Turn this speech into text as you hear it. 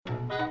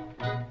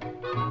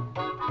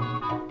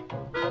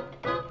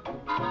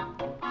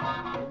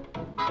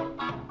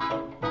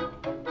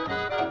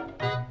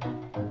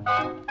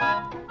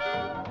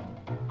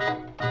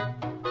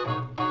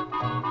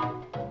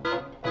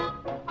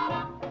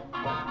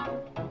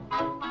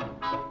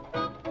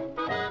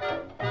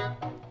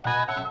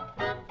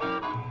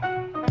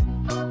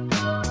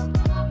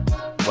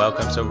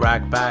welcome to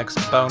Ragbag's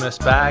Bonus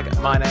Bag.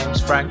 My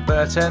name's Frank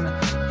Burton.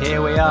 Here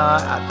we are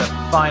at the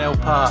final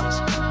part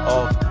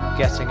of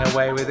Getting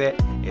Away With It.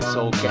 It's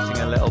all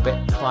getting a little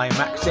bit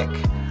climactic,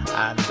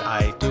 and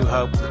I do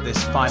hope that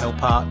this final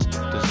part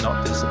does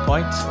not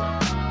disappoint.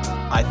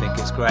 I think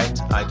it's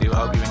great. I do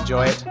hope you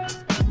enjoy it.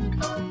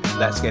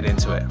 Let's get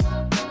into it.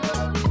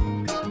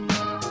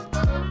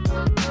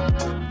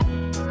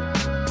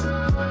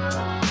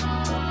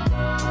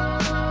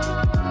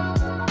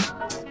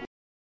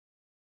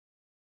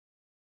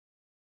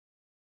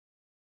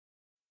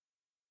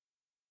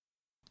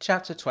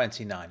 Chapter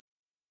 29.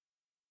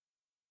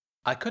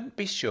 I couldn't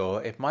be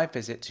sure if my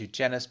visit to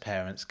Jenna's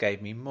parents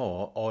gave me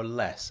more or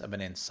less of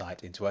an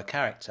insight into her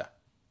character.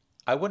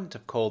 I wouldn't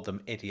have called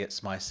them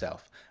idiots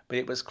myself, but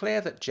it was clear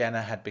that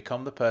Jenna had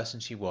become the person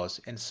she was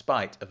in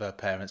spite of her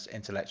parents'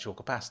 intellectual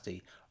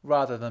capacity,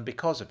 rather than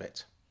because of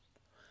it.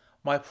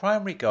 My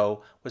primary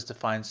goal was to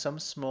find some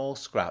small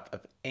scrap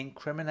of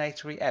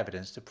incriminatory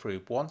evidence to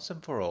prove once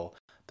and for all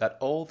that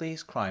all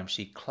these crimes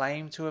she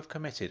claimed to have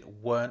committed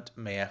weren't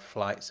mere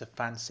flights of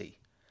fancy.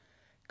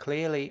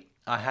 Clearly,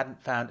 I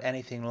hadn't found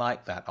anything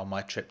like that on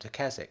my trip to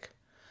Keswick.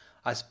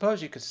 I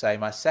suppose you could say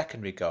my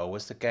secondary goal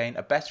was to gain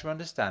a better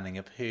understanding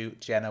of who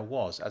Jenna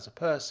was as a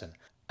person,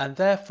 and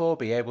therefore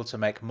be able to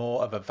make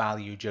more of a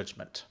value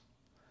judgment.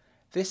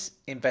 This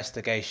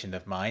investigation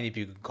of mine, if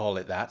you can call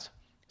it that,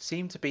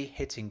 seemed to be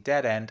hitting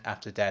dead end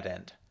after dead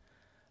end.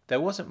 There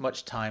wasn't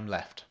much time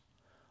left.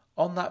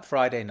 On that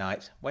Friday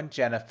night, when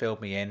Jenna filled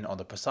me in on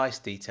the precise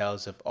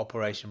details of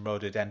Operation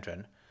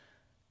Rhododendron,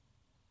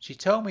 she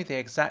told me the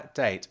exact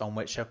date on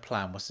which her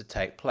plan was to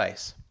take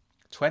place,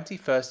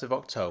 21st of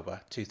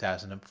October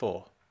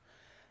 2004.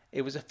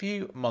 It was a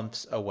few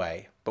months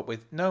away, but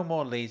with no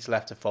more leads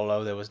left to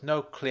follow, there was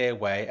no clear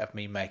way of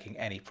me making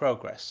any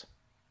progress.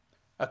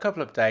 A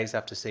couple of days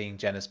after seeing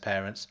Jenna's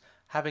parents,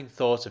 having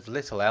thought of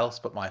little else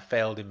but my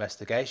failed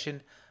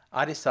investigation,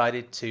 I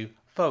decided to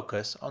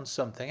focus on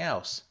something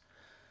else.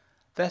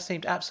 There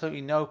seemed absolutely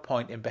no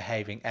point in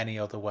behaving any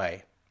other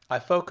way. I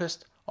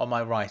focused on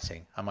my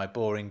writing and my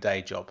boring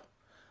day job.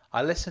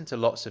 I listened to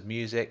lots of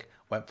music,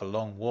 went for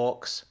long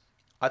walks.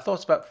 I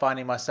thought about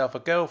finding myself a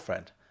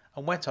girlfriend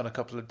and went on a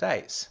couple of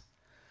dates.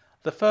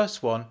 The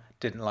first one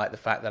didn't like the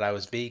fact that I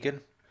was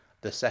vegan.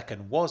 The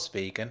second was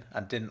vegan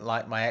and didn't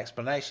like my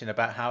explanation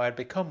about how I'd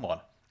become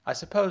one. I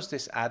suppose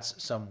this adds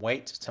some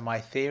weight to my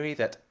theory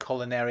that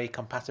culinary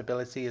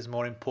compatibility is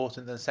more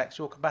important than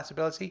sexual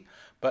compatibility,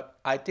 but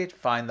I did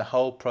find the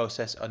whole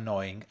process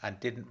annoying and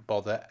didn't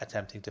bother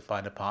attempting to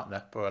find a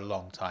partner for a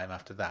long time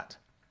after that.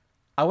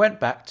 I went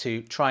back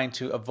to trying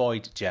to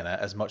avoid Jenna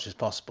as much as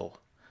possible.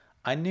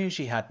 I knew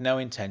she had no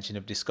intention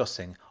of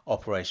discussing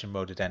Operation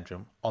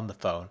Rhododendron on the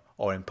phone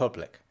or in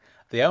public.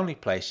 The only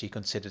place she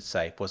considered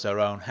safe was her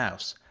own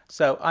house,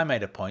 so I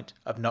made a point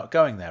of not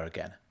going there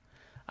again.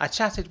 I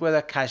chatted with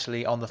her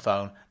casually on the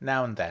phone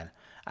now and then,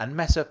 and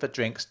met her for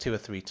drinks 2 or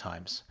 3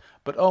 times,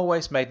 but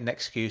always made an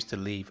excuse to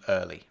leave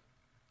early.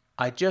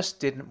 I just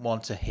didn't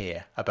want to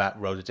hear about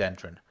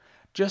rhododendron.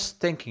 Just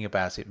thinking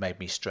about it made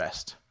me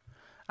stressed.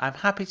 I'm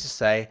happy to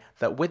say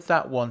that with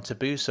that one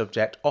taboo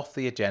subject off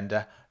the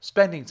agenda,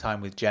 spending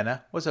time with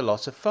Jenna was a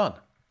lot of fun.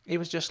 It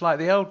was just like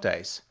the old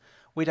days.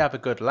 We'd have a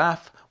good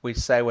laugh, we'd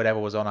say whatever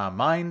was on our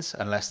minds,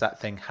 unless that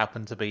thing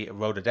happened to be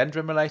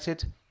rhododendron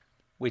related.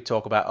 We'd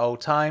talk about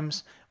old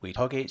times, we'd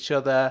hug each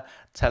other,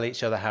 tell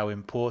each other how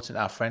important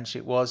our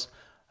friendship was.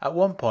 At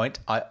one point,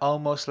 I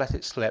almost let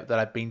it slip that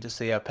I'd been to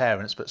see her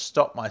parents, but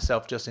stopped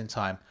myself just in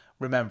time,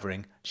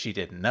 remembering she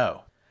didn't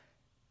know.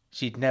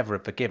 She'd never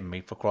have forgiven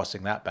me for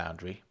crossing that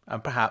boundary,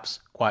 and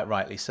perhaps quite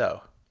rightly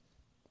so.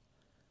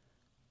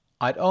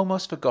 I'd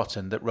almost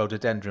forgotten that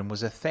rhododendron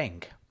was a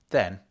thing.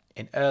 Then,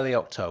 in early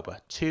October,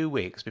 2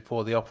 weeks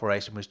before the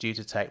operation was due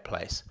to take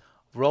place,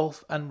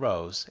 Rolf and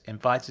Rose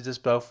invited us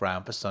both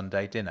round for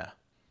Sunday dinner.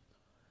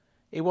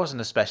 It wasn't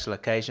a special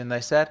occasion,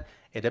 they said.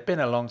 It had been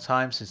a long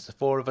time since the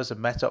 4 of us had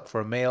met up for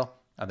a meal,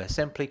 and they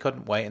simply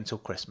couldn't wait until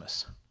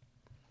Christmas.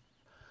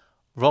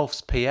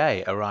 Rolf's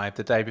PA arrived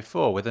the day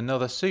before with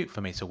another suit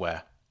for me to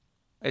wear.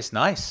 "It's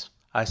nice,"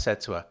 I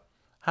said to her.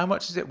 "How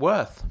much is it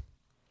worth?"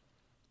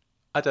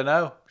 "I don't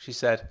know," she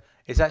said.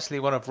 "It's actually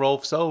one of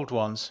Rolf's old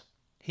ones.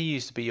 He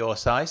used to be your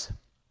size."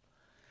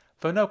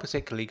 For no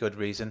particularly good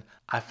reason,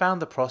 I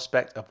found the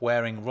prospect of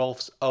wearing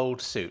Rolf's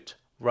old suit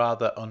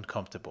rather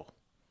uncomfortable.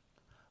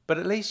 But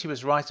at least she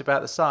was right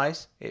about the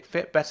size. It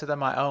fit better than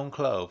my own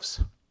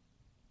clothes.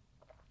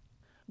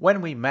 When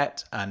we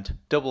met and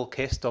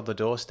double-kissed on the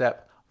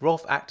doorstep,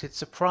 Rolf acted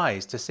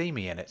surprised to see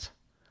me in it.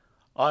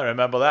 "I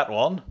remember that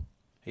one,"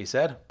 he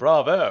said.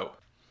 "Bravo."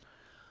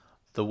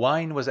 The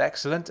wine was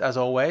excellent, as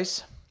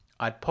always.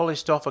 I'd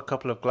polished off a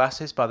couple of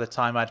glasses by the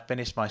time I'd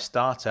finished my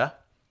starter.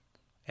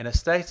 In a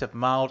state of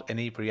mild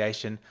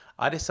inebriation,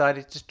 I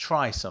decided to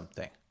try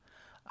something.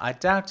 I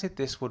doubted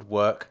this would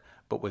work,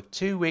 but with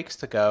 2 weeks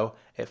to go,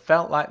 it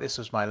felt like this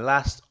was my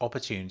last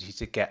opportunity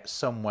to get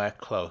somewhere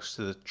close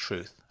to the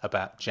truth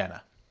about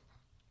Jenna.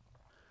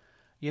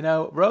 "You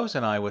know, Rose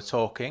and I were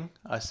talking,"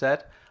 I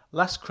said.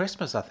 "Last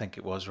Christmas, I think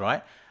it was,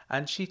 right?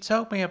 and she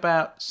told me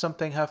about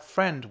something her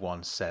friend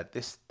once said,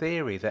 this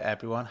theory that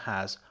everyone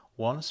has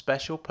one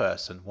special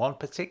person, one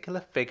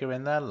particular figure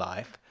in their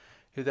life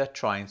who they're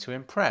trying to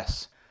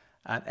impress,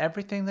 and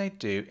everything they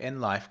do in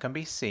life can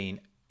be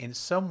seen in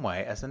some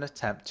way as an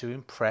attempt to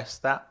impress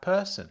that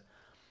person.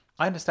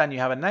 I understand you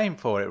have a name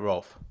for it,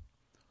 Rolf.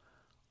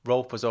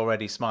 Rolf was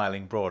already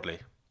smiling broadly.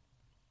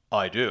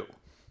 I do.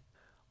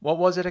 What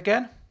was it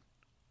again?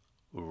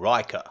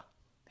 Riker,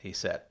 he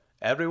said.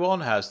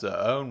 Everyone has their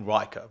own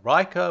Riker.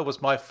 Riker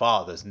was my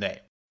father's name.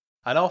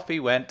 And off he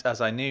went, as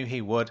I knew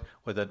he would,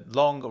 with a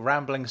long,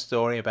 rambling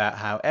story about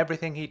how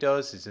everything he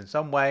does is in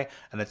some way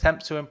an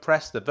attempt to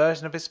impress the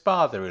version of his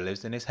father who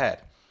lives in his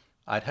head.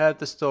 I'd heard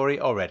the story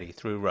already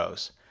through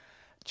Rose.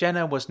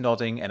 Jenna was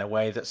nodding in a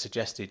way that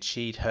suggested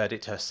she'd heard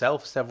it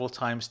herself several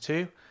times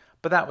too,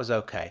 but that was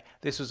okay.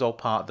 This was all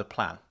part of the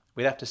plan.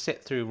 We'd have to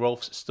sit through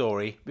Rolf's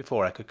story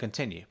before I could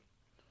continue.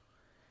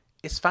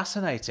 It's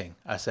fascinating,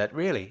 I said.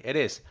 Really, it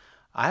is.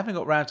 I haven't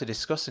got round to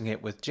discussing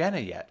it with Jenna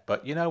yet,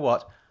 but you know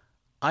what?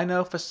 I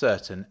know for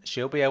certain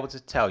she'll be able to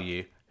tell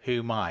you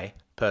who my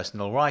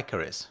personal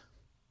Riker is.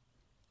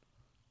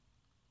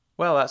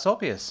 Well, that's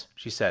obvious,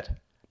 she said.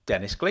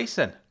 Dennis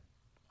Gleeson.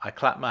 I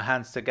clapped my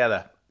hands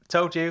together.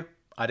 Told you,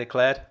 I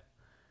declared.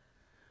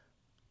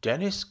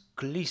 Dennis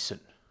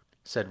Gleeson,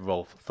 said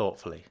Rolf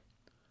thoughtfully.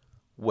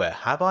 Where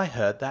have I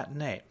heard that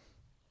name?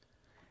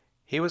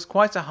 He was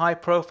quite a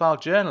high-profile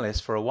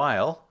journalist for a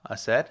while, I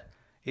said.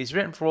 He's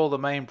written for all the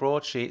main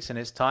broadsheets in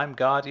his time,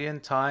 Guardian,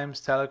 Times,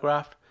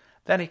 Telegraph.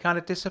 Then he kind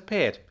of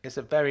disappeared. It's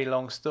a very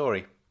long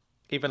story.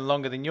 Even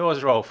longer than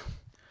yours, Rolf.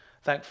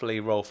 Thankfully,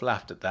 Rolf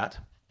laughed at that.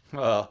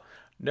 Well,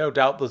 no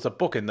doubt there's a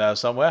book in there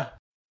somewhere.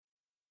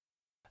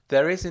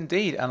 There is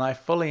indeed, and I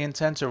fully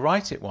intend to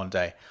write it one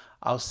day.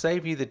 I'll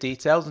save you the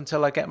details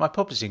until I get my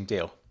publishing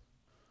deal.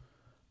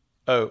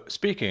 Oh,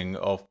 speaking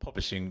of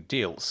publishing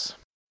deals,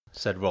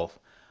 said Rolf,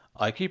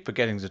 I keep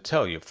forgetting to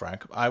tell you,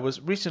 Frank, I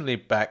was recently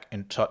back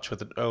in touch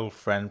with an old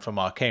friend from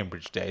our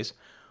Cambridge days.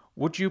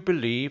 Would you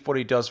believe what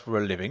he does for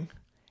a living?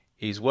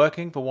 He's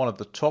working for one of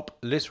the top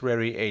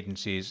literary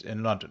agencies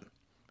in London.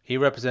 He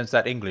represents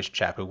that English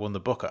chap who won the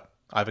Booker.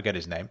 I forget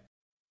his name.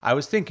 I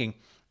was thinking,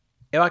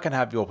 if I can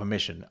have your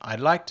permission, I'd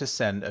like to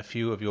send a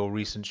few of your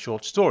recent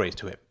short stories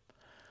to him.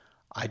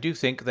 I do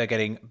think they're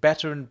getting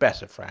better and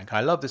better, Frank.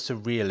 I love the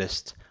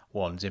surrealist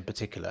ones in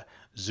particular.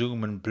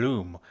 Zoom and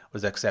Bloom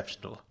was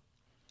exceptional.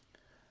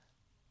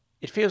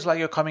 It feels like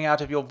you're coming out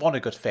of your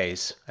Vonnegut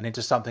phase and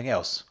into something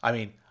else. I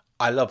mean,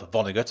 I love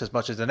Vonnegut as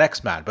much as the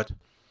next man, but...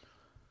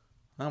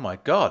 Oh my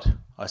God,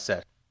 I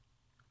said.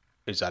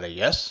 Is that a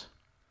yes?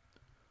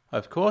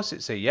 Of course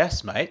it's a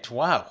yes, mate.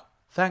 Wow.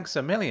 Thanks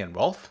a million,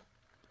 Rolf.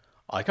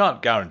 I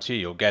can't guarantee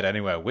you'll get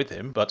anywhere with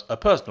him, but a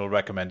personal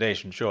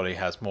recommendation surely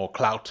has more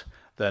clout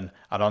than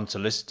an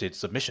unsolicited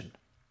submission.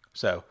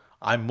 So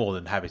I'm more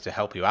than happy to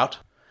help you out.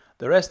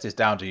 The rest is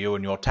down to you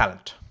and your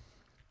talent.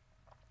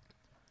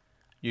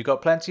 You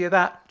got plenty of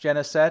that,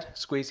 Jenna said,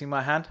 squeezing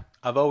my hand.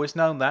 I've always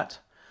known that.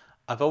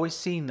 I've always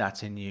seen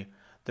that in you.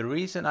 The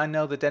reason I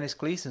know the Dennis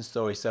Gleeson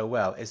story so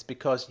well is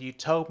because you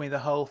told me the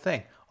whole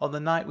thing on the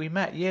night we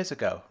met years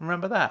ago.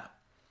 Remember that?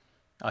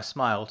 I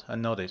smiled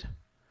and nodded.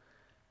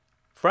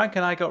 Frank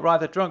and I got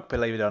rather drunk,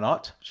 believe it or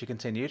not, she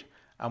continued,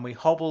 and we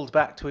hobbled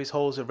back to his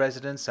halls of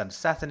residence and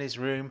sat in his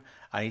room,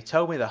 and he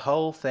told me the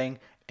whole thing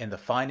in the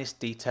finest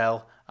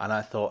detail, and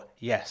I thought,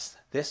 yes,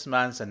 this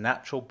man's a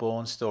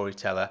natural-born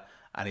storyteller,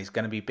 and he's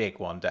going to be big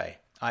one day.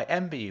 I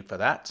envy you for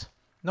that.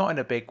 Not in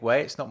a big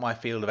way, it's not my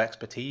field of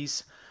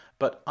expertise,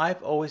 but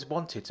I've always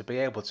wanted to be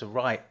able to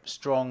write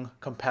strong,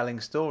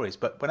 compelling stories,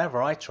 but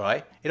whenever I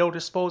try, it all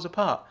just falls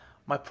apart.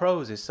 My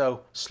prose is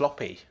so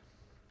sloppy.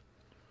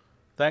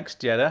 Thanks,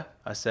 Jenna,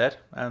 I said,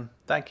 and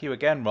thank you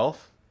again,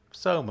 Rolf.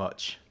 So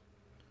much.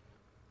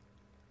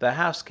 The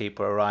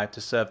housekeeper arrived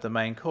to serve the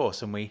main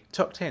course, and we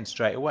tucked in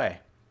straight away.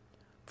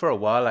 For a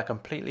while I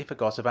completely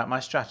forgot about my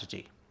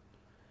strategy.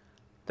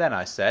 Then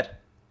I said,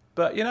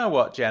 but you know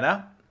what,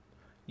 Jenna?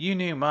 You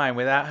knew mine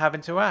without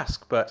having to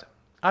ask, but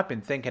I've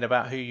been thinking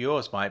about who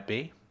yours might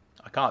be.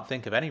 I can't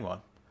think of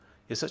anyone.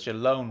 You're such a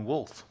lone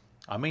wolf.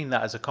 I mean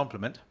that as a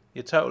compliment.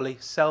 You're totally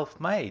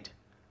self-made.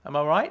 Am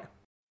I right?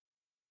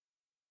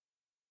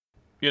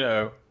 You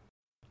know,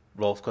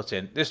 Rolf cut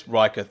in, this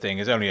Riker thing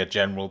is only a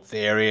general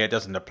theory. It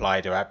doesn't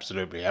apply to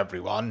absolutely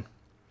everyone.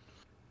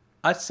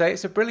 I'd say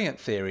it's a brilliant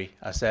theory,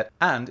 I said,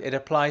 and it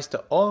applies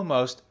to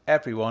almost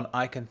everyone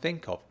I can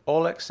think of,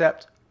 all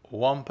except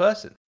one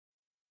person.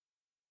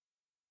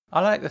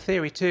 I like the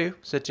theory too,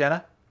 said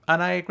Jenna,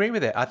 and I agree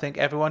with it. I think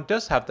everyone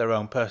does have their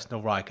own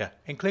personal Riker,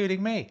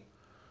 including me.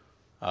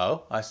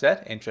 Oh, I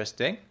said,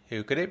 interesting.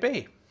 Who could it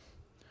be?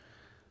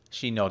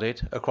 She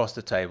nodded across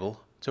the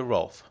table to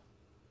Rolf.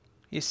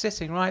 He's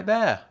sitting right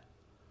there.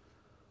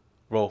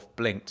 Rolf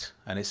blinked,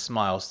 and his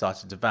smile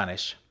started to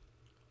vanish.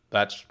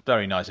 That's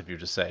very nice of you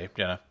to say,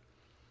 Jenna.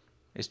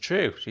 It's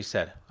true, she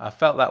said. I've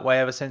felt that way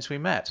ever since we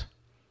met.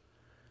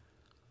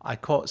 I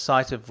caught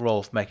sight of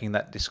Rolf making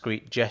that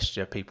discreet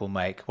gesture people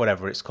make,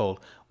 whatever it's called,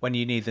 when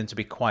you need them to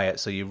be quiet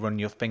so you run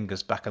your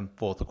fingers back and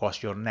forth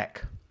across your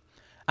neck.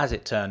 As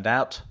it turned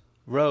out,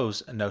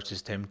 Rose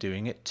noticed him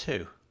doing it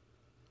too.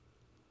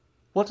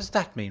 "What does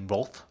that mean,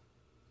 Rolf?"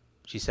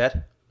 she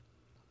said.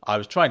 "I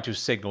was trying to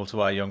signal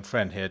to our young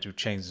friend here to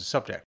change the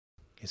subject,"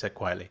 he said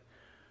quietly.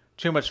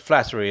 "Too much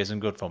flattery isn't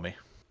good for me."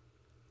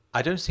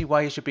 "I don't see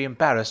why you should be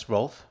embarrassed,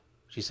 Rolf,"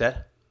 she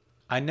said.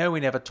 "I know we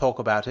never talk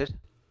about it,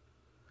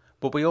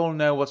 but we all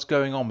know what's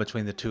going on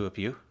between the two of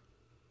you."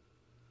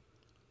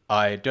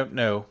 "I don't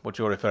know what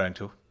you're referring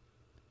to,"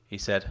 he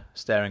said,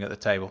 staring at the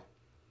table.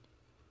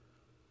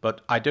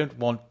 "But I don't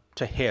want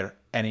to hear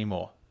any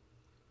more."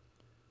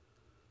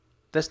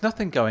 "There's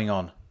nothing going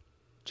on,"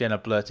 Jenna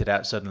blurted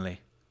out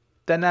suddenly.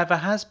 "There never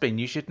has been.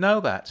 You should know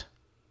that."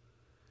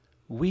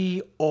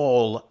 "We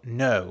all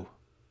know,"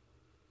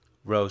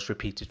 Rose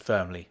repeated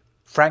firmly.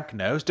 "Frank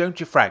knows, don't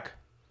you, Frank?"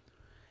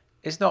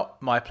 "It's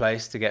not my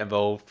place to get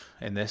involved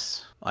in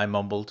this," I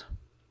mumbled.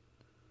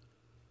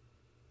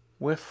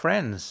 "We're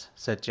friends,"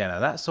 said Jenna.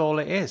 "That's all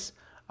it is.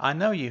 I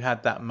know you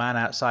had that man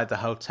outside the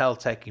hotel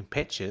taking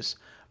pictures,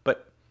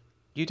 but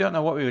you don't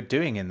know what we were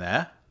doing in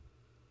there."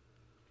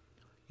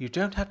 "You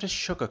don't have to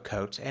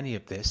sugarcoat any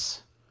of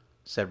this,"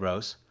 said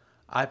Rose.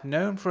 "I've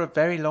known for a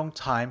very long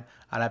time,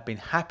 and I've been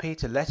happy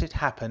to let it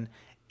happen.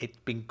 It's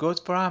been good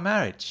for our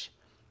marriage.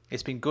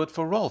 It's been good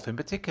for Rolf in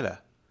particular.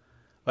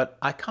 But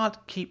I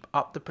can't keep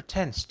up the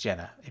pretense,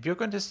 Jenna. If you're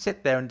going to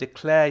sit there and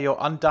declare your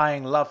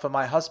undying love for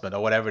my husband,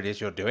 or whatever it is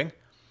you're doing..."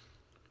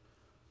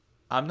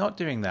 "I'm not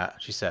doing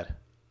that," she said.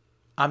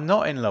 "I'm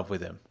not in love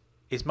with him.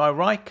 He's my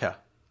Riker.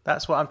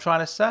 That's what I'm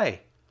trying to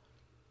say."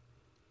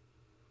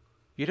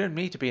 "You don't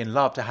need to be in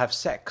love to have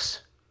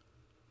sex,"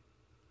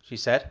 she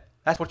said.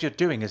 "That's what you're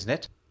doing, isn't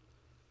it?"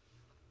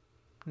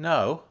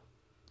 "No,"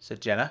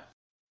 said Jenna.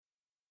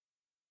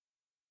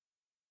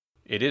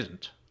 "It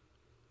isn't,"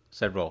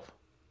 said Rolf.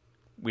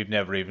 "We've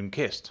never even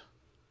kissed."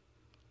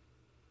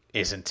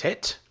 "Isn't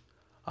it?"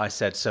 I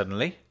said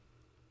suddenly.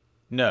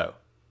 "No."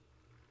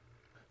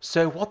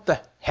 "So what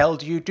the hell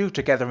do you do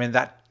together in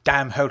that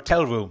damn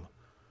hotel room?"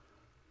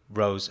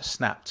 Rose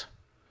snapped.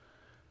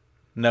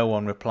 No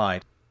one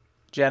replied.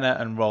 Jenna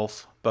and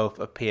Rolf both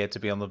appeared to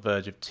be on the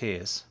verge of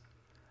tears.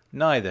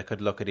 Neither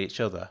could look at each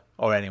other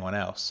or anyone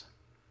else.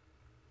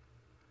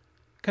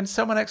 "Can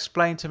someone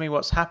explain to me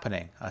what's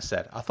happening?" I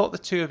said. "I thought the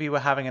two of you were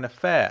having an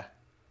affair."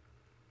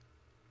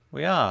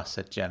 "We are,"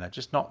 said Jenna,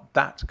 "just not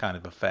that kind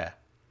of affair."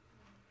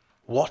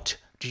 "What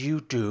do you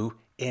do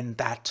in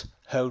that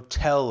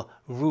hotel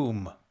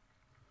room?"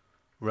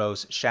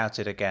 Rose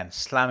shouted again,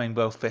 slamming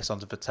both fists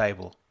onto the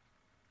table.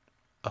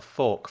 A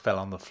fork fell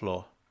on the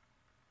floor.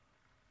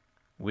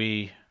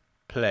 "We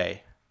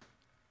play,"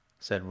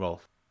 said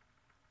Rolf.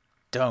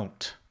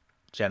 "Don't,"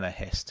 Jenna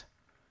hissed.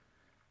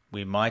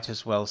 "We might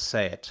as well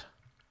say it,"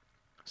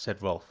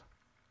 said Rolf.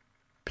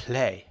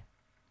 "Play,"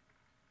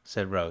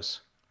 said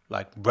Rose.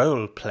 "Like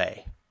role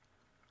play."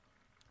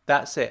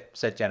 "That's it,"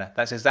 said Jenna.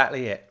 "That's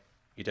exactly it."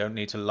 "You don't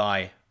need to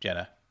lie,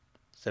 Jenna,"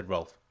 said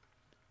Rolf.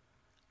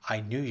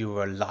 "I knew you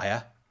were a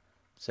liar,"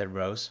 said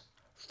Rose.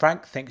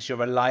 "Frank thinks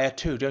you're a liar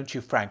too, don't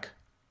you, Frank?"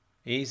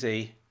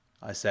 "Easy,"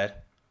 I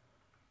said.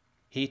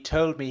 "He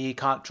told me he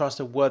can't trust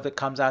a word that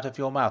comes out of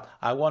your mouth.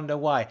 I wonder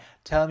why.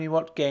 Tell me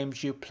what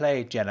games you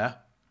play,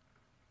 Jenna."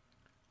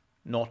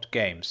 "Not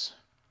games,"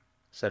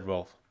 said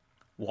Rolf.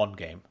 "One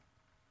game.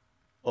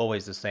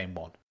 Always the same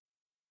one."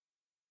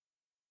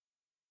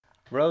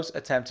 Rose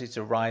attempted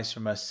to rise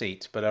from her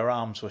seat, but her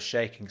arms were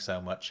shaking so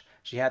much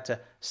she had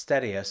to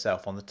steady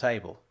herself on the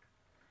table.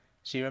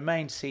 She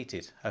remained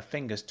seated, her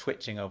fingers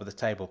twitching over the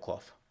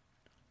tablecloth.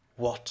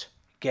 "What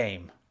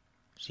game?"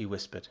 she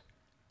whispered.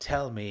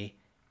 "Tell me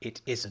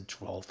it isn't,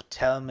 Rolf.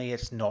 Tell me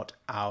it's not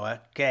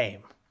our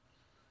game."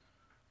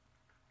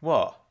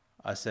 "What?"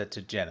 I said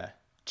to Jenna.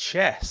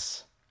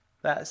 "Chess.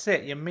 That's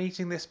it. You're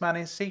meeting this man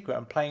in secret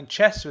and playing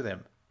chess with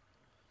him."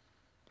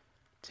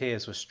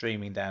 Tears were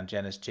streaming down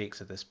Jenna's cheeks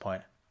at this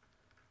point.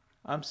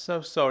 "I'm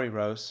so sorry,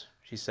 Rose,"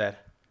 she said.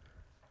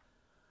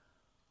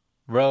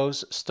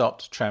 Rose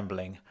stopped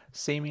trembling,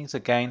 seeming to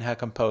gain her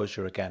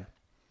composure again.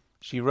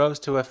 She rose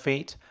to her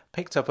feet,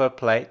 picked up her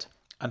plate,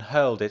 and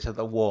hurled it at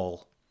the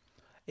wall.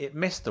 It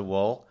missed the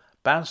wall,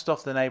 bounced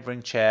off the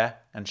neighbouring chair,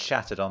 and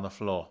shattered on the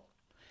floor.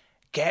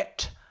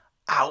 "Get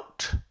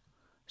out!"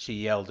 she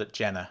yelled at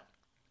Jenna.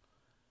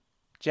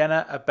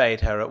 Jenna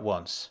obeyed her at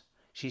once.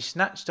 She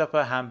snatched up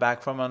her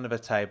handbag from under the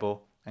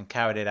table and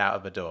carried it out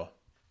of the door.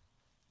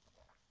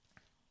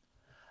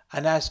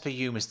 "And as for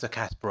you, Mr.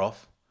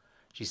 Kasparov,"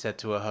 she said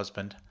to her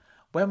husband,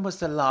 "when was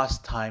the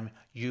last time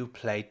you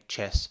played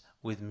chess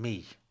with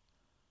me?"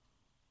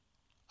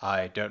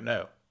 "I don't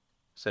know,"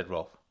 said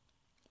Rolf.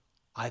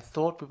 "I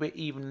thought we were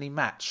evenly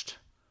matched,"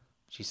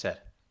 she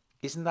said.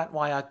 "Isn't that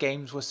why our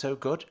games were so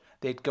good?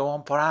 They'd go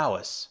on for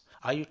hours.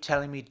 Are you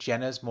telling me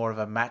Jenna's more of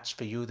a match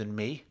for you than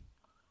me?"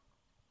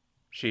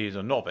 "She's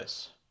a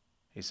novice,"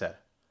 he said.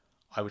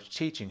 "I was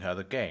teaching her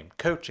the game,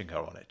 coaching her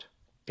on it.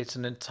 It's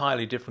an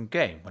entirely different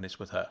game when it's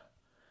with her.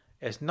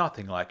 It's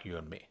nothing like you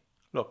and me.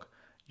 Look,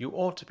 you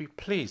ought to be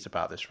pleased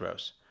about this,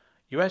 Rose.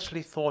 You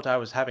actually thought I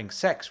was having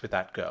sex with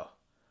that girl.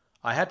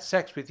 I had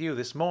sex with you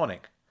this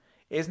morning.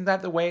 Isn't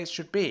that the way it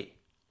should be?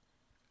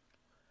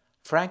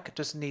 Frank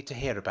doesn't need to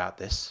hear about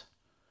this,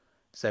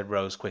 said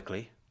Rose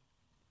quickly.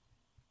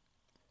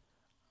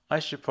 I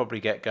should probably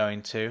get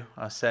going too,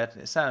 I said.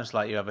 It sounds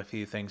like you have a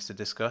few things to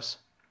discuss.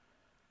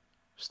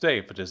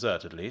 Stay for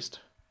dessert at least,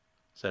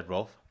 said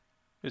Rolf.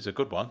 It's a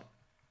good one.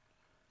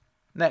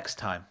 Next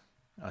time,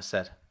 I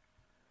said.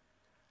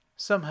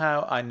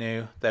 Somehow I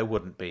knew there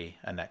wouldn't be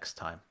a next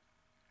time.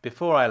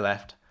 Before I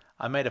left,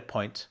 I made a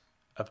point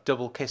of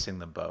double kissing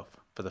them both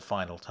for the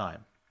final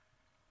time.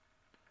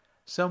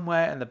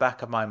 Somewhere in the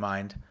back of my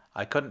mind,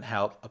 I couldn't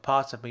help a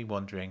part of me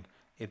wondering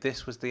if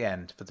this was the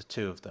end for the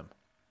two of them.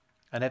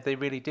 And if they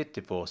really did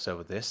divorce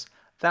over this,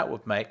 that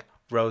would make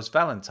Rose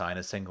Valentine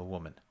a single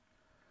woman.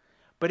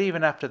 But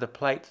even after the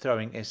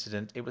plate-throwing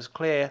incident, it was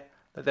clear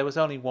that there was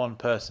only one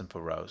person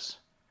for Rose,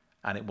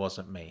 and it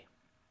wasn't me.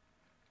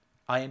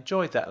 I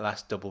enjoyed that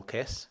last double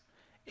kiss.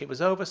 It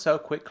was over so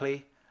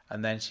quickly,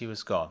 and then she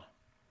was gone.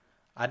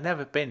 I'd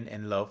never been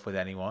in love with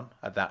anyone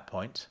at that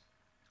point.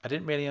 I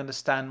didn't really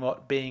understand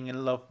what being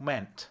in love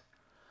meant.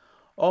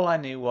 All I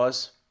knew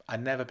was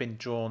I'd never been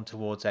drawn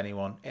towards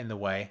anyone in the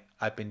way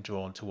I'd been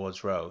drawn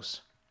towards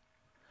Rose.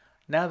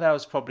 Now that I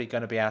was probably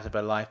going to be out of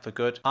her life for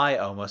good, I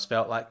almost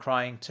felt like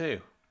crying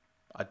too.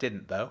 I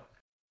didn't though.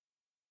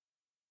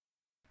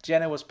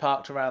 Jenna was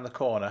parked around the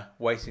corner,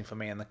 waiting for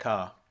me in the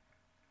car.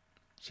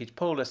 She'd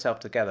pulled herself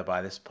together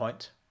by this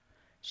point.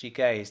 She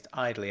gazed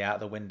idly out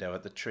the window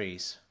at the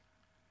trees.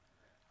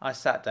 I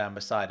sat down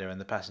beside her in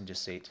the passenger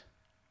seat.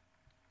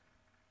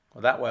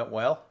 Well, that went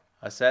well,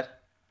 I said.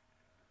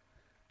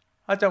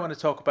 I don't want to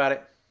talk about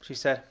it, she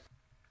said.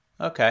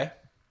 Okay.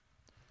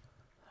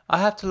 I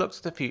have to look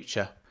to the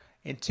future.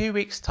 In 2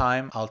 weeks'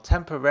 time, I'll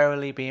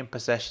temporarily be in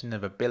possession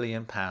of £1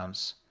 billion,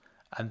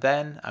 and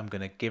then I'm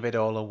going to give it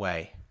all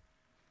away.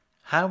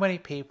 How many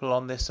people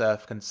on this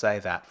earth can say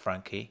that,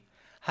 Frankie?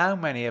 How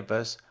many of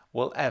us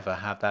will ever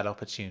have that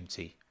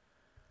opportunity?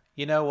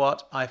 You know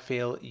what? I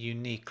feel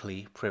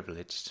uniquely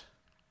privileged.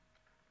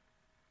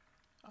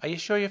 Are you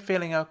sure you're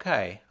feeling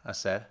okay? I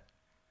said.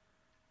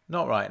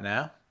 Not right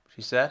now,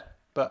 she said,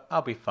 but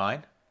I'll be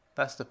fine.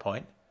 That's the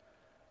point.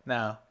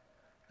 Now,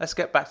 let's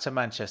get back to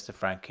Manchester,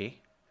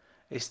 Frankie.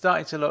 It's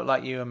starting to look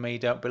like you and me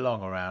don't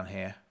belong around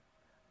here.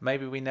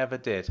 Maybe we never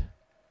did.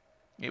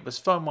 It was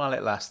fun while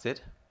it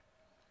lasted.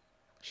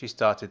 She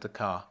started the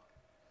car.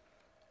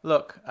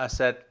 Look, I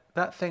said,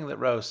 that thing that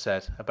Rose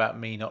said about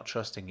me not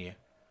trusting you.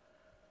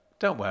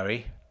 Don't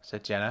worry,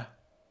 said Jenna.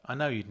 I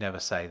know you'd never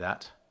say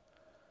that.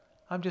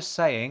 I'm just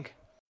saying.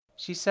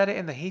 She said it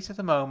in the heat of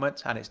the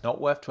moment, and it's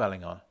not worth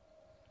dwelling on.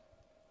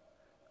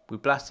 We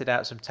blasted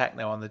out some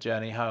techno on the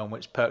journey home,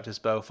 which perked us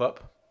both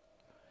up.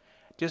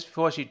 Just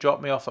before she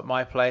dropped me off at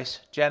my place,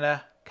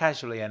 Jenna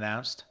casually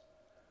announced,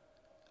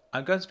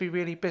 I'm going to be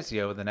really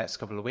busy over the next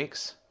couple of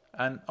weeks,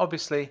 and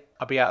obviously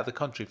I'll be out of the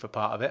country for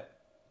part of it.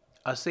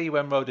 I'll see you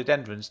when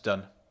Rhododendron's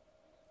done.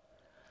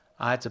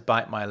 I had to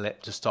bite my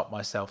lip to stop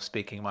myself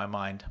speaking my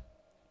mind.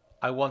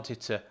 I wanted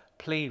to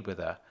plead with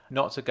her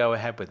not to go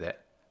ahead with it,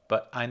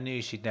 but I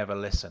knew she'd never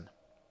listen.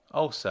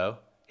 Also,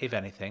 if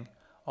anything,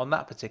 on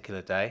that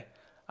particular day,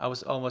 I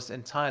was almost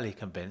entirely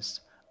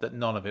convinced that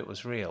none of it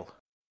was real.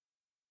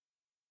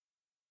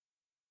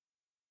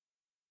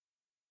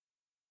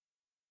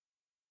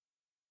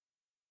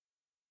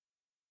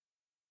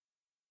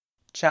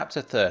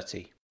 Chapter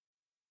 30.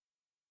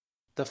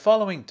 The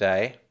following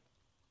day,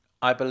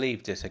 I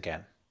believed it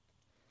again.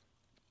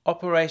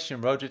 Operation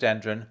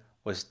Rhododendron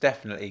was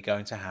definitely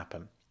going to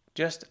happen,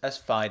 just as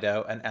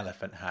Fido and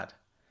Elephant had.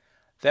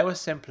 There was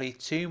simply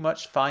too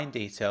much fine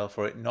detail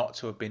for it not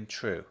to have been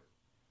true.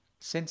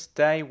 Since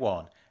day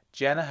one,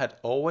 Jenna had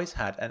always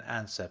had an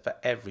answer for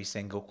every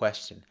single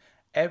question.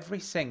 Every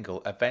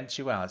single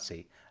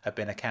eventuality had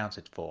been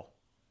accounted for.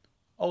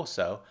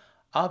 Also,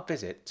 our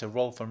visit to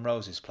Rolf and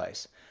Rose's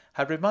place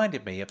had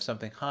reminded me of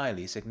something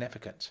highly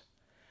significant.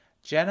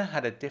 Jenna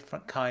had a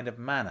different kind of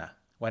manner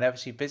whenever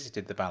she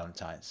visited the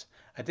Valentines,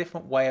 a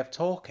different way of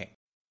talking.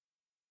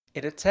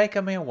 It had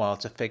taken me a while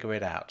to figure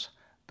it out,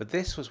 but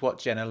this was what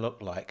Jenna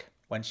looked like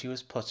when she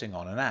was putting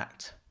on an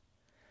act.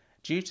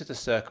 Due to the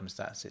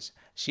circumstances,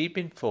 she'd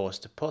been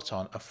forced to put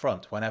on a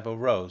front whenever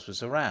Rose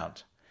was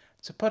around.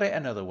 To put it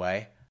another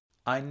way,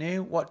 I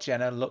knew what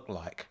Jenna looked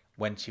like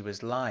when she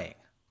was lying.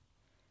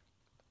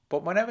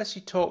 But whenever she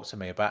talked to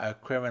me about her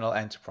criminal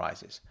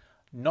enterprises,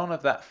 none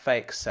of that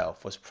fake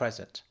self was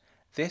present.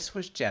 This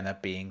was Jenna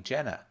being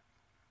Jenna.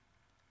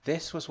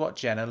 This was what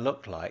Jenna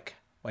looked like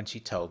when she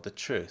told the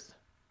truth.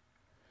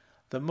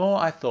 The more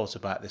I thought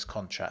about this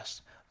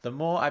contrast, the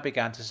more I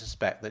began to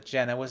suspect that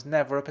Jenna was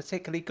never a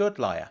particularly good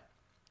liar.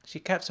 She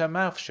kept her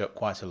mouth shut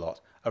quite a lot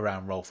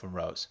around Rolf and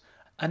Rose,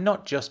 and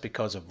not just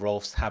because of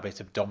Rolf's habit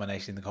of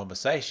dominating the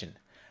conversation.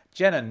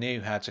 Jenna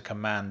knew how to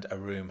command a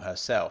room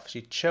herself.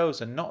 She'd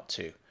chosen not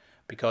to,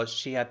 because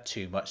she had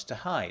too much to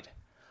hide.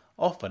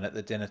 Often at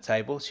the dinner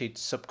table she'd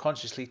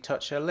subconsciously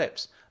touch her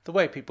lips, the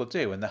way people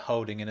do when they're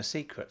holding in a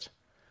secret.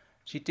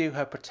 She'd do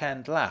her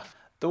pretend laugh,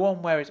 the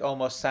one where it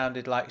almost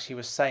sounded like she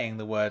was saying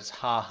the words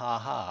ha ha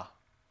ha.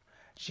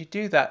 She'd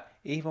do that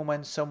even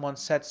when someone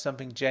said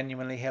something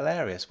genuinely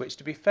hilarious, which,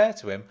 to be fair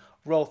to him,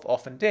 Rolf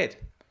often did.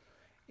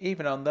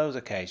 Even on those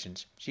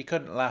occasions, she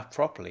couldn't laugh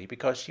properly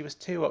because she was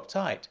too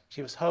uptight.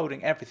 She was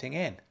holding everything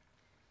in.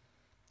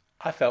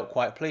 I felt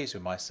quite pleased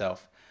with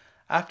myself.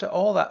 After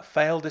all that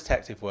failed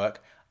detective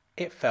work,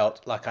 it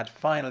felt like I'd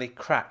finally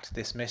cracked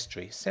this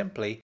mystery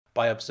simply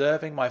by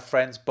observing my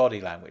friend's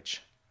body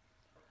language.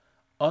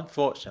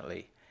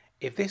 Unfortunately,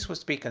 if this was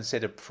to be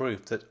considered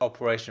proof that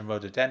Operation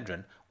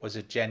Rhododendron was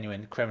a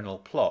genuine criminal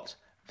plot,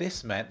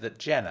 this meant that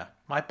Jenna,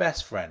 my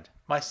best friend,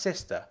 my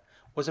sister,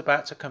 was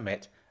about to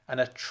commit an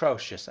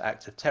atrocious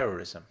act of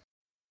terrorism.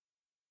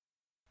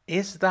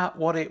 Is that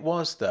what it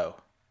was, though?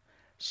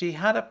 She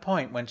had a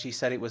point when she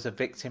said it was a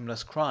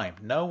victimless crime.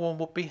 No one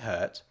would be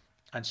hurt,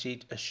 and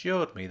she'd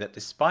assured me that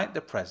despite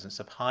the presence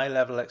of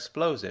high-level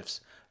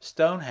explosives,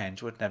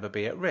 Stonehenge would never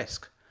be at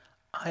risk.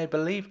 I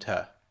believed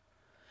her.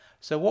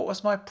 So what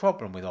was my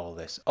problem with all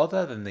this,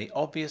 other than the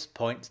obvious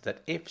point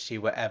that if she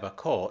were ever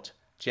caught,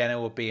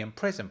 Jenna would be in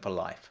prison for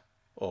life?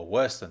 Or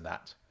worse than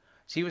that.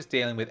 She was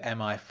dealing with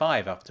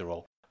MI5 after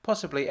all,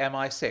 possibly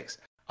MI6.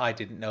 I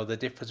didn't know the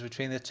difference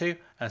between the two,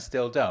 and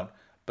still don't,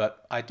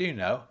 but I do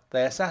know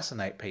they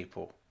assassinate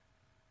people.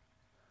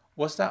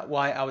 Was that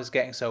why I was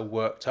getting so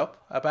worked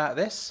up about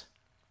this?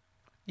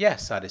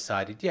 Yes, I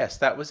decided, yes,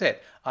 that was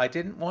it. I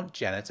didn't want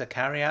Jenna to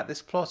carry out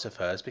this plot of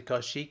hers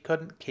because she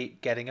couldn't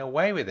keep getting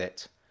away with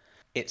it.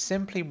 It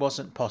simply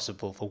wasn't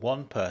possible for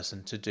one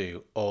person to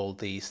do all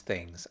these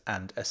things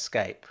and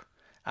escape.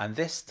 And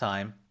this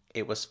time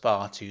it was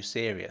far too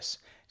serious.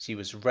 She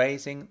was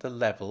raising the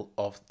level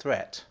of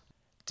threat,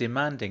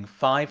 demanding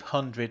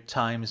 500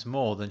 times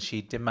more than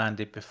she'd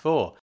demanded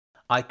before.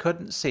 I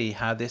couldn't see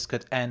how this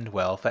could end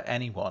well for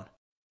anyone.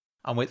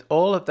 And with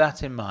all of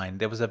that in mind,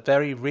 there was a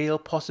very real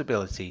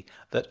possibility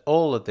that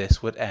all of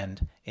this would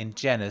end in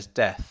Jenna's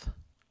death.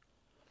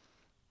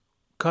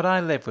 Could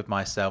I live with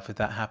myself if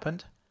that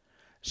happened?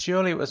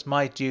 Surely it was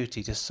my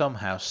duty to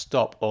somehow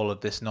stop all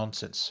of this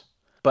nonsense.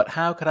 But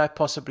how could I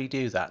possibly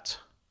do that?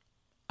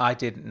 I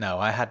didn't know.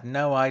 I had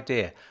no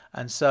idea.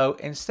 And so,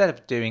 instead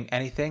of doing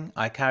anything,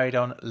 I carried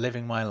on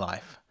living my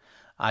life.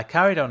 I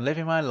carried on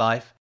living my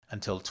life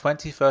until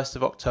 21st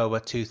of October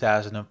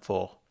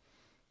 2004.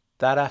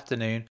 That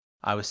afternoon,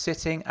 I was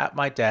sitting at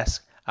my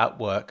desk at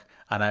work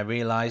and I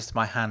realised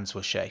my hands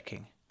were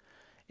shaking.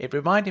 It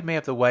reminded me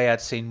of the way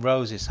I'd seen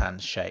Rose's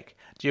hands shake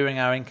during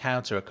our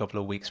encounter a couple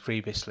of weeks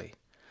previously.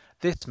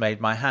 This made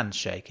my hands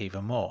shake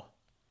even more.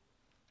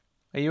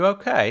 "Are you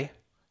okay?"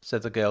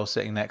 said the girl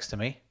sitting next to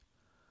me.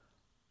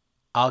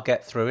 "I'll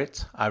get through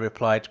it," I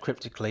replied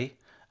cryptically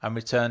and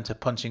returned to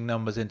punching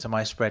numbers into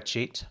my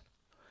spreadsheet.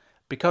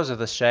 Because of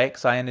the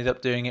shakes, I ended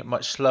up doing it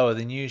much slower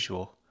than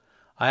usual.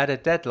 I had a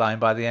deadline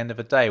by the end of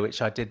a day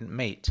which I didn't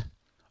meet.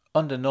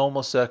 Under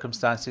normal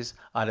circumstances,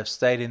 I'd have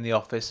stayed in the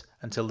office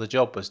until the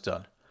job was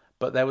done,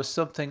 but there was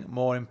something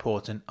more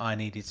important I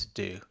needed to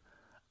do.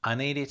 I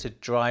needed to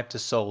drive to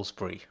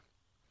Salisbury.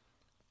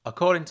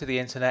 According to the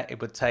internet, it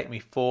would take me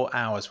 4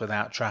 hours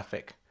without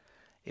traffic.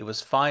 It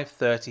was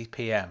 5:30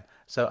 p.m,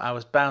 so I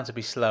was bound to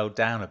be slowed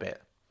down a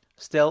bit.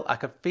 Still, I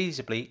could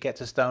feasibly get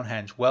to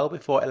Stonehenge well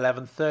before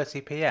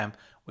 11:30 p.m,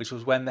 which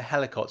was when the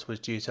helicopter was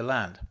due to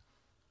land.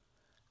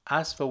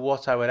 As for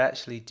what I would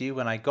actually do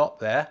when I got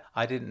there,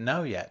 I didn't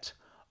know yet.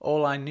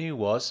 All I knew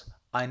was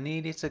I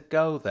needed to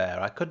go there.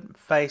 I couldn't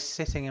face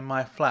sitting in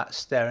my flat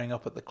staring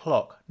up at the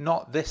clock.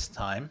 Not this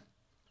time.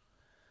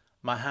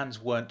 My hands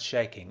weren't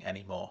shaking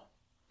anymore.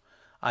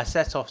 I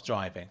set off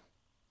driving.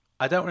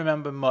 I don't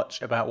remember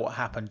much about what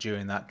happened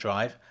during that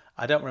drive.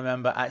 I don't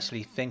remember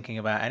actually thinking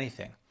about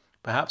anything.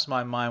 Perhaps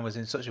my mind was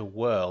in such a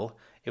whirl,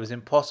 it was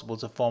impossible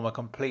to form a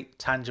complete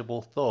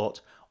tangible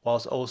thought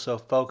whilst also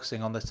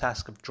focusing on the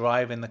task of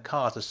driving the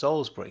car to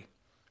Salisbury.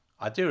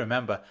 I do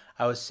remember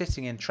I was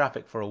sitting in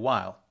traffic for a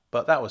while,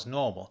 but that was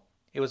normal.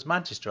 It was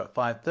Manchester at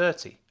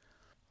 5:30.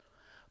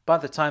 By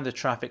the time the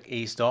traffic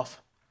eased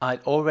off,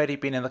 I'd already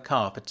been in the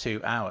car for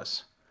 2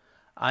 hours.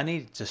 I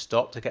needed to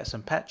stop to get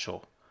some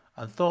petrol,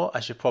 and thought I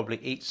should probably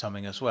eat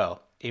something as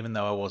well, even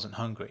though I wasn't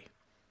hungry.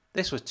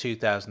 This was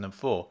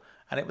 2004,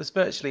 and it was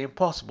virtually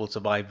impossible to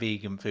buy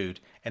vegan food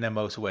in a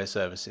motorway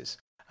services,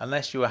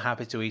 unless you were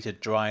happy to eat a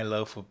dry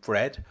loaf of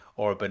bread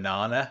or a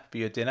banana for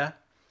your dinner.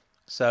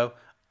 So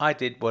I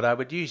did what I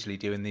would usually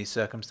do in these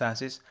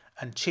circumstances,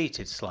 and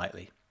cheated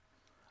slightly.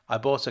 I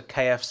bought a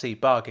KFC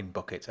bargain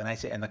bucket and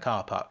ate it in the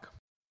car park.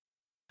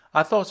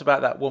 I thought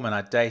about that woman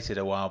I dated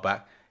a while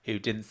back who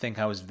didn't think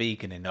I was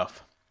vegan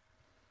enough.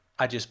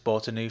 I just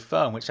bought a new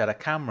phone which had a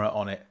camera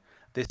on it.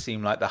 This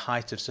seemed like the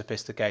height of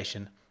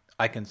sophistication.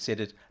 I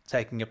considered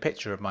taking a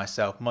picture of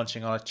myself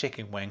munching on a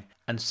chicken wing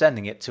and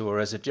sending it to her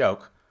as a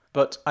joke,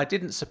 but I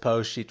didn't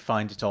suppose she'd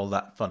find it all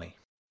that funny.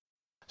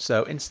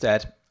 So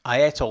instead,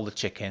 I ate all the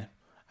chicken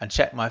and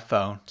checked my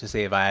phone to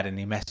see if I had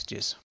any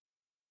messages.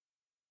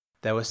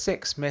 There were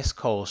 6 missed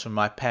calls from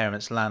my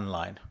parents'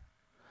 landline.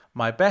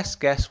 My best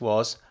guess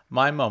was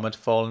my mum had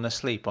fallen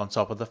asleep on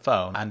top of the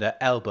phone and her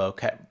elbow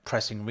kept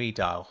pressing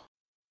redial.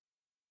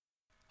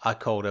 I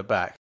called her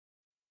back.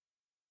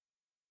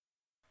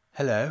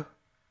 Hello,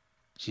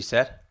 she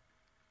said.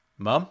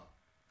 Mum?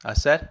 I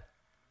said.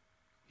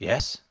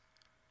 Yes,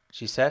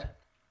 she said.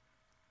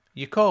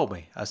 You called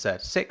me, I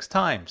said, 6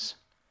 times.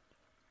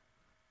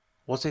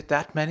 Was it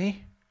that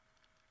many?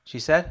 She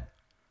said.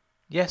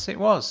 Yes, it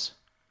was.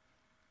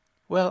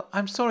 Well,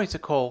 I'm sorry to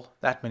call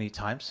that many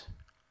times,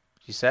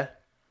 she said.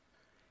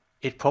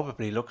 It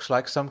probably looks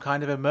like some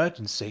kind of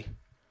emergency.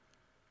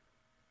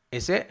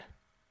 Is it?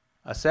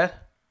 I said.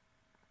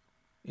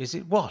 Is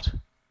it what?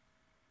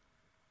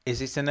 Is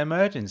it an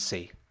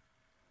emergency?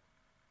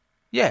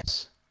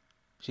 Yes,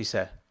 she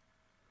said.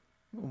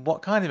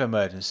 What kind of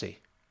emergency?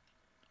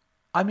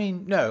 I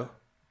mean, no,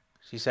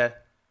 she said.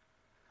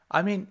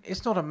 I mean,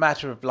 it's not a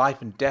matter of life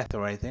and death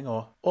or anything,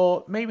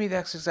 or maybe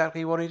that's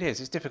exactly what it is.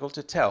 It's difficult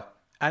to tell,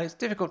 and it's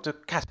difficult to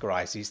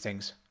categorize these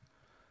things.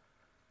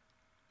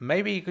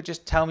 Maybe you could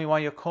just tell me why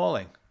you're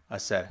calling, I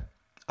said.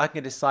 I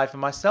can decide for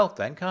myself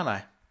then, can't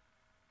I?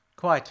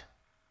 Quite,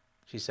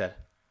 she said.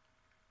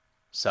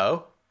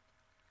 So?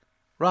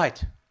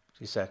 Right,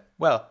 she said.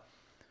 Well,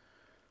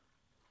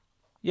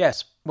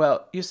 yes,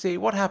 well, you see,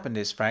 what happened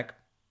is, Frank,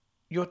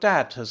 your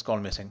dad has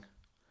gone missing.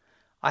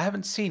 I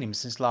haven't seen him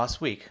since last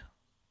week.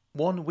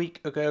 1 week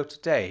ago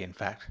today, in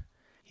fact.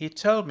 He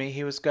told me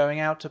he was going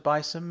out to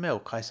buy some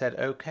milk. I said,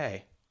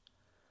 okay.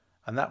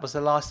 And that was the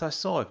last I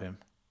saw of him.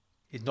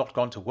 He's not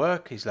gone to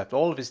work. He's left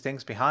all of his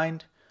things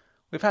behind.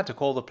 We've had to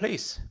call the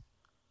police.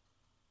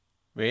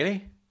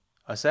 Really?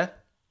 I said.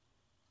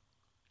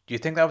 Do you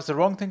think that was the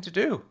wrong thing to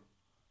do?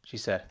 She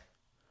said.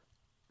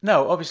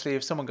 No, obviously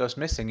if someone goes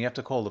missing you have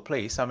to call the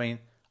police. I mean,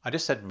 I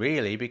just said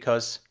really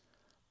because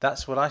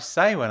that's what I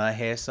say when I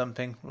hear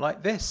something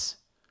like this.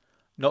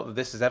 Not that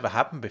this has ever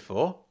happened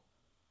before.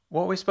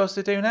 What are we supposed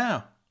to do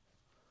now?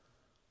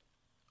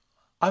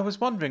 I was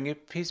wondering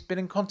if he's been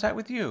in contact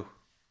with you,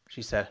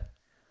 she said.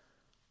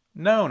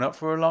 No, not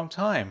for a long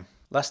time.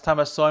 Last time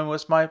I saw him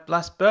was my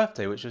last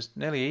birthday, which was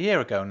nearly a year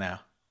ago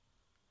now.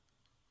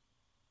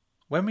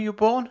 When were you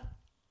born?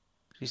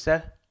 She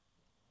said.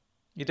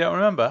 You don't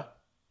remember?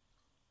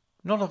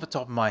 Not off the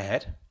top of my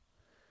head.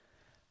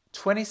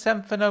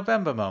 27th of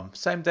November, Mum.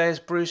 Same day as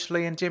Bruce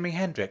Lee and Jimi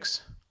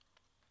Hendrix.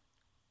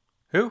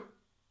 Who?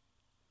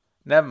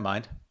 Never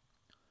mind.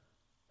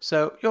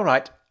 So, you're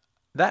right.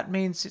 That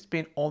means it's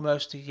been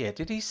almost a year.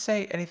 Did he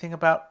say anything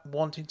about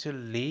wanting to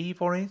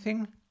leave or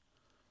anything?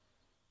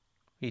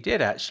 He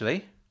did,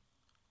 actually.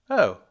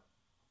 Oh,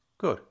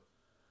 good.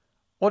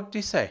 What did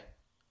he say?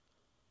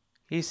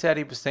 He said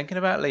he was thinking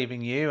about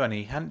leaving you and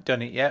he hadn't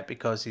done it yet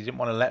because he didn't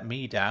want to let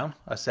me down.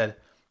 I said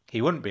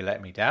he wouldn't be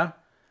letting me down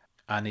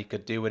and he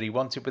could do what he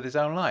wanted with his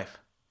own life.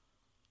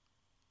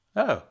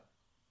 Oh.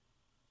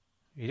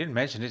 He didn't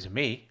mention it to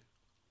me.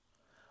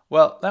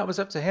 Well, that was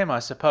up to him, I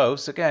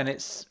suppose. Again,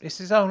 it's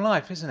his own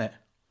life, isn't it?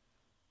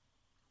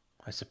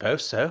 I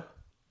suppose so.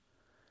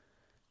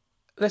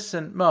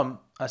 Listen, Mum,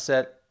 I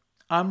said,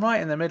 I'm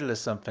right in the middle of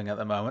something at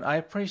the moment. I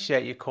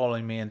appreciate you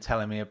calling me and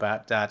telling me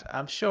about Dad.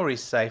 I'm sure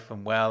he's safe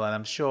and well, and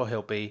I'm sure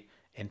he'll be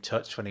in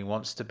touch when he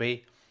wants to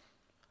be.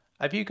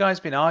 Have you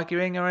guys been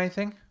arguing or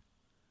anything?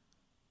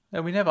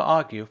 No, we never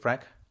argue,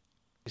 Frank,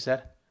 he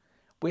said.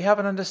 We have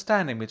an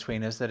understanding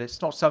between us that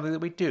it's not something that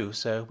we do,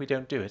 so we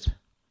don't do it.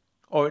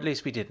 Or at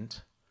least we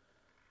didn't.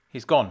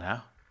 He's gone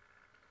now.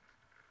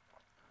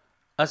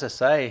 As I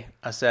say,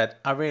 I said,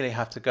 I really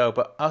have to go,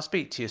 but I'll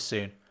speak to you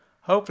soon.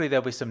 Hopefully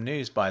there'll be some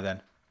news by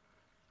then.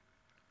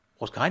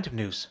 What kind of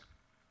news?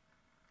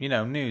 You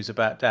know, news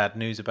about Dad,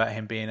 news about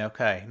him being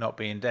okay, not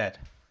being dead.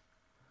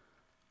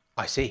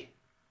 I see.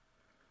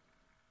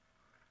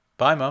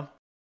 Bye, Mum.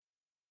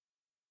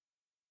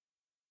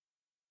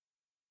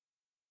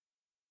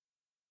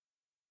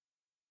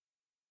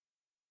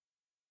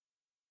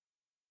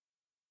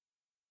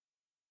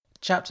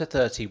 Chapter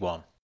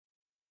 31.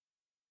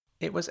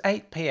 It was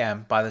 8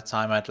 p.m. by the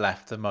time I'd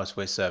left the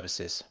motorway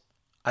services.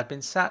 I'd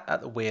been sat at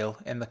the wheel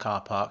in the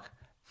car park,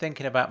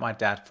 thinking about my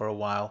dad for a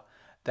while.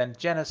 Then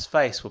Jenna's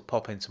face would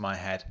pop into my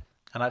head,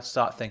 and I'd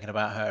start thinking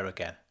about her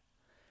again.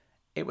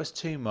 It was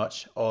too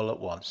much all at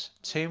once,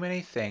 too many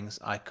things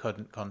I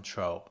couldn't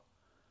control.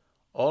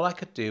 All I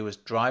could do was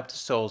drive to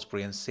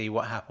Salisbury and see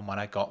what happened when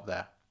I got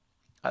there.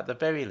 At the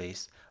very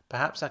least,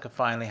 perhaps I could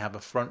finally have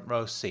a front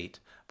row seat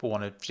for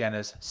one of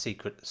Jenna's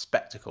secret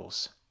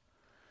spectacles.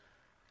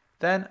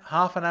 Then,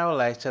 half an hour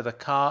later, the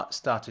car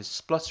started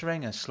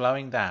spluttering and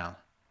slowing down.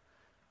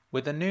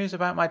 With the news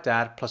about my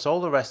dad, plus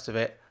all the rest of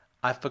it,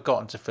 I'd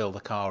forgotten to fill the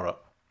car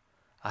up.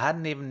 I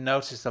hadn't even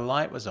noticed the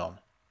light was on.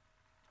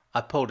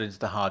 I pulled into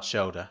the hard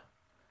shoulder.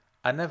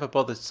 I never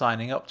bothered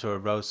signing up to a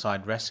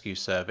roadside rescue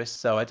service,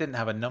 so I didn't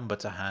have a number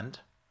to hand.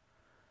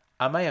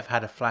 I may have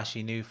had a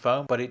flashy new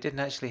phone, but it didn't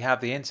actually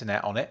have the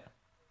internet on it.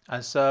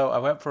 And so I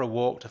went for a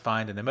walk to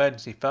find an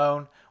emergency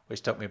phone,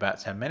 which took me about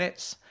 10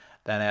 minutes.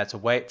 Then I had to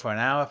wait for an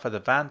hour for the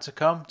van to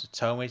come to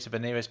tow me to the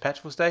nearest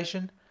petrol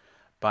station.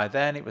 By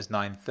then it was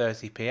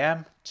 9:30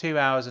 p.m, 2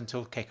 hours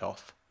until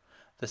kick-off.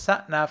 The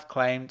sat-nav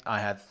claimed I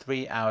had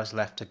 3 hours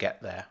left to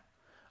get there.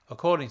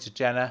 According to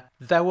Jenna,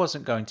 there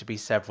wasn't going to be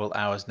several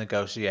hours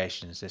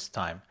negotiations this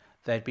time.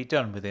 they'd be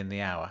done within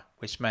the hour,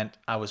 which meant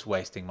I was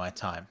wasting my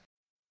time.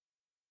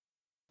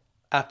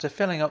 After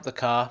filling up the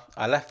car,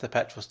 I left the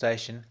petrol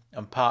station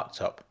and parked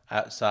up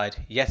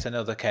outside yet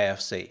another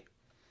KFC.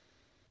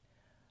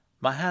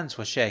 My hands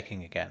were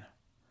shaking again.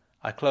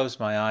 I closed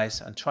my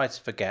eyes and tried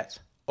to forget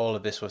all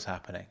of this was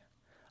happening.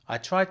 I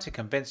tried to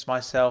convince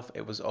myself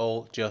it was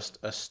all just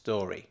a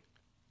story,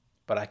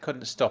 but I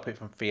couldn't stop it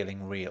from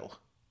feeling real.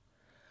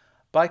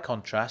 By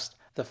contrast,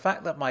 the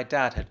fact that my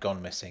dad had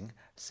gone missing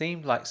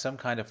seemed like some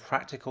kind of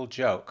practical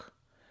joke.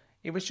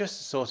 It was just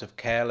a sort of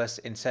careless,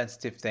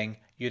 insensitive thing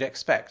you'd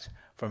expect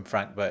from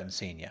Frank Burton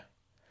Sr.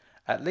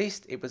 At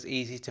least it was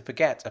easy to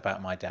forget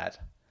about my dad.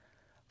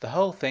 The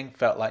whole thing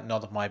felt like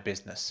none of my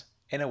business.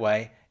 In a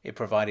way, it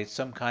provided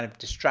some kind of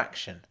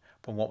distraction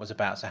from what was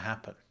about to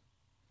happen.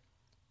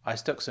 I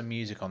stuck some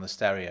music on the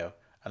stereo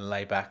and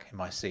lay back in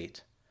my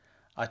seat.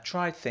 I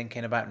tried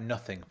thinking about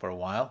nothing for a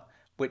while,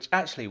 which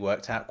actually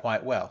worked out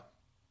quite well.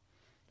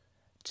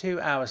 2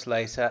 hours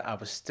later, I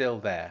was still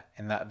there,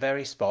 in that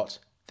very spot,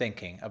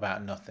 thinking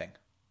about nothing.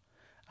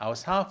 I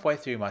was halfway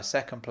through my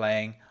second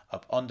playing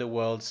of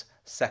Underworld's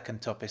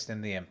Second Toughest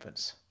in the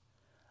Infants.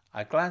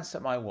 I glanced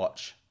at my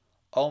watch.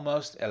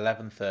 Almost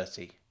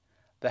 11:30.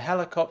 The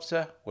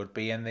helicopter would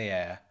be in the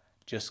air,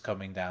 just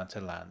coming down to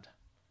land.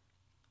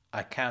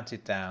 I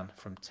counted down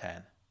from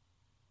 10.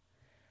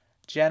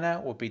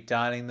 Jenna would be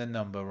dialing the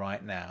number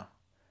right now.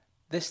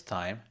 This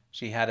time,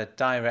 she had a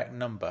direct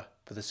number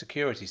for the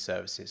security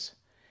services.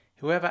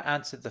 Whoever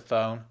answered the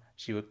phone,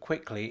 she would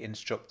quickly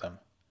instruct them.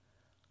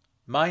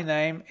 "My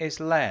name is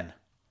Len.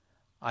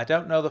 I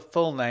don't know the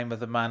full name of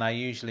the man I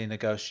usually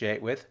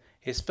negotiate with.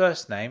 His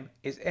first name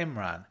is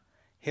Imran.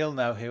 He'll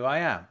know who I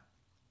am.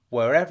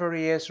 Wherever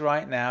he is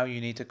right now,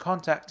 you need to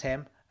contact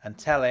him and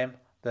tell him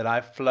that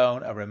I've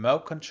flown a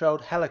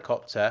remote-controlled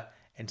helicopter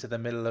into the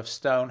middle of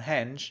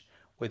Stonehenge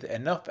with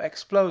enough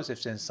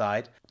explosives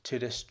inside to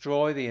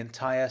destroy the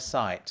entire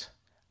site.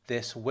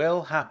 This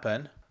will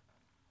happen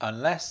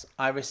unless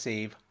I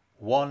receive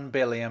 £1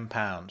 billion.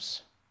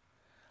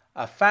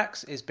 A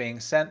fax is being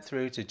sent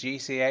through to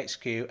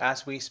GCHQ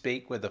as we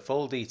speak with the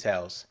full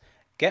details.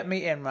 Get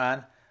me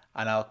Imran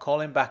and I'll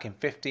call him back in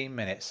 15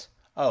 minutes.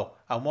 Oh,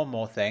 and one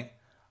more thing.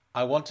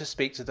 I want to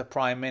speak to the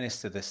Prime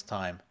Minister this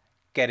time.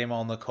 Get him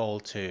on the call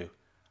too.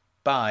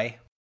 Bye."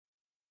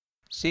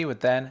 She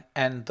would then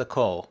end the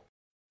call.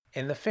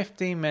 In the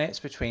 15 minutes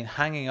between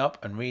hanging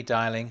up and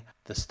redialing,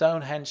 the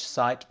Stonehenge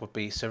site would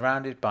be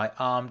surrounded by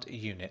armed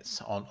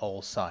units on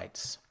all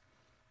sides.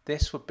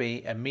 This would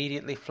be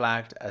immediately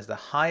flagged as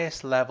the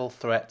highest level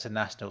threat to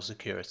national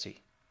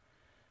security.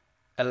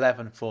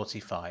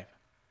 11:45.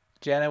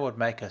 Jenna would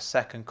make her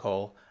second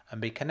call and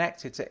be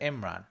connected to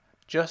Imran,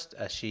 just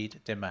as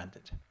she'd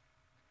demanded.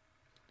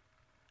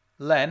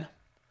 "Len,"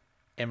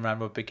 Imran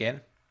would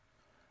begin,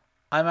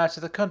 "I'm out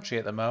of the country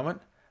at the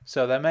moment,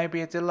 so there may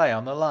be a delay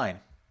on the line."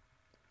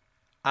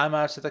 "I'm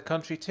out of the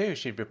country too,"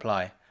 she'd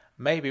reply.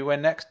 "Maybe we're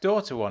next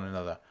door to one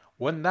another.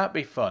 Wouldn't that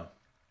be fun?"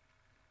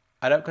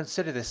 "I don't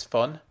consider this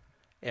fun,"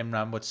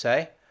 Imran would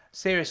say.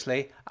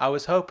 "Seriously, I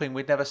was hoping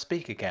we'd never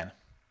speak again."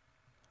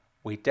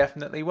 "We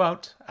definitely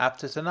won't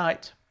after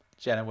tonight,"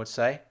 Jenna would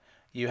say.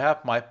 "You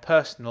have my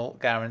personal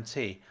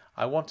guarantee.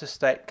 I want to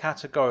state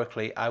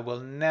categorically I will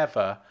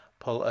never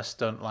pull a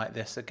stunt like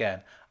this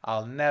again.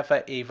 I'll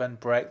never even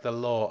break the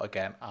law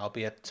again. I'll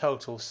be a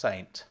total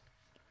saint."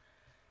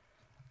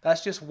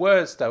 "That's just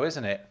words though,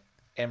 isn't it?"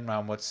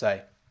 Imran would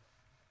say.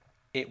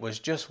 "It was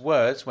just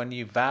words when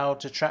you vowed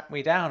to track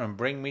me down and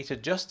bring me to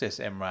justice,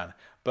 Imran.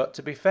 But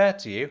to be fair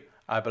to you,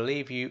 I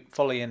believe you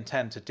fully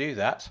intend to do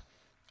that.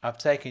 I've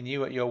taken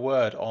you at your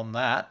word on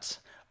that.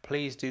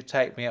 Please do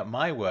take me at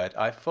my word.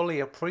 I fully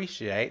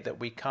appreciate that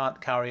we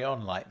can't carry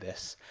on like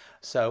this.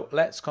 So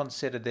let's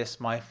consider this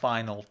my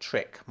final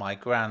trick, my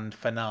grand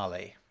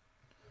finale."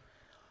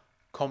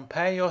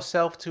 "Compare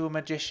yourself to a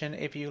magician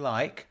if you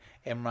like,"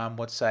 Imran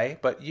would say,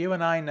 "but you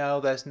and I know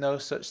there's no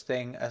such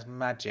thing as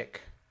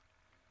magic."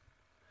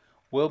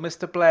 "Will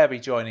Mr. Blair be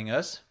joining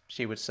us?"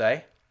 she would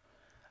say.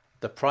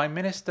 "The Prime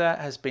Minister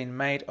has been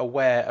made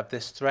aware of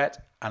this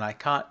threat, and I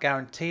can't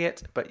guarantee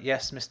it, but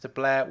yes, Mr.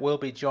 Blair will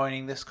be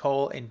joining this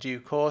call in due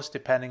course,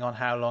 depending on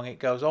how long it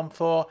goes on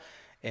for.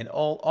 In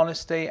all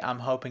honesty, I'm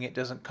hoping it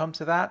doesn't come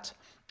to that.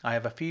 I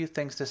have a few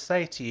things to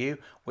say to you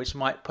which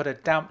might put a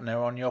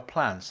dampener on your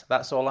plans.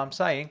 That's all I'm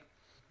saying."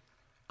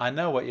 "I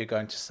know what you're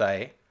going to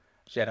say,"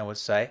 Jenna would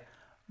say.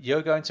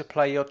 "You're going to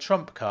play your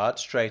trump card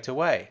straight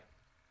away."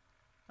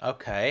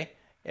 "Okay,"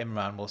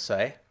 Imran will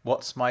say.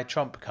 "What's my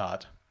trump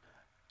card?"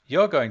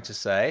 "You're going to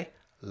say,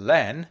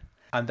 'Len,'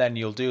 and then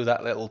you'll do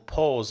that little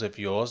pause of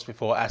yours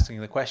before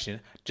asking the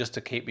question, just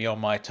to keep me on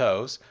my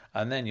toes,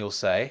 and then you'll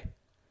say,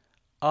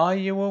 'Are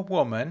you a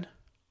woman?'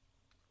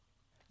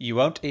 You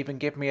won't even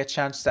give me a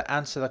chance to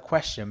answer the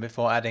question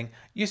before adding,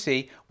 'You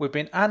see, we've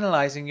been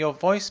analysing your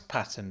voice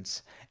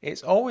patterns.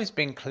 It's always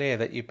been clear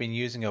that you've been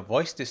using a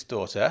voice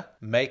distorter,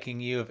 making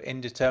you of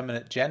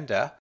indeterminate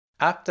gender.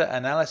 After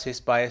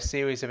analysis by a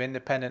series of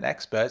independent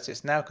experts,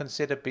 it's now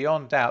considered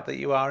beyond doubt that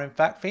you are in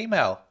fact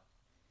female.'"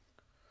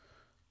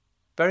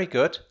 Very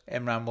good,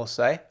 Imran will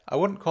say. I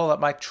wouldn't call that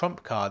my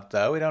trump card,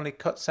 though. It only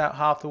cuts out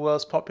half the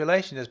world's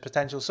population as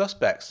potential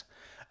suspects.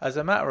 As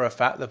a matter of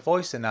fact, the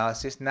voice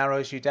analysis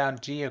narrows you down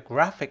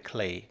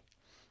geographically.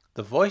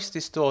 The voice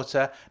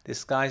distorter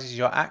disguises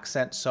your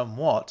accent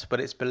somewhat, but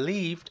it's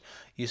believed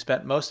you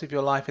spent most of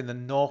your life in the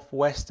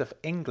northwest of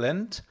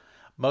England,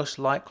 most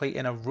likely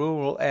in a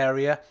rural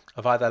area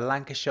of either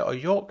Lancashire or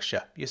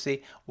Yorkshire. You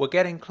see, we're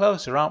getting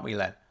closer, aren't we,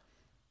 Len?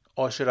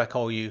 Or should I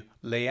call you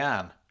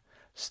Leanne?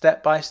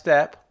 Step by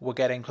step, we're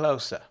getting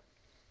closer.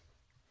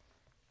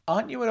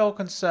 Aren't you at all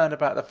concerned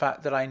about the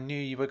fact that I knew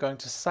you were going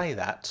to say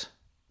that?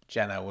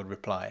 Jenna would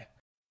reply.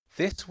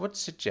 This would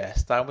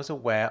suggest I was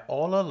aware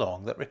all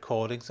along that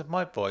recordings of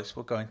my voice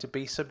were going to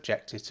be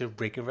subjected to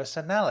rigorous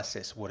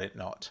analysis, would it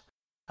not?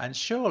 And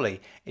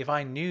surely, if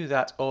I knew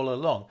that all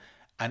along,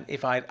 and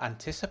if I'd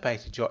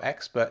anticipated your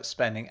experts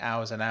spending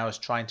hours and hours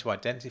trying to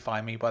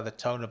identify me by the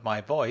tone of my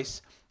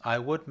voice, I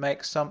would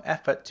make some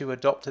effort to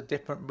adopt a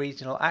different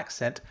regional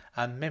accent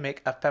and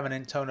mimic a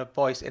feminine tone of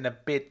voice in a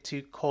bid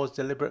to cause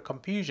deliberate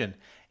confusion.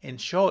 In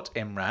short,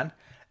 Imran,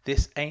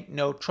 this ain't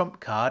no trump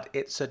card,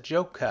 it's a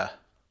joker.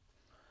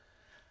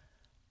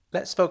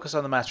 Let's focus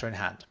on the matter in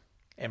hand,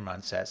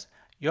 Imran says.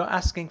 You're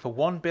asking for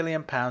 £1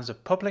 billion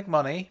of public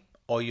money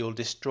or you'll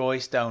destroy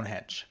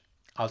Stonehenge.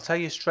 I'll tell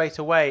you straight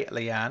away,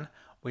 Leanne,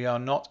 we are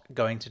not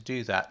going to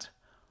do that.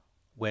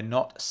 We're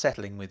not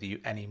settling with you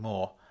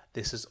anymore.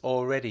 This has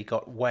already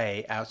got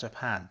way out of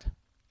hand.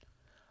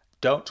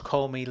 Don't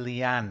call me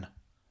Leanne,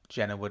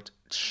 Jenna would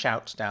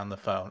shout down the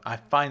phone. I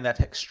find that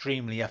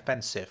extremely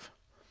offensive.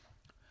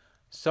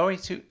 Sorry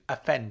to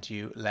offend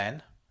you,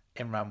 Len,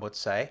 Imran would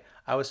say.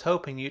 I was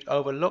hoping you'd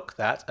overlook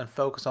that and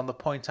focus on the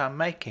point I'm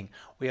making.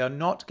 We are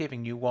not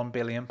giving you £1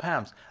 billion.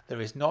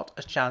 There is not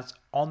a chance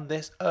on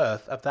this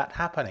earth of that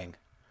happening.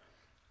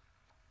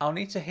 I'll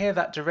need to hear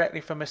that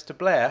directly from Mr.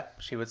 Blair,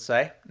 she would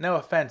say. No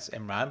offence,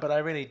 Imran, but I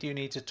really do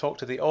need to talk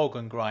to the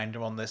organ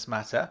grinder on this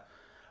matter.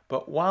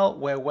 But while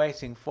we're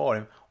waiting for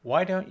him,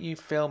 why don't you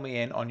fill me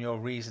in on your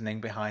reasoning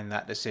behind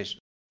that decision?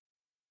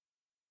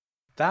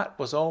 That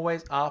was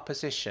always our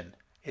position.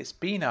 It's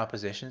been our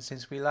position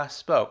since we last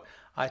spoke.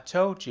 I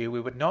told you we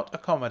would not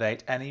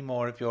accommodate any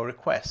more of your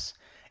requests.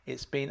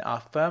 It's been our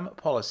firm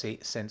policy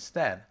since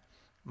then.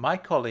 My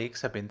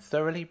colleagues have been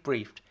thoroughly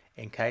briefed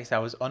in case I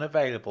was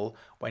unavailable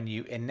when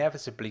you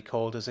inevitably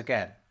called us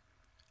again.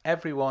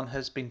 Everyone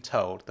has been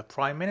told, the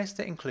Prime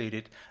Minister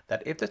included,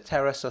 that if the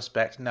terror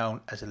suspect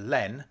known as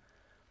Len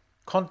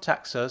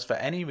contacts us for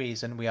any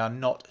reason, we are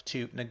not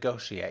to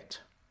negotiate.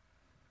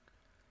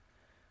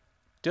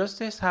 Does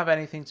this have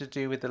anything to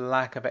do with the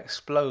lack of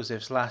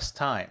explosives last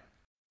time?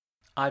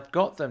 I've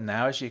got them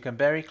now, as you can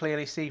very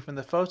clearly see from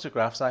the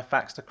photographs I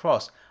faxed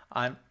across.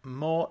 I'm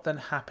more than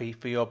happy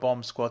for your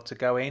bomb squad to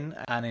go in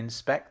and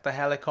inspect the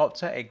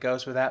helicopter. It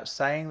goes without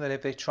saying that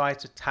if they try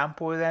to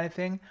tamper with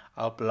anything,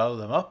 I'll blow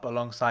them up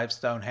alongside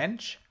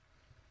Stonehenge.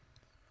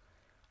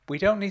 We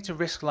don't need to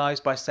risk lives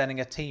by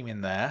sending a team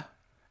in there,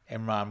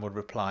 Imran would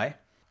reply.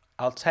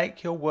 I'll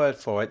take your word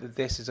for it that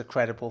this is a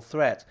credible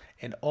threat.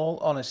 In all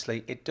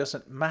honesty, it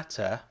doesn't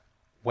matter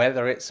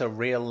whether it's a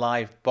real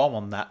live bomb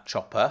on that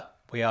chopper.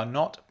 We are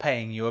not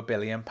paying you £1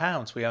 billion.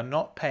 We are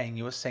not paying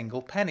you a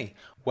single penny.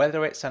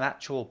 Whether it's an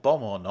actual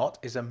bomb or not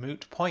is a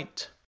moot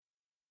point.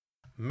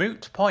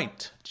 Moot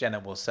point, Jenna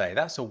will say.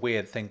 That's a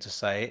weird thing to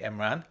say,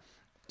 Imran.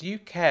 Do you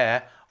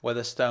care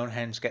whether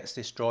Stonehenge gets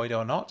destroyed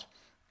or not?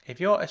 If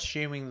you're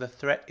assuming the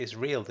threat is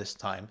real this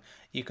time,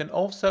 you can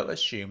also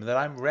assume that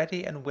I'm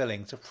ready and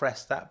willing to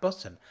press that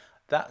button.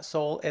 That's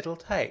all it'll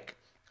take.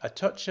 A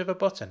touch of a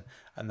button,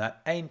 and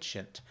that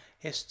ancient,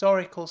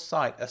 historical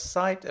site, a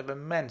site of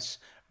immense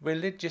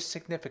religious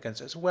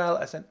significance as well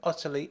as an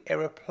utterly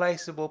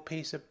irreplaceable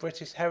piece of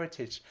British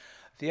heritage.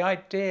 The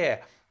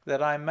idea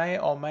that I may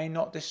or may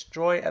not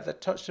destroy at the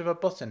touch of a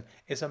button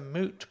is a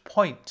moot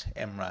point,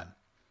 Imran.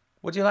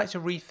 Would you like to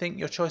rethink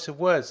your choice of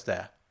words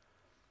there?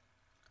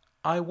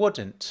 I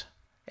wouldn't,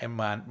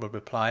 Imran would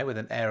reply with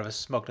an air of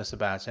smugness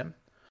about him.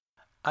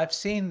 I've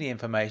seen the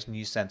information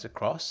you sent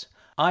across.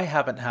 I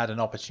haven't had an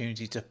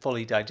opportunity to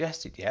fully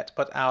digest it yet,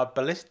 but our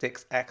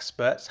ballistics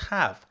experts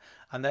have,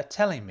 and they're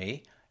telling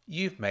me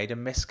you've made a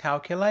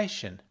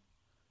miscalculation.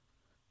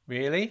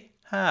 Really?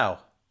 How?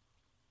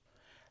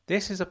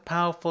 This is a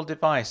powerful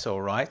device,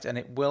 all right, and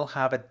it will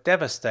have a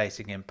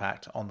devastating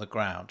impact on the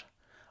ground.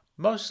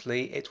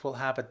 Mostly it will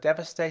have a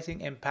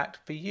devastating impact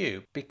for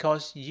you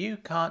because you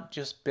can't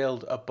just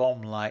build a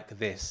bomb like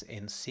this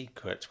in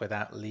secret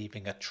without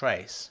leaving a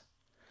trace.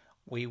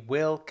 We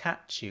will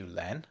catch you,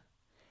 Len.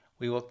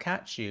 We will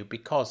catch you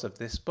because of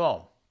this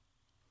bomb.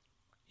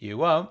 You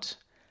won't.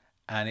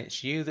 And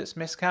it's you that's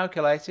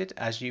miscalculated,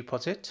 as you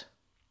put it.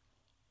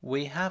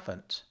 We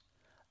haven't.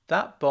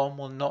 That bomb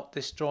will not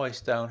destroy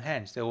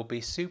Stonehenge. There will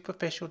be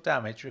superficial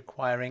damage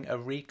requiring a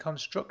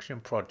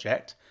reconstruction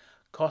project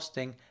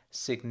costing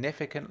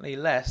significantly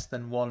less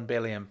than £1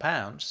 billion.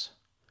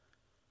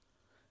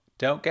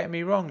 Don't get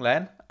me wrong,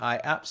 Len. I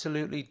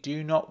absolutely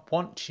do not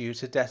want you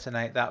to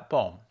detonate that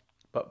bomb.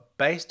 But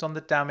based on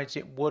the damage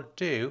it would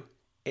do,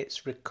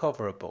 it's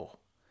recoverable.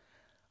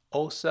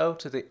 Also,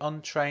 to the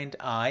untrained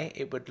eye,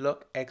 it would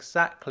look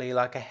exactly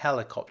like a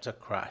helicopter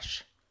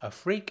crash. A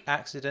freak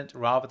accident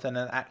rather than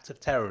an act of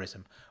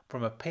terrorism.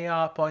 From a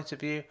PR point of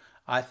view,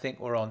 I think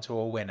we're on to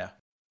a winner.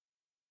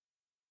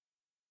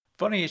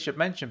 Funny you should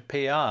mention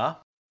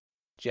PR,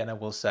 Jenna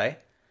will say.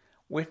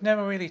 We've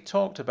never really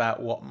talked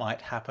about what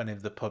might happen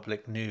if the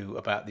public knew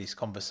about these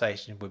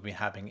conversations we've been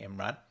having,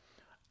 Imran.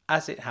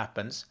 As it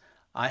happens,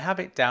 I have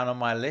it down on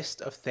my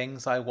list of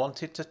things I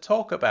wanted to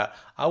talk about.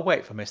 I'll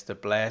wait for Mr.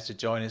 Blair to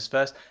join us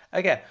first.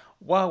 Again,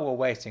 while we're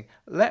waiting,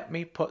 let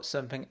me put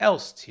something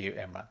else to you,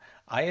 Imran.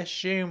 I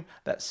assume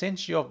that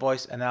since your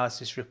voice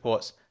analysis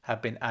reports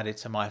have been added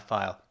to my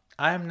file,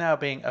 I am now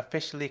being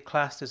officially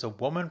classed as a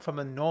woman from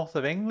the north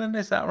of England,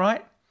 is that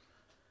right?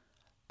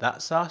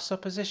 That's our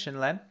supposition,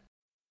 Len.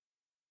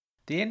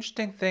 The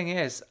interesting thing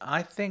is,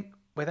 I think,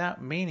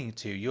 without meaning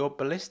to, your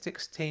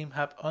ballistics team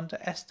have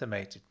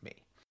underestimated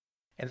me.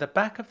 In the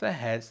back of their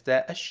heads,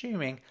 they're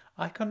assuming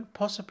I couldn't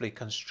possibly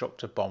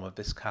construct a bomb of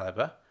this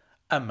caliber.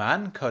 A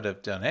man could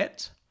have done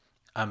it.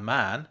 A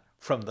man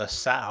from the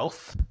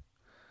south.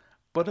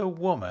 But a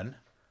woman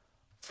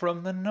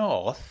from the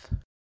north?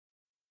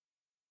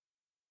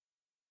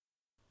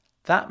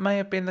 That may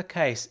have been the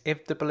case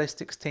if the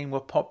ballistics team were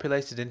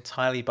populated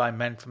entirely by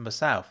men from the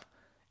south,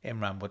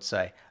 Imran would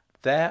say.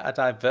 They're a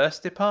diverse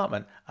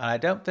department, and I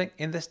don't think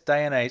in this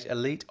day and age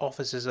elite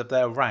officers of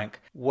their rank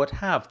would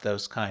have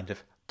those kind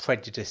of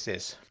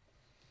prejudices.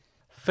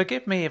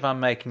 Forgive me if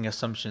I'm making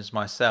assumptions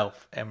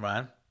myself,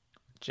 Imran,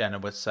 Jenna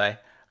would say,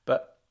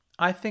 but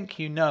I think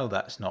you know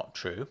that's not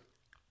true.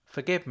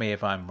 Forgive me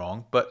if I'm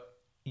wrong, but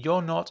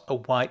you're not a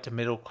white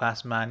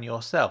middle-class man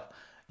yourself.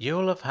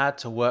 You'll have had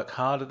to work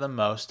harder than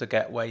most to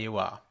get where you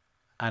are.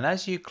 And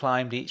as you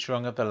climbed each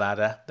rung of the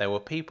ladder, there were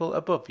people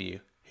above you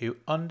who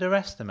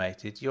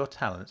underestimated your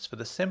talents for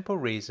the simple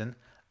reason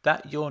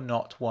that you're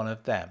not one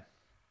of them.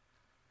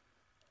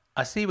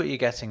 I see what you're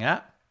getting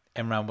at,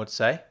 Imran would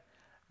say.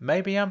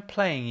 Maybe I'm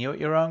playing you at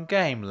your own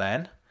game,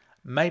 Len.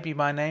 Maybe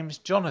my name's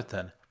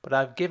Jonathan, but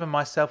I've given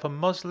myself a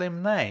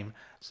Muslim name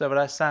so that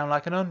I sound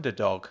like an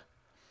underdog.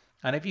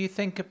 And if you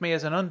think of me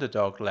as an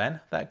underdog,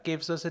 Len, that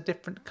gives us a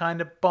different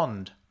kind of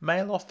bond,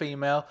 male or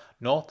female,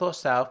 north or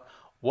south.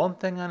 One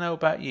thing I know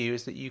about you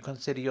is that you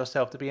consider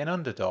yourself to be an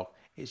underdog.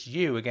 It's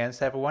you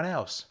against everyone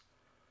else.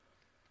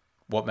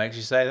 What makes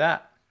you say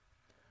that?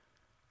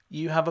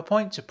 You have a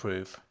point to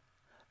prove.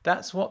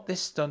 That's what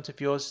this stunt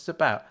of yours is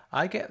about.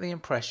 I get the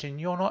impression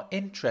you're not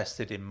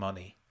interested in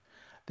money.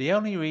 The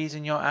only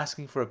reason you're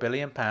asking for £1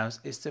 billion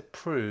is to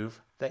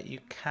prove that you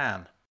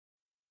can.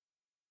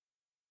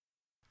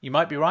 You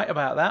might be right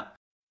about that.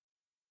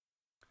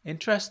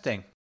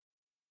 Interesting.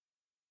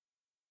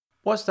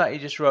 What's that you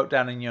just wrote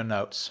down in your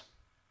notes?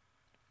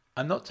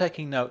 I'm not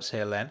taking notes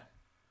here, Len.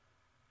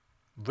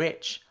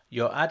 Rich,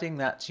 you're adding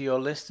that to your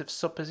list of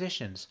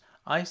suppositions.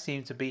 I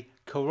seem to be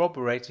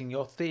corroborating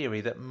your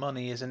theory that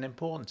money isn't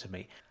important to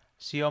me.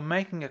 So you're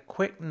making a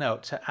quick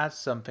note to add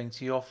something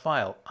to your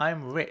file.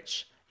 I'm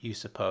rich, you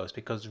suppose,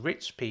 because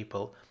rich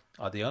people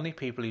are the only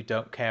people who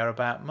don't care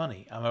about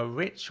money. I'm a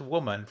rich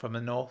woman from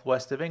the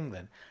northwest of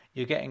England.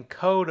 You're getting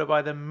colder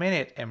by the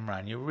minute,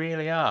 Imran. You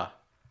really are.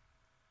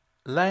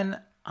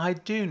 Len, I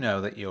do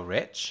know that you're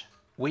rich.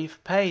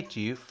 We've paid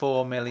you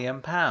 £4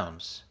 million.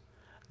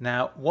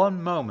 Now,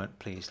 one moment,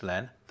 please,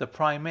 Len. The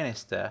Prime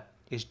Minister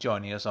is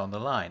joining us on the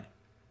line.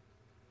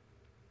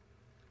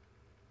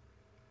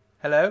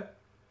 Hello?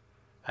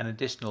 An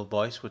additional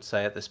voice would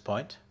say at this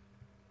point.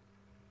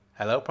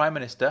 Hello, Prime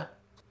Minister.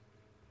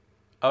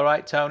 All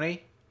right,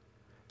 Tony,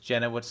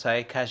 Jenna would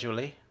say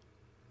casually.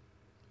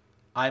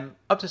 I'm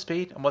up to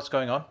speed on what's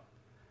going on,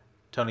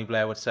 Tony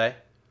Blair would say.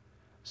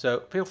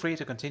 So feel free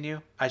to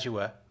continue as you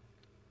were.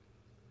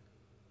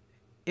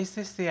 Is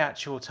this the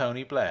actual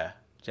Tony Blair?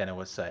 Jenna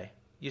would say.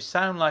 You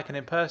sound like an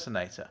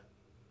impersonator.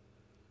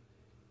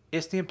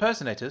 It's the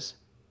impersonators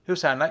who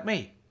sound like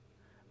me,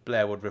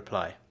 Blair would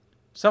reply.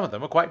 Some of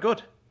them are quite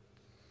good.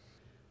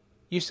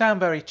 You sound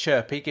very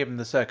chirpy given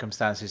the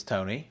circumstances,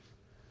 Tony,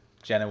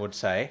 Jenna would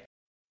say.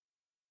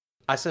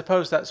 I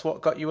suppose that's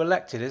what got you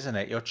elected, isn't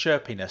it? Your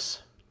chirpiness.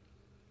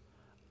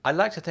 I'd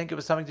like to think it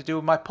was something to do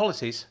with my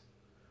policies,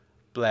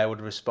 Blair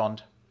would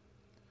respond.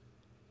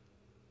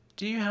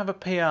 Do you have a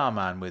PR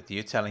man with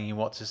you telling you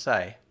what to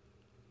say?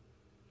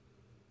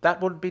 That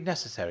wouldn't be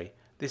necessary.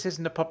 This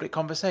isn't a public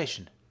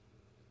conversation.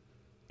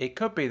 It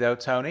could be though,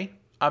 Tony.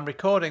 I'm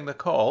recording the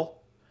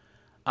call.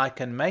 I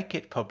can make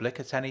it public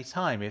at any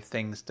time if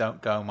things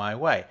don't go my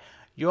way.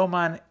 Your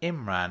man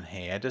Imran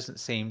here doesn't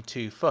seem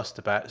too fussed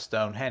about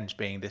Stonehenge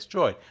being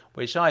destroyed,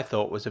 which I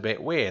thought was a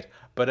bit weird.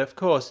 But of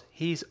course,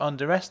 he's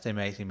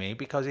underestimating me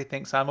because he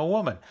thinks I'm a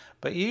woman.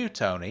 But you,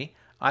 Tony,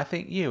 I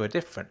think you are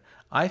different.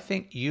 I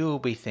think you'll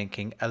be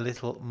thinking a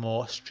little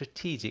more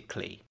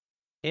strategically.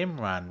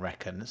 Imran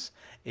reckons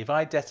if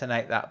I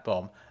detonate that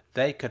bomb,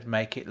 they could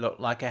make it look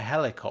like a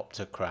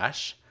helicopter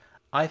crash.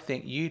 I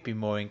think you'd be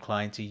more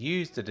inclined to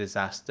use the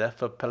disaster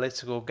for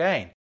political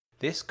gain.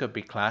 This could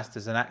be classed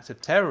as an act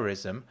of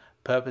terrorism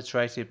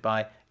perpetrated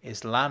by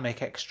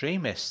Islamic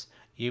extremists.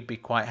 You'd be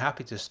quite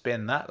happy to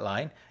spin that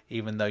line,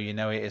 even though you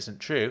know it isn't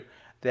true.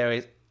 There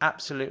is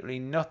absolutely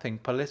nothing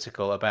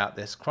political about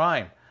this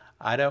crime.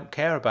 I don't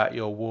care about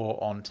your war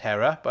on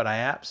terror, but I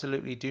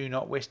absolutely do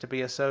not wish to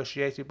be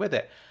associated with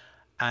it.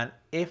 And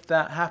if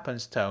that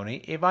happens,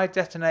 Tony, if I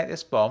detonate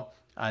this bomb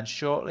and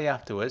shortly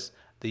afterwards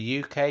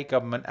the UK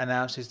government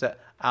announces that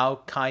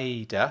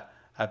Al-Qaeda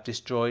have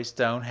destroyed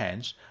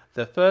Stonehenge,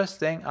 the first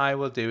thing I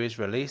will do is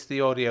release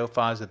the audio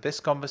files of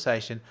this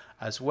conversation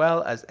as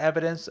well as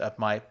evidence of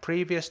my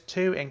previous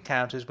 2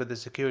 encounters with the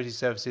security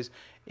services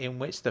in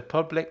which the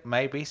public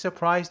may be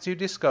surprised to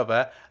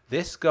discover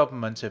this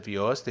government of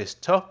yours, this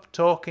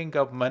tough-talking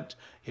government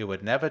who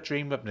would never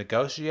dream of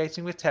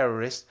negotiating with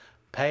terrorists,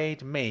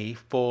 paid me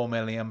 £4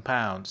 million.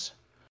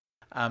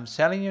 I'm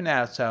telling you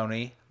now,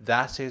 Tony,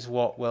 that is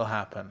what will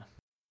happen.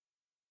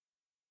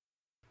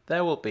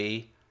 There will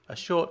be a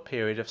short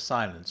period of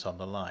silence on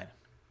the line.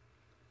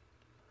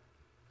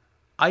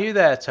 Are you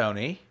there,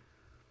 Tony?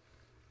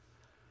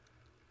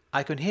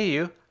 I can hear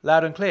you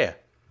loud and clear,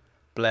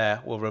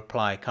 Blair will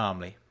reply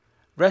calmly.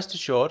 Rest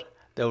assured,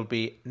 there will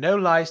be no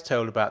lies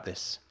told about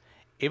this.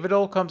 If it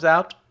all comes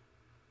out,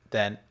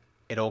 then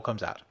it all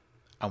comes out,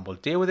 and we'll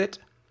deal with it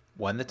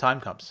when the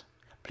time comes.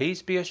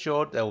 Please be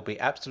assured there will be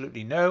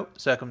absolutely no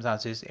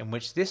circumstances in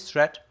which this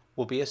threat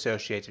will be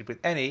associated with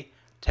any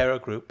terror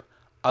group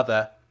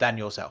other than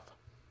yourself.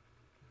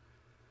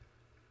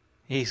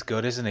 He's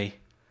good, isn't he?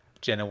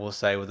 Jenna will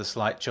say with a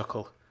slight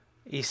chuckle.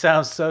 He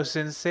sounds so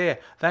sincere.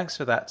 Thanks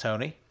for that,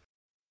 Tony.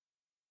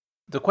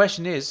 The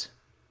question is,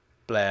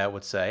 Blair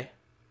would say,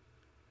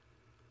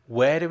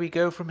 where do we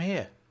go from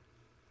here?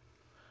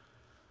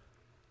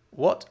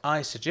 What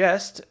I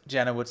suggest,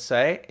 Jenna would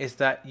say, is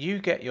that you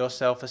get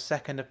yourself a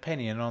second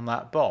opinion on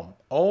that bomb.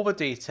 All the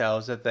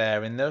details are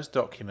there in those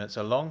documents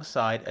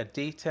alongside a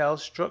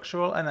detailed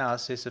structural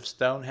analysis of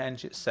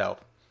Stonehenge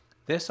itself.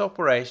 This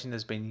operation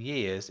has been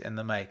years in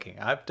the making.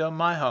 I've done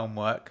my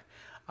homework.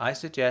 I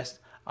suggest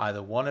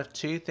either one of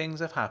 2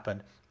 things have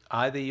happened.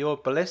 Either your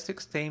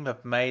ballistics team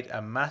have made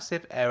a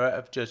massive error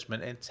of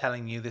judgment in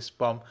telling you this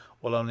bomb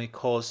will only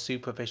cause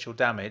superficial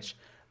damage.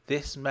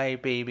 This may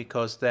be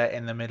because they're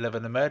in the middle of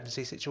an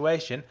emergency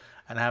situation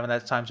and haven't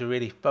had time to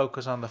really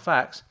focus on the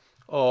facts,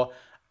 or,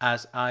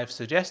 as I've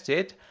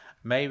suggested,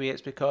 maybe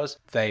it's because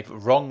they've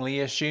wrongly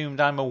assumed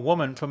I'm a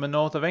woman from the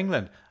north of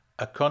England,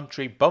 a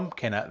country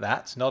bumpkin at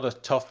that, not a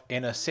tough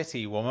inner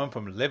city woman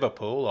from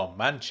Liverpool or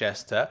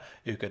Manchester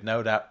who could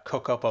no doubt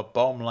cook up a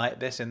bomb like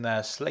this in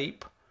their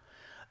sleep.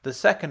 The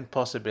second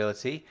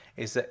possibility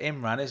is that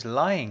Imran is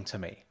lying to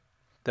me.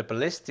 The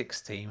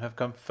ballistics team have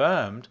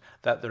confirmed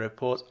that the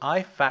reports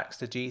I faxed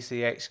to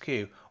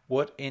GCHQ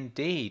would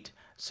indeed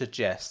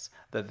suggest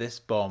that this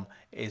bomb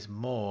is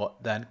more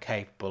than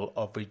capable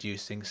of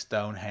reducing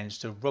Stonehenge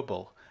to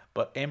rubble.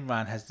 But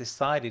Imran has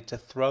decided to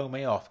throw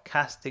me off,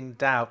 casting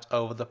doubt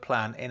over the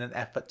plan in an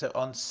effort to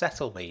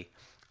unsettle me.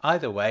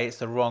 Either way, it's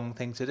the wrong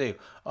thing to do.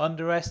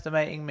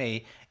 Underestimating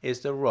me is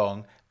the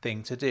wrong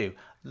thing to do.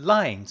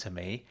 Lying to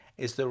me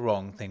is the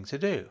wrong thing to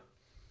do.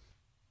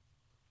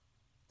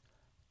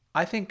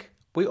 I think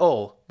we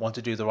all want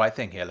to do the right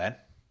thing here, Len,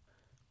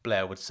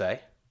 Blair would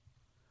say.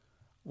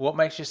 What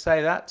makes you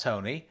say that,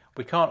 Tony?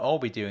 We can't all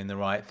be doing the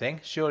right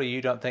thing. Surely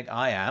you don't think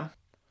I am?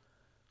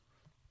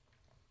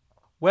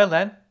 Well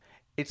then,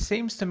 it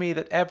seems to me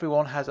that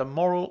everyone has a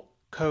moral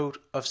code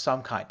of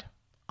some kind.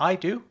 I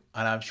do,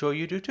 and I'm sure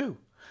you do too.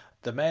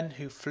 The men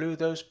who flew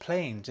those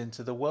planes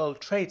into the World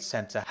Trade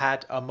Center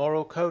had a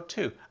moral code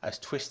too, as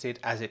twisted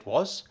as it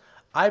was.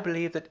 I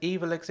believe that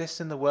evil exists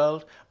in the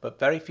world, but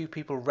very few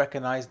people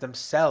recognize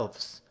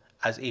themselves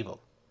as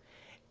evil.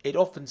 It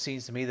often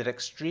seems to me that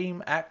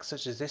extreme acts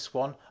such as this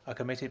one are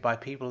committed by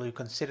people who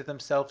consider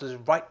themselves as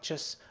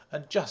righteous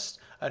and just,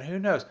 and who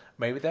knows,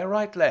 maybe they're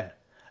right, Len.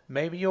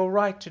 Maybe you're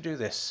right to do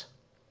this.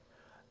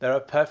 There are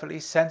perfectly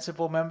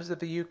sensible members of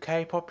the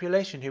UK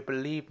population who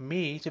believe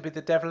me to be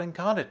the devil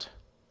incarnate.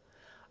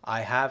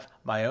 I have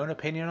my own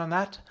opinion on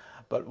that,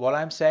 but what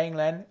I'm saying,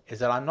 Len, is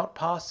that I'm not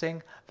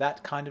passing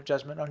that kind of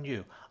judgment on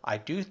you. I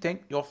do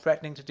think you're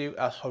threatening to do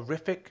a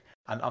horrific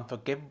and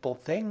unforgivable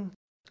thing,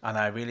 and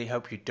I really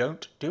hope you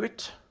don't do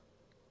it.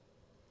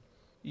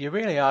 You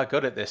really are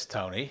good at this,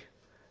 Tony,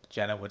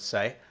 Jenna would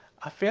say.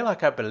 I feel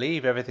like I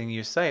believe everything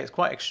you say. It's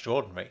quite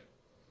extraordinary.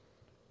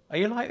 Are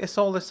you like this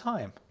all the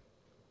time?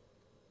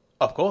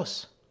 Of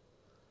course.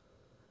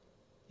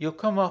 You'll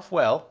come off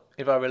well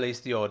if I release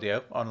the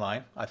audio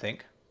online, I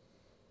think.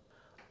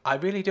 I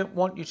really don't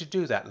want you to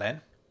do that, Len.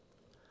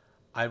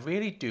 I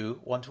really do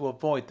want to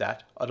avoid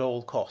that at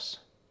all costs.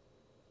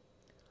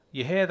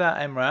 You hear that,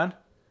 Imran?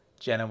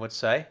 Jenna would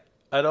say.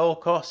 At all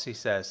costs, he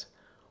says.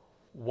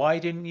 Why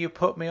didn't you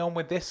put me on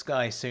with this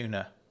guy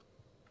sooner?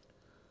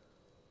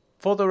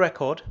 For the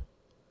record,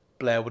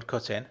 Blair would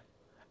cut in,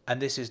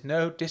 and this is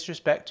no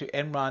disrespect to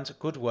Imran's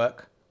good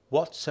work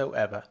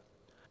whatsoever,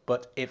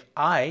 but if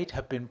I'd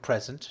have been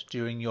present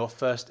during your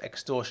first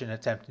extortion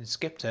attempt in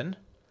Skipton,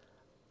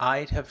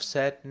 I'd have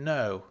said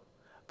no.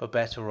 For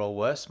better or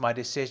worse, my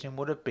decision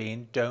would have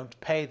been, don't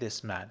pay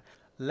this man.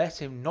 Let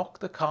him knock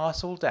the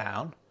castle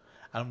down,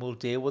 and we'll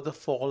deal with the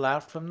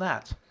fallout from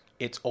that.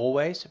 It's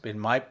always been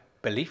my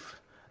belief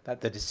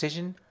that the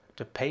decision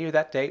to pay you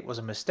that date was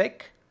a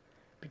mistake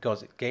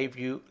because it gave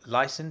you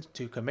license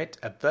to commit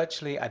a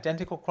virtually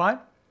identical crime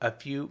a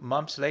few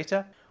months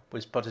later,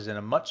 which put us in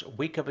a much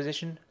weaker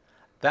position.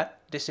 That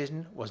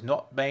decision was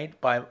not made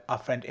by our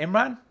friend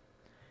Imran.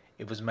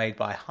 It was made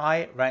by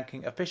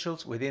high-ranking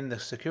officials within the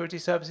security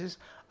services.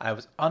 I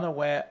was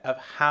unaware of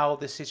how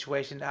the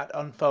situation had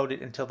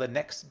unfolded until the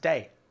next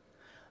day.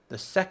 The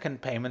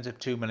second payment of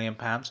 £2 million,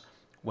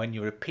 when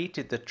you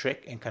repeated the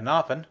trick in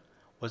Carnarvon,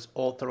 was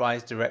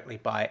authorised directly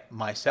by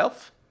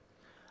myself.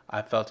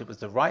 I felt it was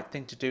the right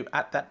thing to do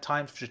at that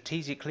time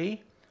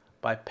strategically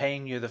by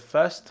paying you the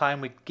first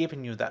time we'd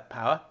given you that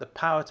power, the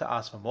power to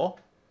ask for more.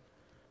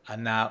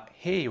 And now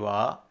here you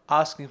are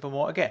asking for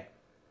more again.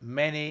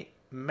 Many,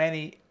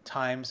 many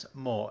times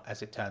more,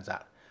 as it turns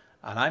out.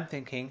 And I'm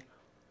thinking,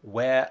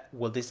 where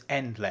will this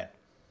end, Len?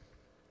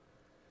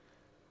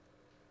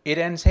 It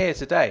ends here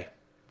today,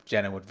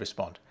 Jenna would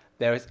respond.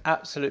 There is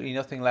absolutely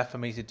nothing left for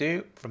me to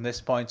do. From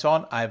this point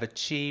on, I have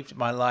achieved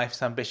my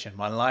life's ambition,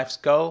 my life's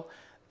goal.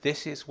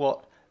 This is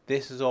what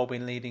this has all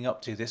been leading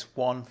up to, this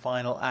one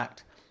final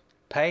act.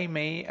 Pay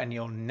me and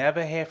you'll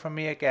never hear from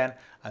me again,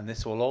 and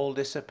this will all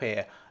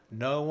disappear.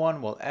 No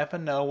one will ever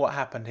know what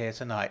happened here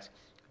tonight.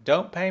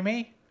 Don't pay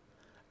me,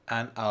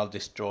 and I'll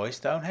destroy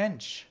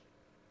Stonehenge.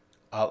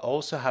 I'll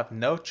also have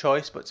no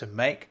choice but to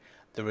make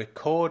the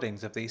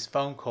recordings of these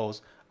phone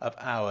calls of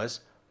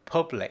ours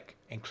public,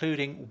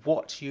 including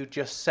what you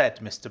just said,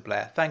 Mr.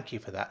 Blair. Thank you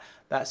for that.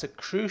 That's a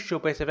crucial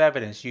bit of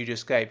evidence you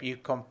just gave. You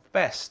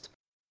confessed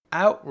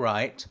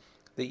outright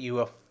that you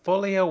were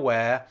fully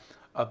aware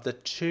of the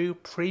two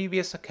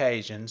previous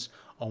occasions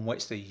on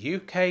which the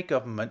UK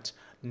government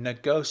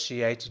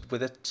negotiated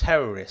with a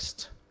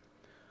terrorist.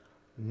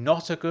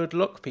 Not a good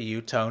look for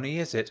you, Tony,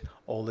 is it?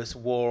 All this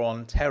war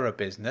on terror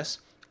business.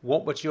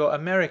 What would your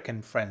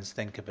American friends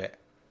think of it?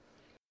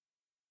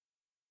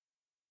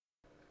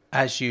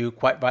 As you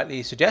quite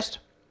rightly suggest,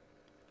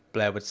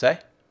 Blair would say,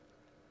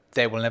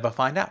 they will never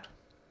find out.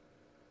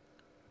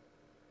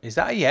 Is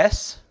that a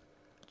yes?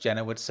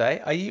 Jenna would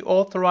say. Are you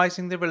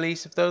authorising the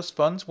release of those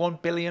funds,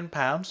 £1 billion?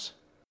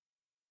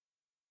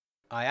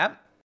 I am,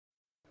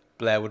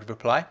 Blair would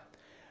reply.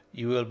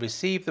 You will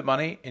receive the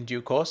money in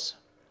due course.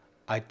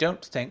 I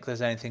don't think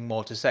there's anything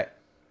more to say.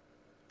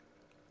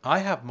 I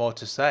have more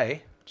to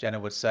say, Jenna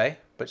would say,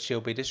 but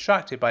she'll be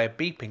distracted by a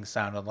beeping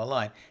sound on the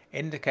line,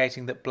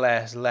 indicating that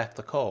Blair has left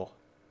the call.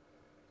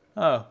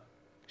 Oh,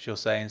 she'll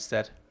say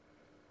instead.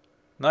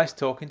 Nice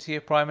talking to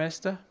you, Prime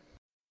Minister.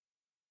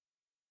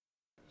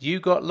 You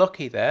got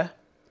lucky there,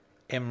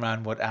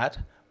 Imran would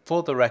add.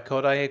 For the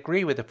record, I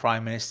agree with the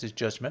Prime Minister's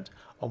judgment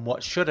on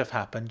what should have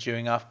happened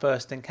during our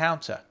first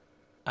encounter.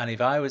 And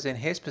if I was in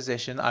his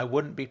position, I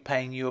wouldn't be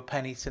paying you a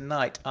penny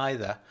tonight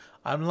either.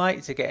 I'm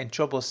likely to get in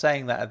trouble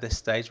saying that at this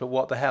stage, but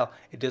what the hell,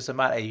 it doesn't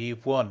matter,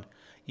 you've won.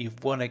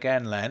 You've won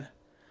again, Len.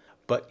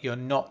 But you're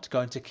not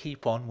going to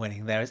keep on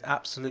winning. There is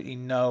absolutely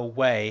no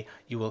way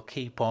you will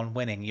keep on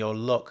winning. Your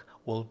luck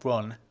will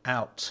run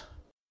out.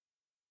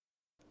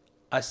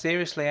 I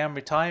seriously am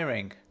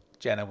retiring,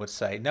 Jenna would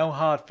say. No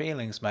hard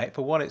feelings, mate.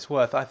 For what it's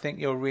worth, I think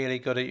you're really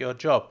good at your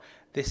job.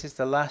 This is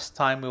the last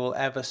time we will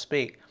ever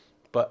speak,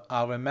 but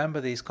I'll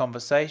remember these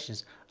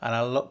conversations and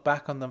I'll look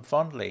back on them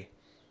fondly.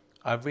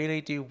 I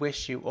really do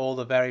wish you all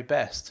the very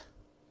best.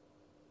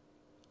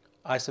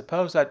 I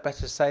suppose I'd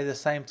better say the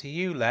same to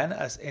you, Len,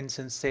 as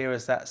insincere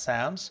as that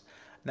sounds.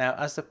 Now,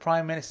 as the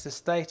Prime Minister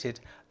stated,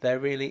 there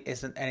really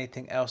isn't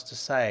anything else to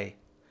say.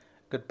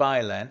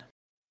 Goodbye, Len.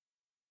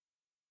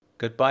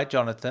 Goodbye,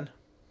 Jonathan.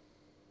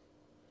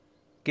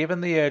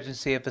 Given the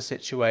urgency of the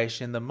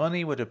situation, the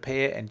money would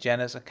appear in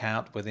Jenna's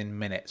account within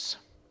minutes.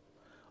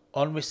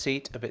 On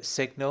receipt of its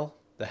signal,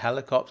 the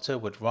helicopter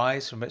would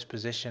rise from its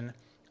position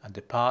and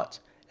depart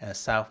in a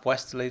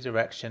southwesterly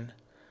direction.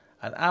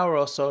 An hour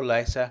or so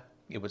later,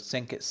 it would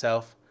sink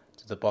itself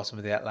to the bottom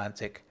of the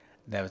Atlantic,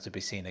 never to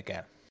be seen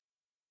again.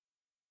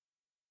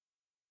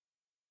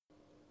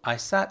 I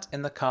sat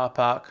in the car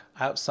park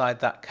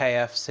outside that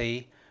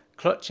KFC,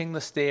 clutching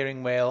the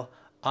steering wheel,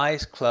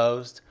 eyes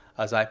closed,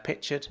 as I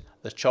pictured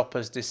the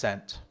chopper's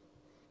descent.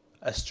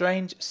 A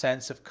strange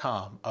sense of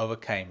calm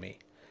overcame me,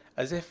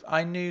 as if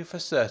I knew for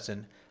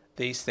certain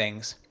these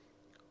things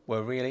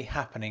were really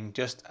happening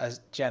just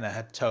as Jenna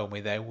had told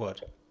me they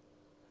would.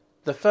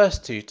 The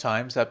first two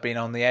times I'd been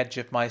on the edge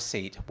of my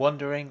seat,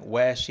 wondering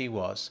where she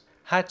was.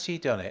 Had she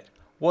done it?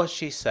 Was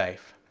she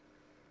safe?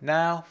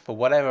 Now, for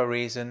whatever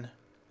reason,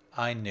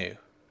 I knew.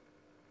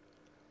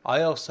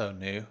 I also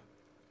knew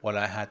what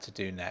I had to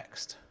do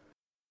next.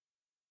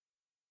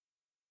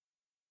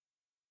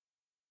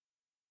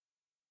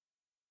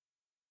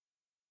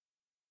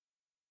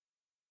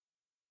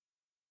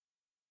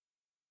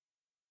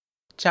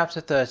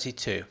 Chapter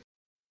 32.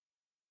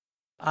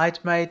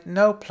 I'd made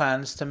no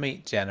plans to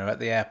meet Jenna at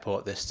the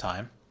airport this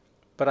time,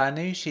 but I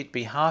knew she'd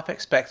be half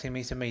expecting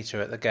me to meet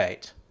her at the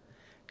gate.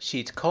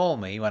 She'd call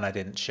me when I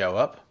didn't show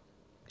up.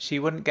 She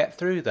wouldn't get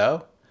through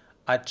though.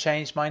 I'd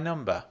changed my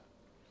number.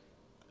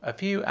 A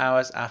few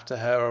hours after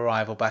her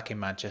arrival back in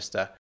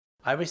Manchester,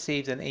 I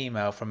received an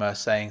email from her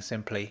saying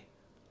simply,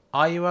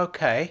 "Are you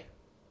okay?"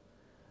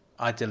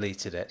 I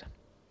deleted it.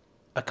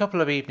 A couple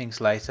of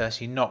evenings later,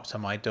 she knocked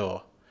on my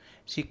door.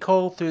 She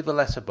called through the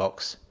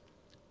letterbox.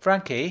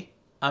 "Frankie,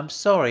 I'm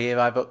sorry if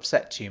I've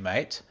upset you,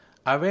 mate.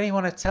 I really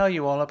want to tell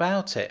you all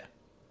about it."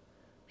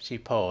 She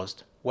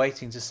paused,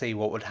 waiting to see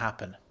what would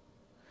happen.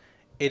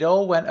 "It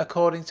all went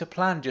according to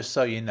plan, just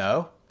so you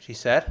know," she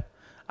said.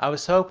 "I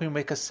was hoping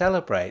we could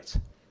celebrate.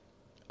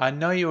 I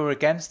know you were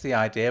against the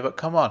idea, but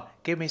come on,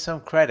 give me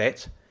some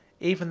credit.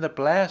 Even the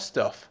Blair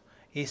stuff.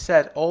 He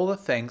said all the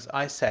things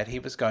I said he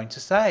was going to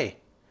say.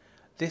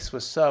 This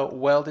was so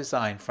well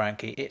designed,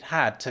 Frankie. It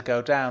had to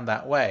go down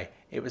that way.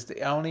 It was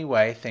the only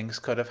way things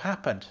could have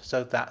happened,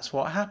 so that's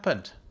what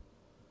happened."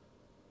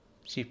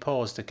 She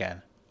paused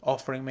again,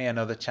 offering me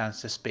another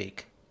chance to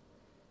speak.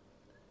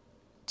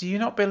 "Do you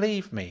not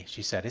believe me?"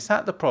 she said. "Is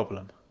that the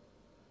problem?"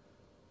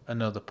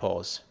 Another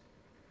pause.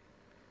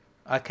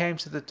 I came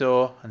to the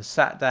door and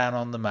sat down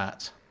on the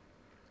mat.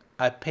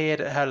 I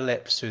peered at her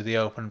lips through the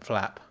open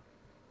flap.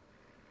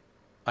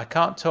 "I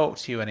can't talk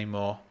to you any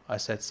more," I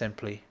said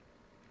simply.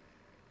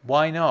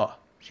 "Why not?"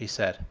 she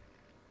said.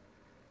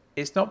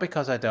 "It's not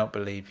because I don't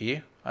believe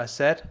you," I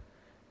said,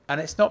 "and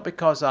it's not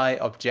because I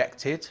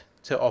objected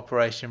to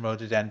Operation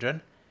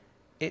Rhododendron.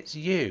 It's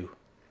you.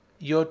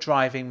 You're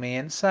driving me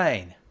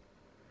insane.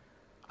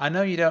 I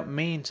know you don't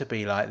mean to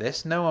be like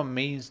this. No one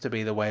means to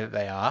be the way that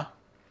they are.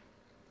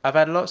 I've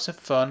had lots of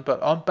fun,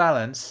 but on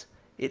balance,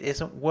 it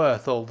isn't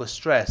worth all the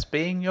stress.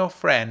 Being your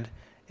friend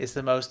is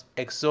the most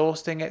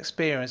exhausting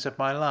experience of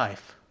my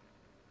life."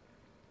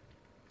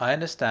 "I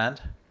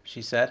understand,"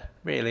 she said.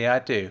 "Really, I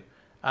do.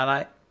 And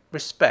I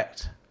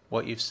respect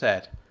what you've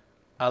said.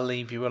 I'll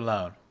leave you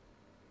alone."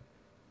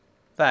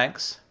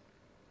 "Thanks.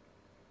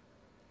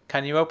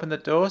 Can you open the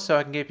door so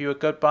I can give you a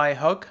goodbye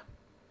hug?"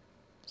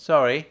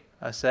 "Sorry,"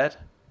 I said.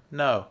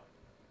 "No."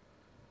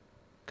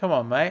 "Come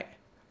on, mate,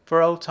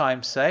 for old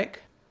time's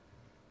sake."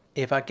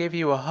 "If I give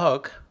you a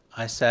hug,"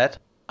 I said,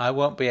 "I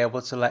won't be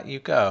able to let you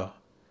go,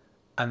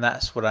 and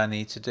that's what I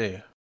need to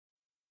do."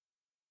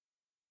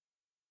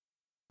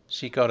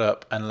 She got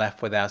up and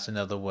left without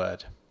another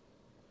word.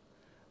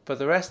 For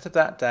the rest of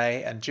that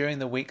day and during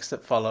the weeks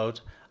that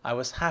followed, I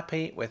was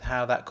happy with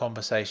how that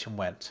conversation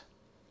went.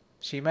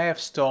 She may have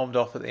stormed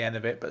off at the end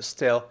of it, but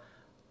still,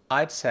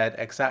 I'd said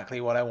exactly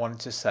what I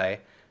wanted to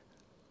say,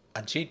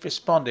 and she'd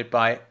responded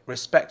by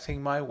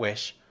respecting my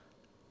wish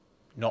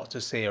not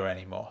to see her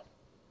anymore.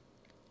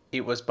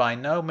 It was by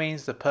no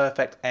means the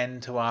perfect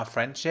end to our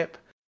friendship,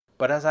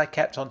 but as I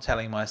kept on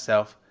telling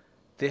myself,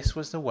 this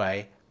was the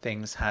way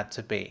things had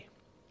to be.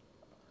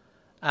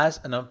 As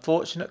an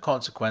unfortunate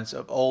consequence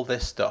of all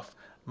this stuff,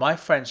 my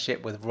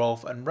friendship with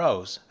Rolf and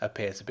Rose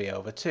appeared to be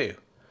over too.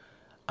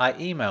 I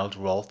emailed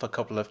Rolf a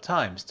couple of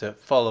times to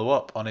follow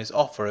up on his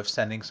offer of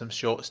sending some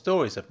short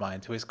stories of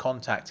mine to his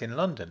contact in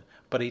London,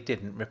 but he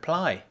didn't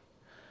reply.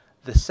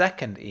 The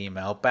second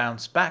email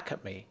bounced back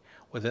at me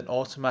with an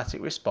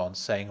automatic response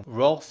saying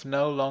Rolf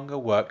no longer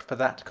worked for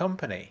that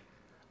company.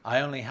 I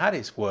only had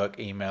his work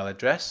email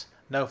address,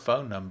 no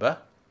phone number.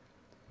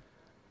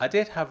 I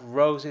did have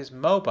Rose's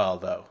mobile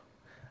though.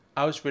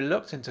 I was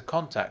reluctant to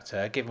contact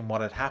her given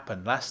what had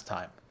happened last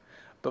time,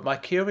 but my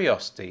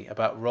curiosity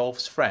about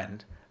Rolf's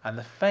friend and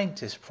the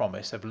faintest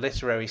promise of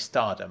literary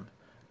stardom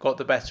got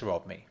the better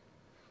of me.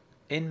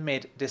 In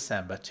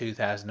mid-December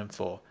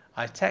 2004,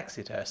 I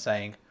texted her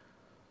saying,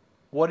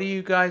 "What are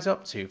you guys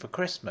up to for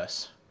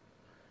Christmas?"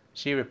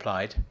 She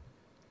replied,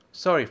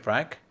 "Sorry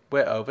Frank,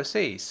 we're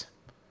overseas."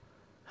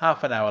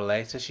 Half an hour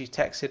later she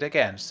texted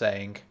again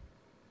saying,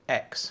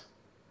 "X."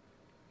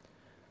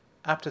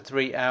 After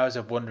 3 hours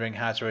of wondering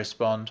how to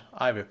respond,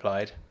 I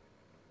replied,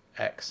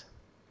 "X."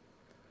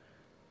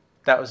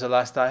 That was the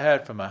last I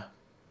heard from her.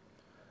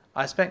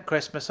 I spent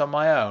Christmas on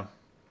my own.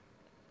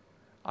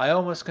 I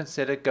almost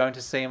considered going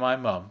to see my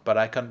mum, but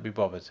I couldn't be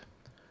bothered.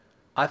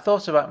 I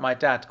thought about my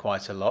dad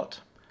quite a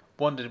lot,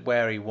 wondered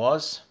where he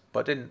was,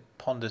 but didn't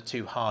ponder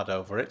too hard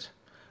over it.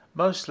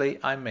 Mostly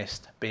I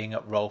missed being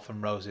at Rolf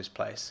and Rose's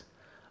place.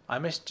 I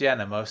missed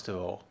Jenna most of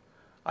all.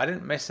 I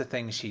didn't miss the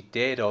things she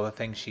did or the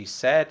things she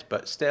said,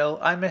 but still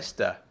I missed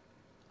her.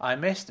 I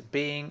missed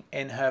being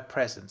in her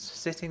presence,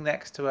 sitting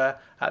next to her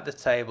at the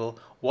table,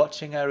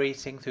 watching her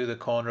eating through the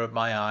corner of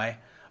my eye,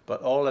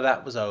 but all of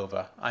that was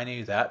over. I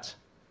knew that.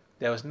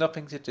 There was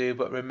nothing to do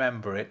but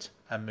remember it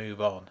and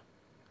move on.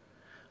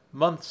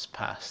 Months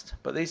passed,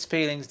 but these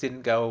feelings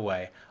didn't go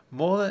away.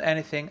 More than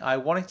anything, I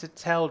wanted to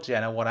tell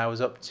Jenna what I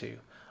was up to.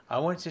 I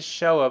wanted to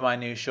show her my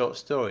new short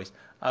stories.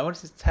 I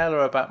wanted to tell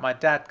her about my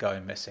dad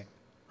going missing.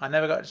 I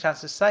never got a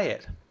chance to say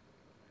it.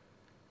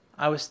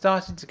 I was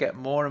starting to get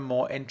more and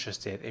more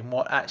interested in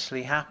what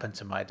actually happened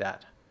to my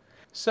dad.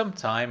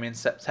 Sometime in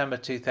September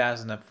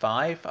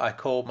 2005, I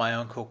called my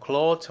Uncle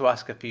Claude to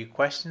ask a few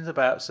questions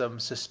about some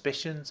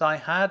suspicions I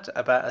had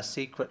about a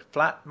secret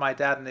flat my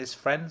dad and his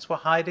friends were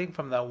hiding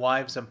from their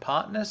wives and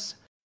partners.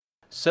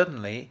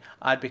 Suddenly,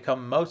 I'd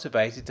become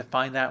motivated to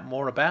find out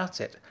more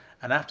about it,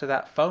 and after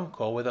that phone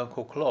call with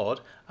Uncle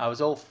Claude, I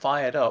was all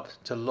fired up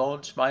to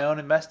launch my own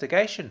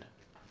investigation.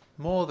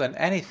 More than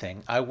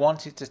anything, I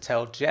wanted to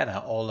tell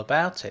Jenna all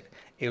about it.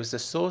 It was the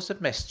source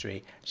of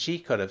mystery she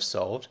could have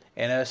solved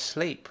in her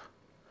sleep.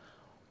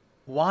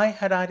 Why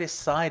had I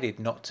decided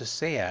not to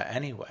see her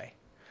anyway?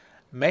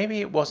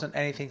 Maybe it wasn't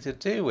anything to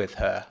do with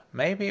her.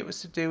 Maybe it was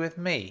to do with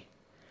me.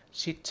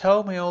 She'd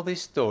told me all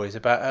these stories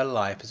about her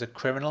life as a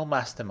criminal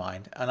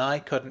mastermind, and I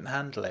couldn't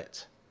handle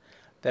it.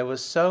 There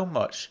was so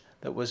much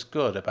that was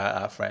good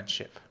about our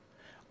friendship.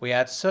 We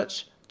had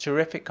such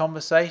terrific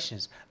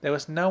conversations. There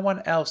was no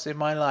one else in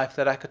my life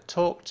that I could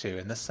talk to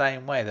in the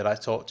same way that I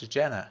talked to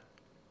Jenna.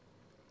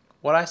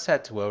 What I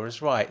said to her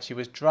was right. She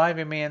was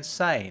driving me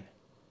insane.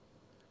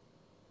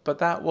 But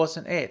that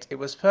wasn't it. It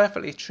was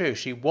perfectly true.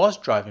 She was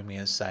driving me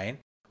insane,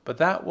 but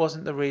that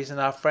wasn't the reason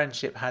our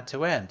friendship had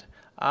to end.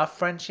 Our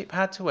friendship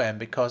had to end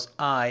because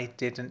I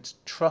didn't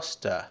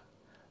trust her.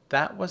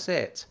 That was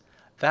it.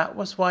 That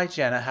was why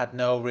Jenna had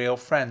no real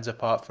friends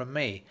apart from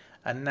me,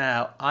 and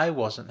now I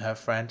wasn't her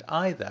friend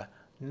either.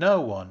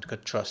 No one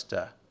could trust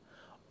her.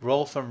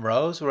 Rolf and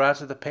Rose were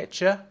out of the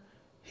picture.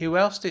 Who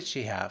else did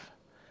she have?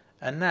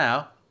 And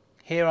now,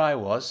 here I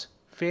was,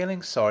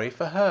 feeling sorry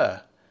for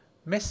her,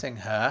 missing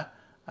her,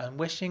 and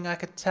wishing I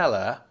could tell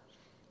her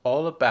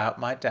all about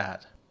my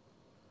dad.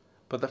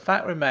 But the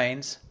fact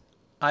remains,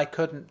 I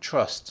couldn't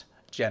trust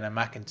Jenna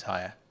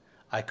McIntyre.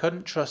 I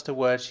couldn't trust a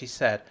word she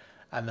said,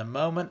 and the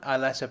moment I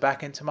let her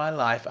back into my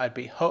life, I'd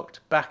be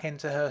hooked back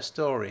into her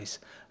stories.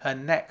 Her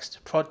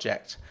next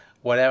project,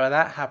 whatever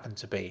that happened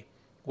to be,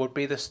 would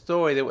be the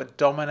story that would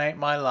dominate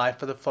my life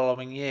for the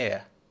following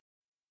year.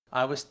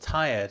 I was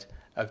tired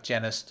of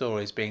Jenna's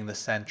stories being the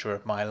centre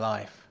of my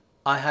life.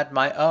 I had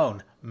my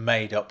own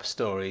made-up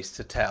stories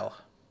to tell.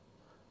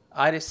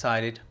 I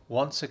decided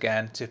once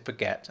again to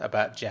forget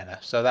about Jenna,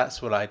 so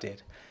that's what I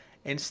did.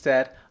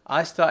 Instead,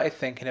 I started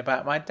thinking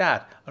about my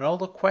dad and all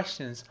the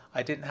questions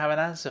I didn't have an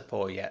answer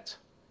for yet.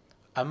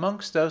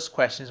 Amongst those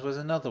questions was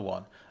another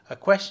one, a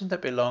question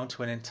that belonged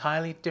to an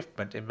entirely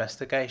different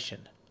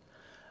investigation.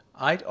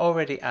 I'd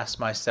already asked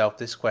myself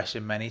this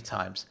question many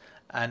times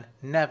and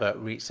never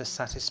reached a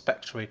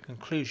satisfactory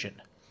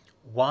conclusion.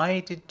 Why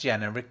did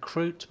Jenna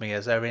recruit me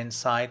as her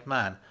inside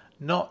man,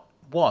 not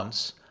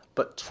once,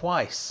 but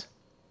twice?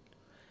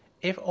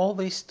 If all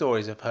these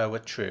stories of her were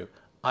true,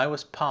 I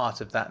was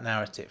part of that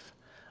narrative.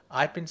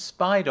 I'd been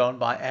spied on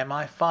by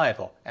MI5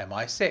 or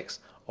MI6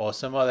 or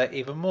some other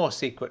even more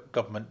secret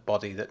government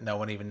body that no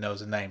one even knows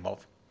the name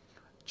of.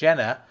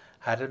 Jenna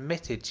had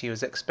admitted she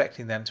was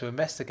expecting them to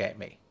investigate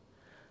me.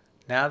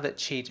 Now that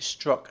she'd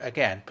struck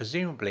again,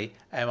 presumably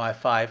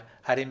MI5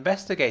 had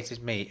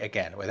investigated me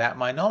again without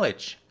my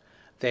knowledge.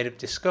 They'd have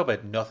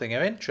discovered nothing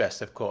of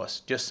interest, of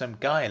course, just some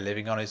guy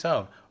living on his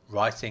own,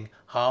 writing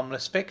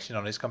harmless fiction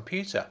on his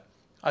computer.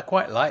 I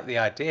quite liked the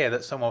idea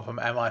that someone from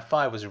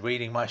MI5 was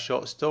reading my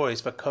short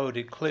stories for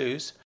coded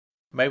clues.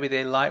 Maybe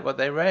they liked what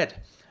they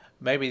read.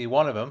 Maybe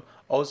one of them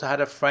also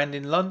had a friend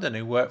in London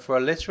who worked for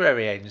a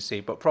literary agency,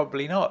 but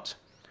probably not.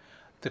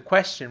 The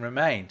question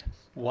remained,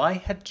 why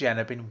had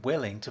Jenna been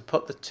willing to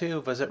put the two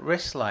of us at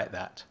risk like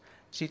that?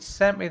 She'd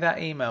sent me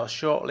that email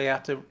shortly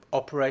after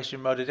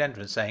Operation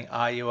Rhododendron saying,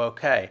 "Are you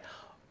okay?"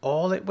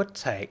 All it would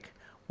take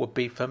would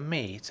be for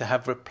me to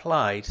have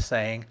replied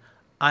saying,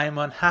 "I'm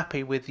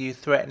unhappy with you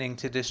threatening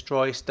to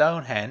destroy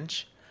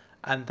Stonehenge,"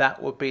 and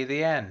that would be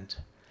the end.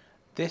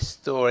 This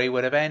story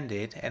would have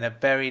ended in a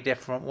very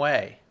different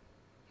way.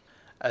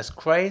 As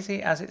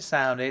crazy as it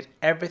sounded,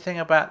 everything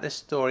about this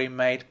story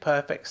made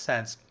perfect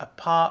sense.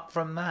 Apart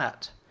from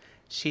that,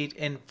 she'd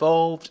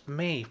involved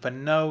me for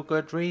no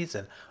good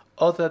reason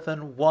other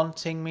than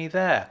wanting me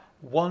there,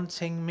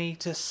 wanting me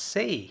to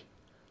see.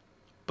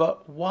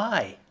 But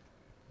why?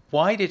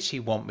 Why did she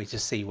want me to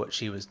see what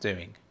she was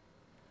doing?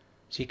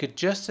 She could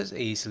just as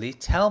easily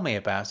tell me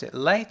about it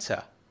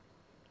later.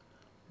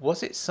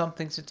 Was it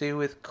something to do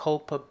with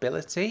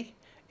culpability?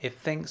 If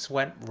things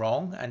went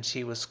wrong and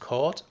she was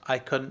caught, I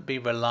couldn't be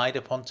relied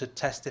upon to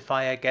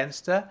testify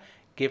against her,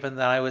 given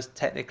that I was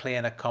technically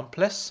an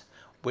accomplice,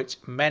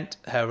 which meant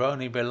her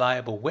only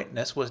reliable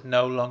witness was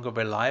no longer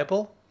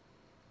reliable?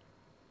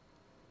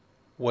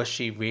 Was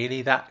she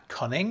really that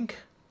cunning?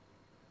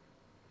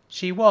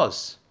 She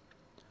was.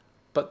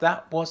 But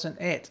that wasn't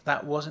it.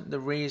 That wasn't the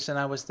reason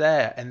I was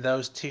there in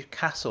those two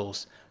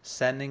castles,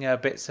 sending her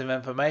bits of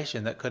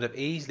information that could have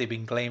easily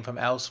been gleaned from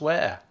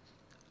elsewhere.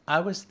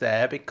 I was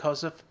there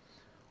because of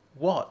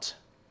what?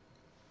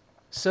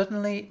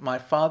 Suddenly, my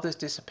father's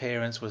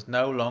disappearance was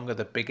no longer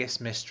the biggest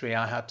mystery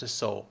I had to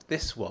solve.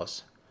 This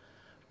was.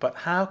 But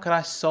how could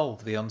I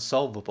solve the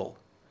unsolvable?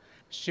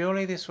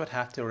 Surely this would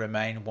have to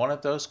remain one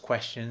of those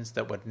questions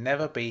that would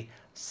never be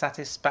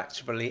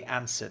satisfactorily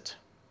answered.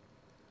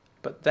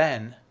 But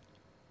then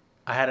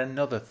I had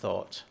another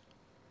thought.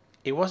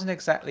 It wasn't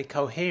exactly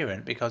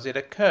coherent because it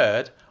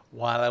occurred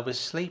while I was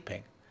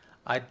sleeping.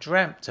 I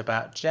dreamt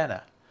about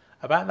Jenna,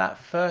 about that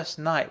first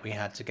night we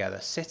had together,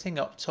 sitting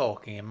up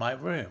talking in my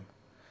room.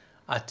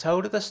 I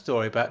told her the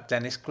story about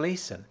Dennis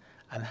Gleeson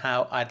and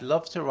how I'd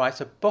love to write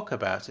a book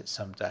about it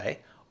someday,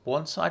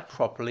 once I'd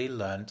properly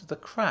learned the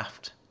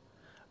craft.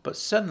 But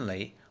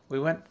suddenly we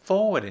went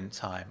forward in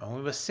time and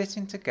we were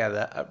sitting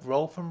together at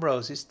Rolf and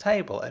Rose's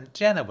table and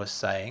Jenna was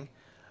saying,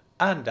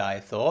 "And I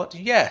thought,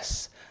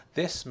 yes,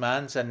 this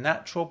man's a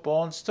natural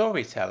born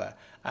storyteller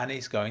and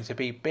he's going to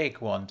be big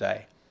one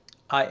day.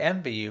 I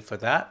envy you for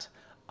that.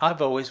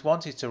 I've always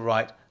wanted to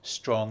write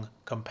strong,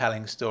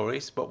 compelling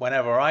stories, but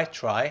whenever I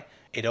try,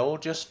 it all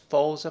just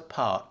falls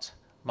apart.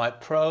 My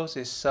prose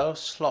is so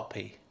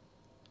sloppy."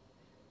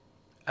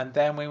 And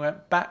then we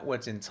went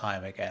backwards in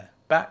time again,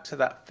 back to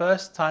that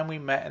first time we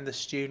met in the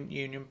student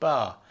union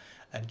bar,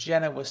 and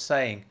Jenna was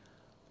saying,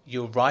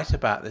 "You'll write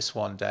about this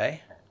one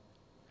day."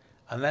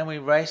 And then we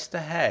raced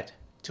ahead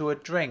to a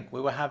drink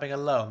we were having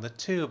alone, the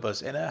two of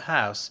us in her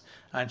house,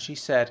 and she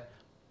said,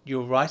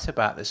 "You'll write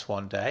about this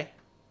one day."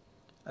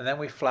 And then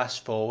we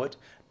flashed forward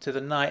to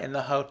the night in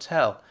the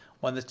hotel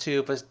when the two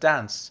of us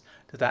danced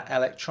to that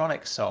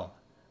electronic song,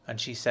 and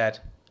she said,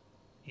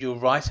 "You'll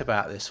write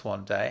about this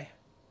one day."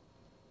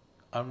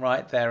 And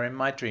right there in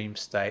my dream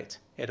state,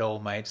 it all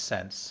made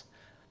sense.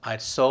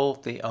 I'd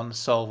solved the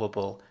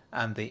unsolvable,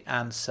 and the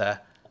answer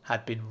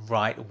had been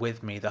right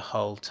with me the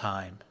whole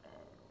time.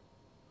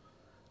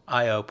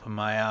 I opened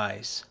my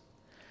eyes.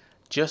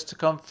 Just to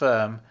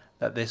confirm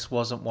that this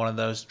wasn't one of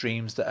those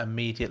dreams that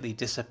immediately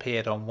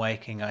disappeared on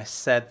waking, I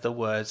said the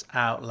words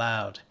out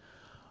loud.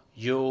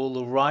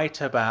 "You'll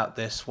write about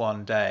this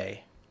one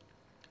day."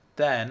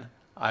 Then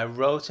I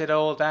wrote it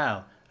all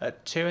down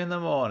at 2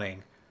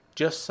 a.m,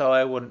 just so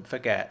I wouldn't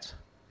forget.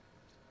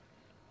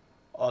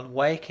 On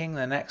waking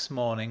the next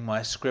morning,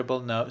 my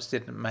scribbled notes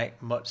didn't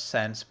make much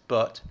sense,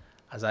 but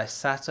as I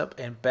sat up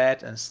in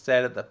bed and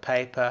stared at the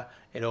paper,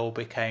 it all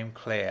became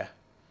clear.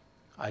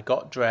 I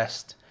got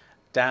dressed,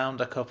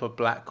 downed a cup of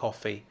black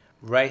coffee,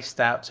 raced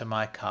out to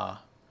my car.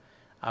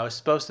 I was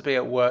supposed to be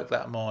at work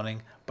that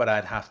morning, but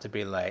I'd have to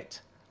be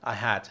late. I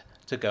had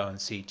to go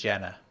and see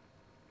Jenna.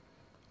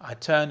 I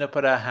turned up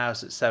at her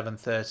house at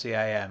 7:30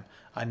 a.m.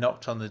 I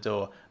knocked on the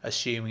door,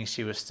 assuming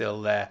she was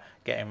still there,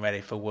 getting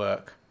ready for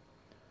work.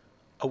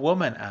 A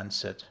woman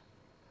answered,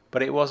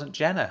 but it wasn't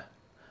Jenna.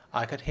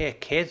 I could hear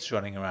kids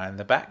running around in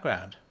the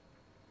background.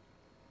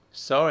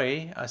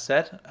 "Sorry," I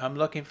said, "I'm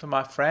looking for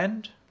my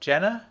friend,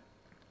 Jenna."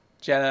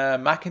 "Jenna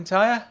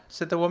McIntyre?"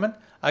 said the woman.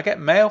 "I get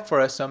mail for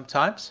her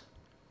sometimes."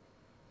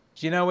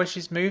 "Do you know where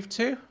she's moved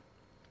to?"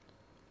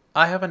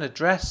 "I have an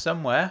address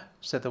somewhere,"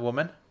 said the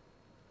woman.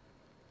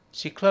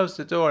 She closed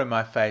the door in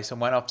my face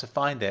and went off to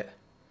find it.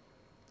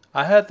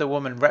 I heard the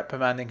woman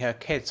reprimanding her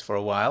kids for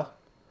a while.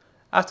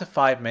 After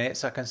 5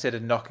 minutes I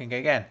considered knocking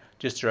again,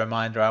 just to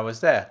remind her I was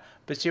there,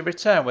 but she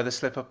returned with a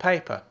slip of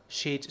paper.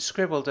 She'd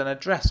scribbled an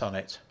address on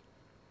it.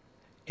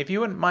 "If you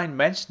wouldn't mind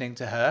mentioning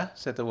to her,"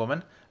 said the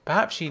woman,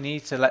 "perhaps she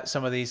needs to let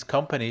some of these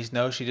companies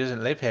know she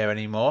doesn't live here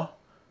anymore.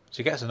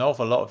 She gets an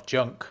awful lot of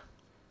junk."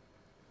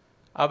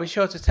 "I'll be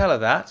sure to tell her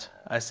that,"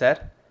 I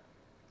said.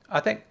 "I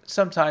think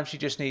sometimes she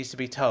just needs to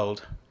be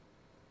told."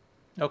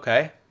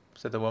 "Okay,"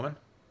 said the woman,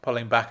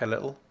 pulling back a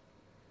little.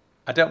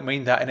 "I don't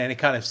mean that in any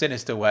kind of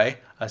sinister way,"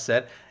 I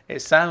said.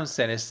 "It sounds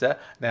sinister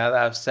now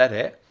that I've said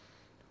it.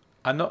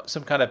 I'm not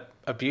some kind of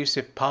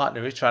abusive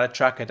partner who's trying to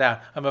track her down.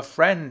 I'm a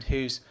friend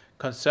who's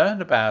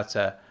concerned about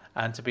her,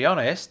 and to be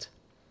honest..."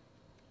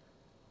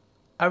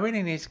 "I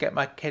really need to get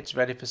my kids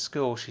ready for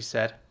school," she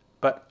said,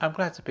 "but I'm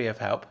glad to be of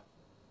help."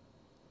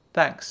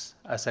 "Thanks,"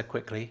 I said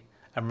quickly,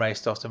 and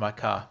raced off to my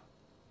car.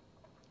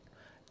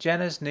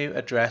 Jenna's new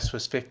address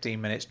was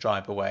 15 minutes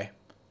drive away.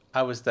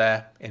 I was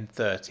there in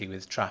 30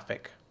 with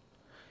traffic.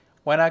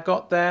 When I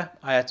got there,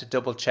 I had to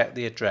double check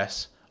the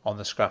address on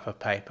the scrap of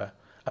paper.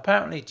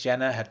 Apparently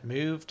Jenna had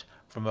moved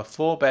from a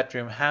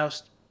 4-bedroom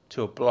house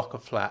to a block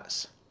of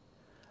flats.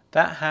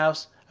 That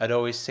house had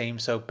always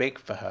seemed so big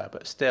for her,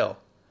 but still,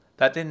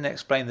 that didn't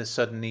explain the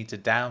sudden need to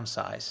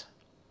downsize.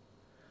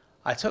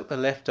 I took the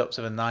lift up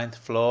to the 9th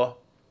floor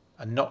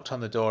and knocked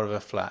on the door of her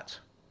flat.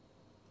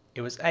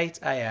 It was 8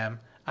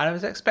 a.m. and I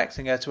was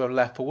expecting her to have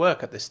left for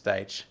work at this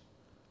stage.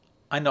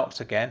 I knocked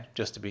again,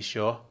 just to be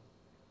sure.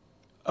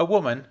 A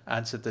woman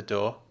answered the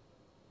door,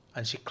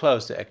 and she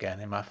closed it again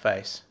in my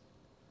face.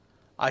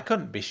 I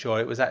couldn't be sure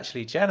it was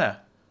actually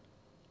Jenna.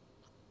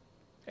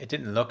 It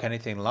didn't look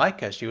anything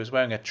like her. She was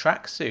wearing a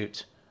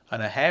tracksuit,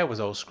 and her hair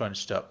was all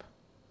scrunched up.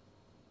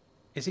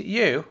 "Is it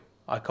you?"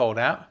 I called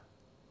out.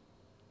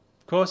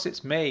 "Of course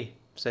it's me,"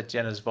 said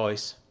Jenna's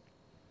voice.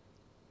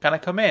 "Can I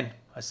come in?"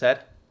 I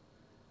said.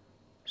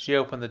 She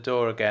opened the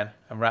door again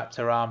and wrapped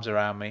her arms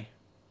around me.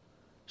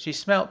 She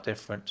smelt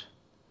different.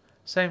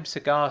 Same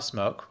cigar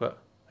smoke, but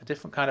a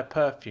different kind of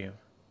perfume.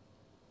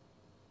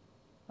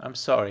 "I'm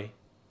sorry,"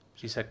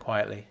 she said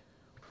quietly.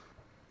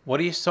 "What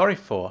are you sorry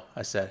for?"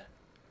 I said.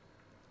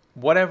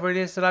 "Whatever it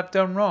is that I've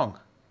done wrong."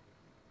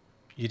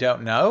 "You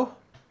don't know?"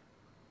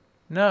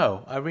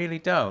 "No, I really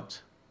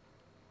don't."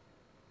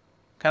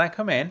 "Can I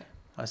come in?"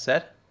 I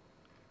said.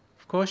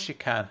 "Of course you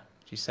can,"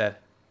 she said.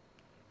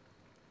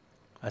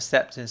 I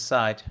stepped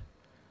inside.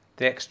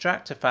 The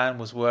extractor fan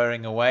was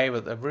whirring away,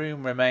 but the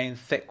room remained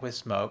thick with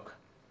smoke.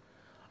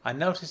 I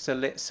noticed a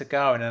lit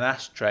cigar in an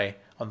ashtray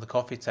on the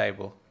coffee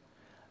table.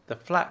 The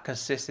flat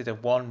consisted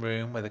of one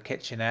room with a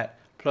kitchenette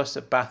plus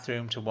a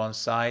bathroom to one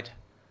side.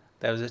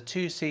 There was a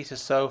two-seater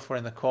sofa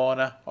in the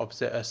corner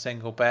opposite her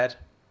single bed.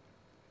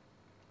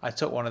 I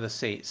took one of the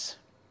seats.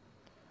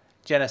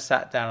 Jenna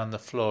sat down on the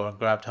floor and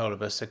grabbed hold of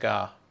her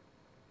cigar.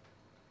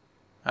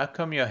 "How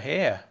come you're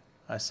here?"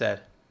 I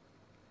said.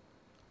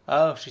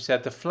 "Oh," she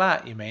said, "the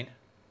flat, you mean?"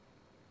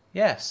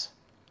 "Yes."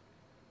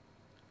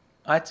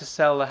 "I had to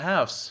sell the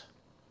house.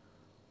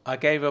 I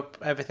gave up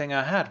everything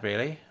I had,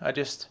 really.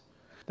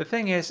 The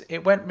thing is,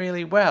 it went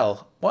really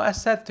well. What I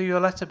said through your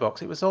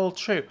letterbox, it was all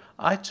true.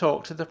 I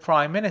talked to the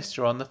Prime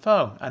Minister on the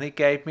phone, and he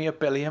gave me £1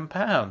 billion.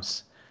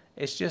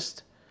 It's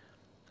just,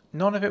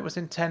 none of it was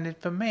intended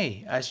for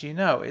me. As you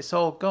know, it's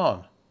all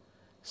gone.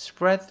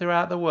 Spread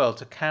throughout the world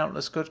to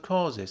countless good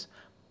causes.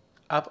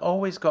 I've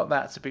always got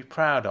that to be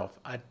proud of.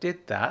 I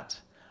did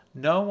that.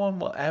 No one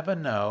will ever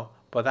know,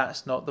 but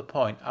that's not the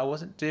point. I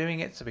wasn't doing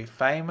it to be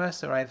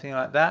famous or anything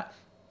like that.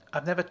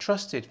 I've never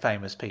trusted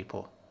famous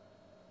people."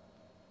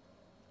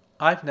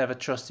 "I've never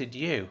trusted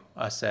you,"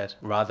 I said,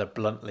 rather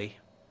bluntly.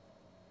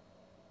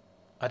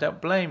 "I don't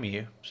blame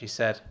you," she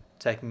said,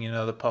 taking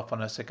another puff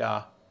on her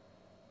cigar.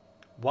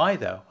 "Why,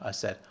 though?" I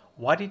said.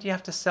 "Why did you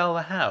have to sell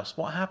the house?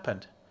 What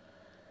happened?"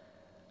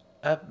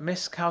 "A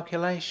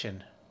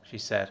miscalculation," she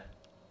said.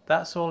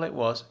 "That's all it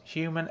was.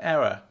 Human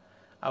error.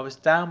 I was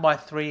down by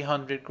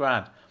 300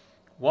 grand.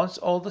 Once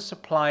all the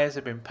suppliers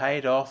had been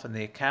paid off and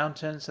the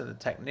accountants and the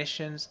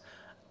technicians,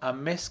 I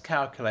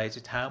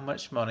miscalculated how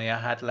much money I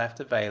had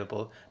left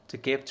available to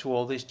give to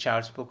all these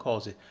charitable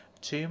causes.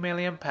 £2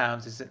 million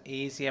is an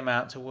easy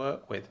amount to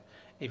work with.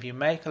 If you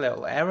make a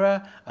little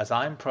error, as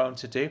I'm prone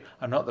to do,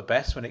 I'm not the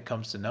best when it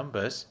comes to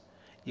numbers.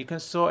 You can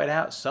sort it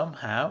out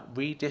somehow,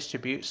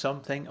 redistribute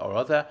something or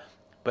other,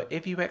 but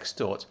if you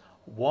extort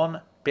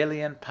 £1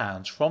 billion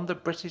from the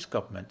British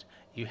government,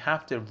 you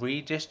have to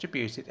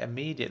redistribute it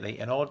immediately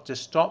in order to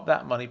stop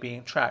that money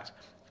being tracked.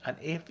 And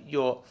if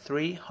you're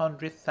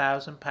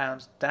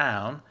 £300,000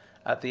 down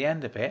at the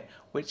end of it,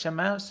 which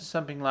amounts to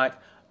something like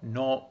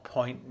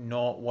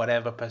 0.0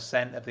 whatever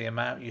percent of the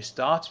amount you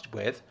started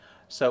with,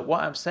 so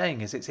what I'm saying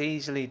is it's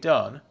easily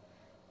done,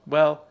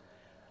 well,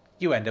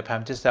 you end up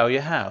having to sell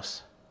your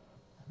house."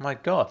 "My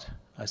God,"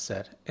 I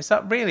said, "is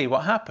that really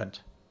what happened?"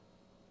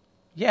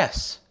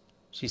 "Yes,"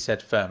 she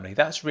said firmly,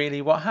 "that's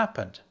really what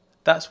happened.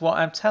 That's what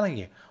I'm telling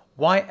you.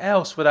 Why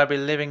else would I be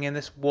living in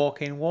this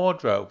walk-in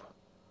wardrobe?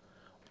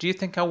 Do you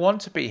think I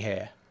want to be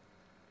here?"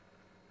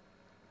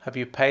 "Have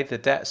you paid the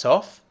debts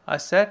off?" I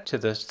said, "to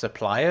the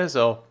suppliers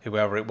or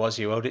whoever it was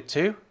you owed it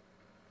to?"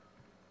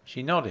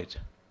 She nodded.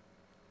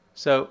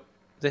 "So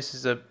this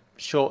is a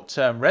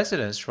short-term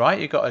residence, right?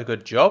 You got a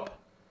good job?"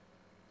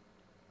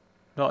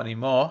 "Not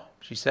anymore,"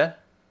 she said.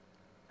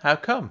 "How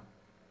come?"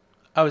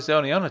 "I was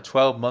only on a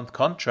 12-month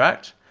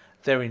contract.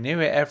 They renew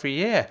it every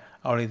year.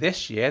 Only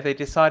this year they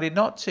decided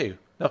not to.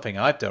 Nothing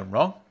I've done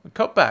wrong.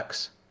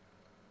 Cutbacks."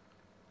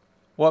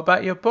 "What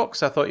about your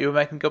books? I thought you were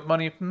making good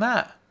money from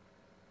that."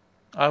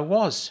 "I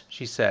was,"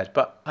 she said,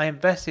 "but I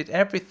invested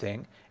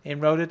everything in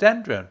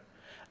Rhododendron.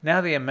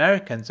 Now the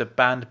Americans have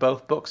banned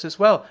both books as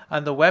well,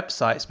 and the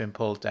website's been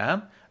pulled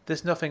down.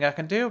 There's nothing I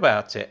can do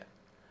about it.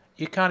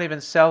 You can't even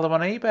sell them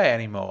on eBay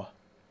anymore."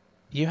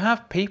 "You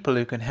have people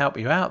who can help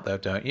you out, though,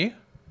 don't you?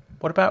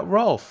 What about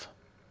Rolf?"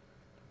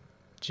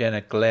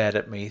 Jenna glared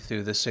at me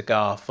through the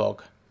cigar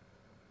fog.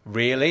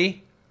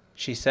 "Really?"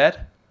 she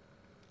said.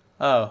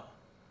 "Oh,"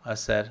 I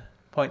said.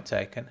 "Point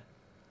taken."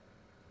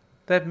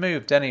 "They've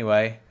moved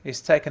anyway.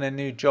 He's taken a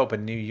new job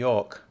in New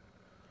York."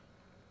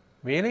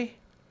 "Really?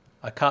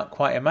 I can't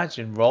quite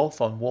imagine Rolf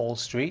on Wall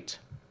Street."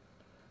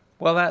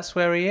 "Well, that's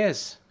where he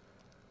is.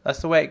 That's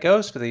the way it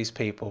goes for these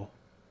people."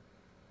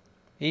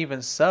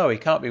 "Even so, he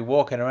can't be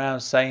walking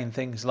around saying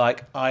things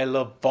like, 'I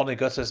love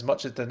Vonnegut as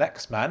much as the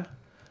next man.'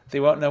 They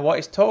won't know what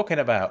he's talking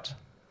about.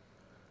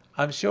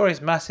 I'm sure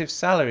his massive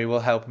salary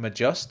will help him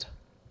adjust."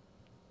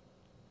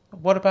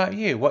 "What about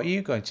you? What are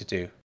you going to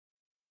do?"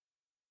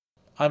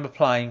 "I'm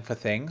applying for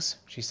things,"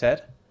 she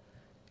said.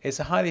 "It's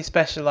a highly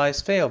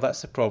specialised field,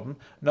 that's the problem.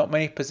 Not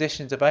many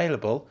positions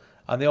available,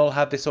 and they all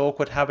have this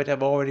awkward habit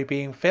of already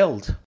being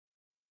filled."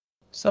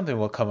 "Something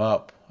will come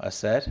up," I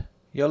said.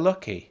 "You're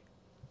lucky."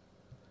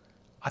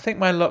 "I think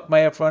my luck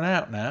may have run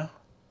out now."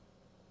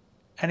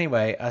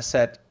 "Anyway," I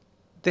said,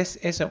 "this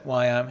isn't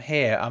why I'm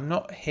here. I'm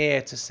not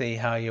here to see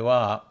how you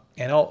are.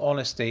 In all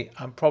honesty,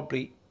 I'm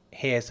probably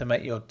here to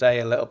make your day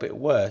a little bit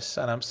worse,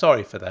 and I'm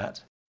sorry for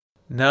that."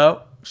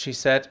 "No," she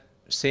said,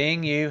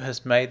 "seeing you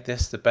has made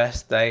this the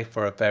best day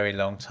for a very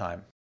long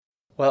time."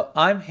 "Well,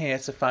 I'm here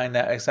to find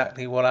out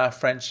exactly what our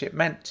friendship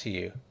meant to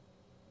you."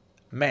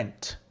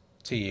 "Meant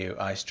to you,"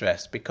 I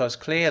stressed, "because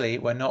clearly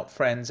we're not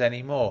friends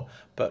anymore.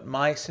 But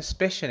my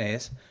suspicion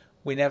is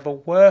we never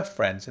were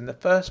friends in the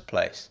first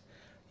place.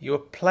 You were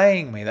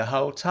playing me the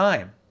whole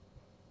time."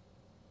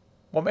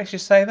 "What makes you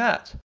say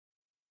that?"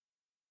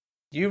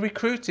 "You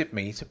recruited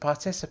me to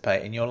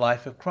participate in your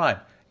life of crime.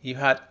 You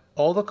had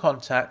all the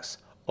contacts,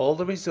 all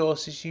the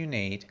resources you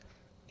need.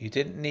 You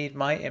didn't need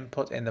my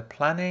input in the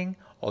planning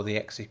or the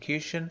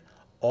execution.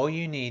 All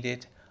you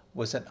needed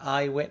was an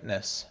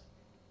eyewitness.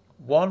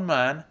 One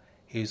man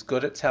who's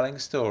good at telling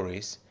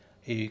stories,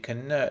 who you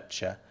can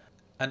nurture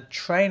and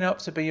train up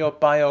to be your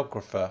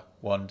biographer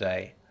one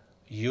day.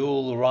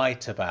 You'll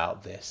write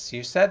about this.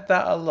 You said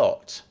that a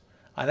lot.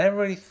 I never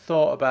really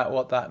thought about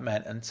what that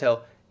meant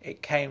until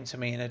it came to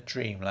me in a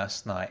dream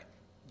last night.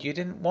 You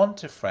didn't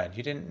want a friend.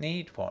 You didn't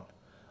need one.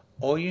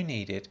 All you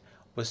needed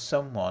was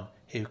someone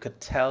who could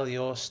tell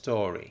your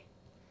story.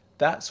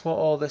 That's what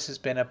all this has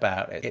been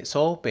about. It's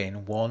all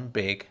been one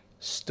big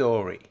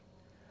story.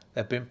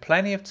 There have been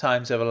plenty of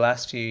times over the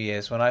last few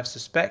years when I've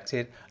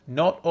suspected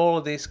not all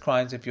of these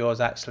crimes of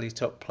yours actually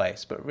took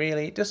place, but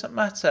really it doesn't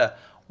matter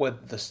whether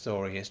the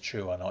story is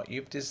true or not.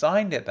 You've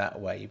designed it that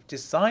way. You've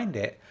designed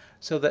it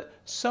so that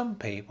some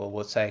people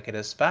will take it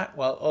as fact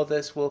while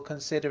others will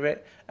consider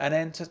it an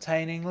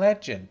entertaining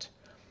legend.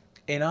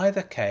 In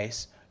either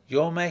case,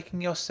 you're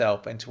making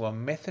yourself into a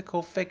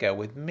mythical figure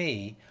with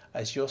me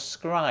as your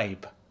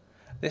scribe.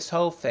 This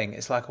whole thing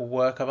is like a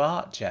work of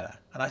art, Jenna,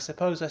 and I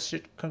suppose I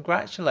should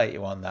congratulate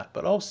you on that,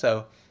 but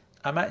also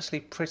I'm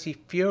actually pretty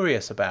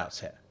furious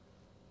about it.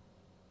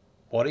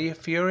 What are you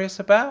furious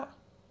about?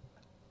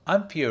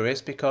 I'm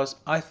furious because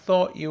I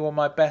thought you were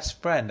my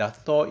best friend. I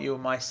thought you were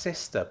my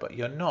sister, but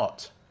you're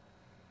not.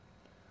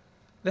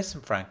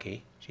 Listen,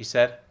 Frankie, she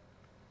said,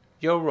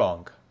 you're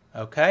wrong,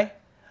 okay?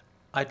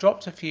 I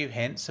dropped a few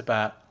hints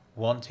about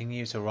wanting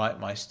you to write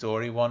my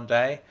story one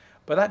day,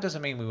 but that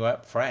doesn't mean we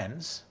weren't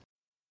friends.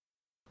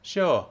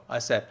 Sure, I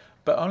said,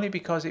 but only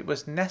because it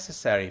was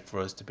necessary for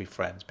us to be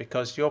friends,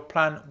 because your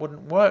plan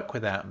wouldn't work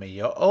without me,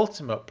 your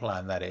ultimate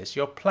plan, that is,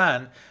 your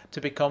plan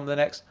to become the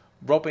next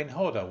Robin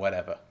Hood or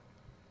whatever.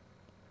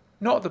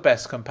 Not the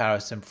best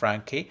comparison,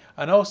 Frankie,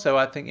 and also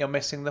I think you're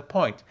missing the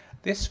point.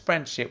 This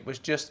friendship was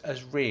just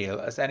as real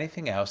as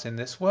anything else in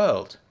this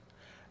world.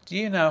 Do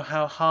you know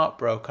how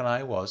heartbroken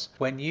I was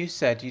when you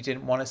said you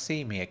didn't want to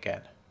see me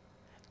again?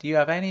 Do you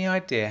have any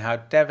idea how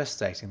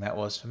devastating that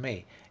was for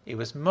me? It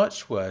was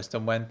much worse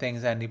than when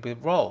things ended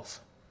with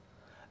Rolf.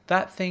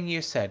 That thing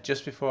you said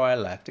just before I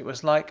left, it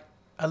was like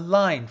a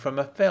line from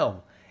a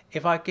film.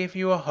 If I give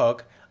you a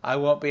hug, I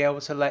won't be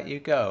able to let you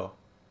go.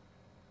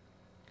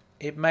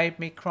 It made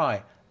me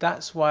cry.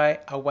 That's why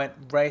I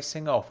went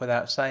racing off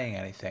without saying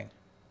anything.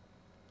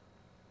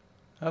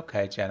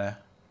 Okay, Jenna.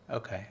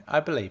 Okay, I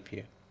believe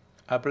you.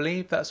 I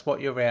believe that's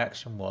what your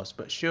reaction was,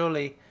 but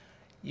surely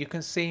you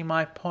can see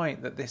my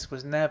point that this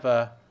was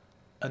never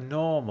a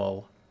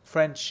normal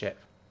friendship.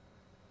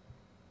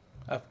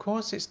 Of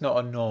course it's not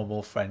a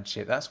normal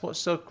friendship. That's what's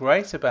so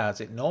great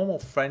about it. Normal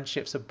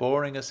friendships are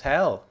boring as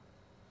hell.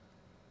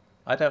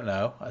 I don't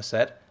know, I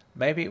said.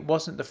 Maybe it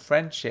wasn't the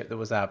friendship that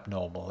was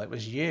abnormal. It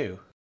was you.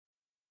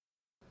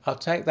 I'll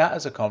take that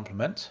as a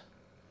compliment.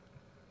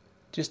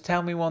 Just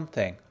tell me one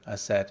thing, I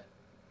said.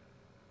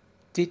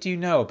 Did you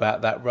know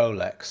about that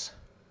Rolex?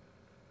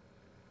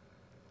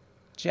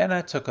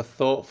 Jenna took a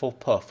thoughtful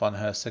puff on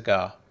her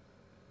cigar.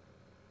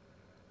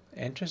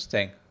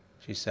 Interesting,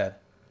 she said.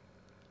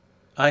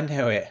 I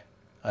knew it,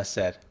 I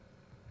said.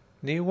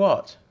 Knew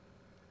what?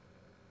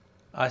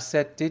 I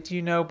said, did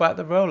you know about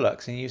the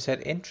Rolex? And you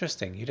said,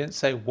 interesting. You didn't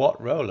say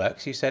what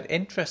Rolex, you said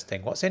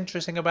interesting. What's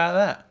interesting about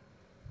that?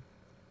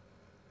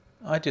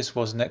 I just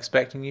wasn't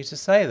expecting you to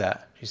say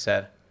that, she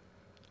said.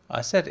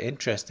 I said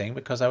interesting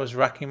because I was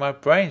racking my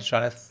brains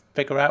trying to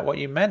figure out what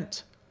you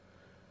meant.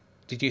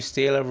 Did you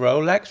steal a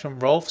Rolex from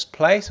Rolf's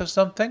place or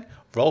something?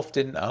 Rolf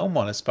didn't own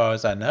one as far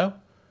as I know.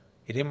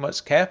 He didn't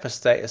much care for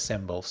status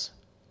symbols.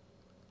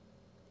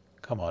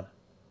 Come on.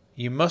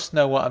 You must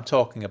know what I'm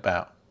talking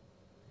about.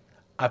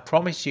 I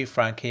promise you,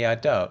 Frankie, I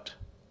don't.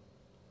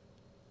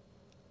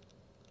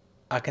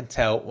 I can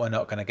tell we're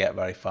not going to get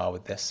very far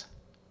with this.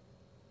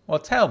 Well,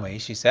 tell me,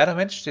 she said. I'm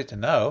interested to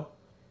know.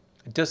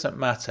 It doesn't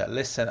matter.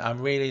 Listen,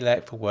 I'm really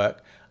late for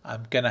work.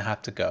 I'm going to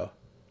have to go.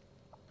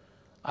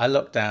 I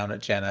looked down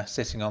at Jenna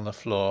sitting on the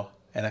floor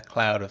in a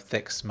cloud of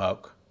thick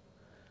smoke.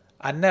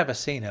 I'd never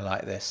seen her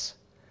like this.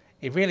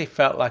 It really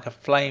felt like a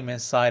flame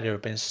inside her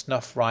had been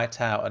snuffed right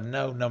out and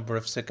no number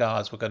of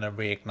cigars were going to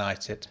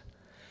reignite it.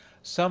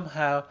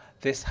 Somehow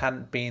this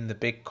hadn't been the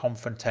big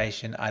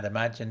confrontation I'd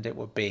imagined it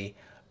would be,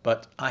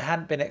 but I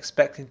hadn't been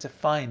expecting to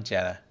find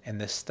Jenna in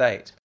this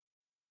state.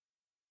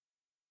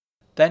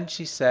 Then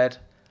she said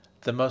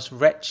the most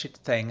wretched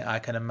thing I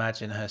can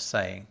imagine her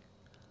saying.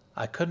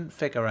 I couldn't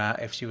figure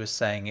out if she was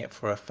saying it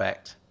for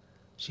effect.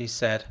 She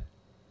said,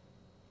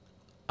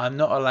 I'm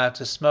not allowed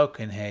to smoke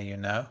in here, you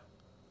know.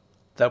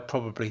 They'll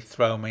probably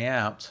throw me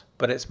out,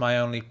 but it's my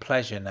only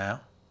pleasure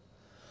now.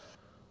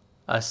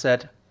 I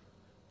said,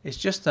 it's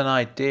just an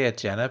idea,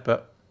 Jenna,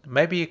 but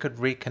maybe you could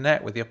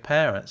reconnect with your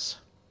parents.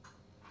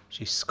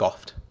 She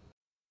scoffed.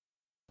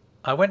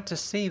 I went to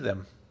see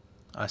them,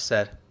 I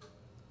said.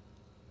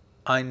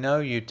 I know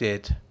you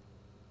did,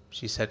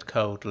 she said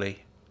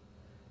coldly.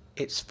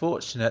 It's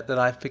fortunate that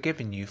I've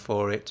forgiven you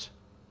for it.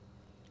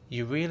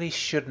 You really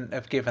shouldn't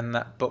have given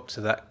that book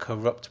to that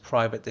corrupt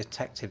private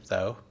detective,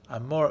 though.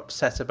 I'm more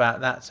upset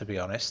about that, to be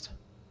honest.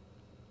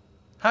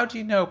 How do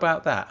you know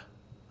about that?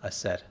 I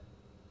said.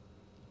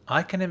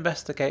 I can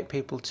investigate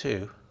people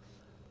too.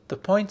 The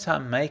point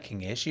I'm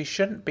making is you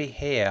shouldn't be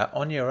here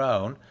on your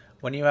own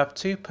when you have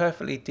two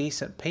perfectly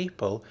decent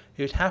people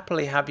who'd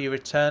happily have you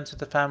return to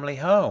the family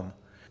home.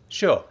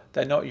 Sure,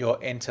 they're not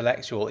your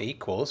intellectual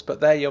equals, but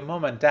they're your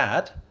mum and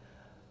dad.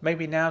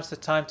 Maybe now's the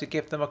time to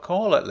give them a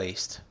call at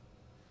least.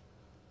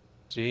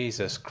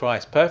 Jesus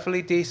Christ,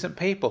 perfectly decent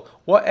people.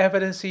 What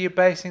evidence are you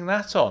basing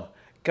that on?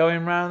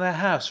 Going round their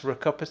house for a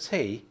cup of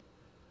tea?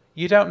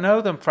 You don't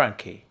know them,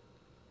 Frankie.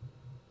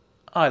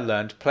 I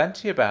learned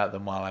plenty about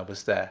them while I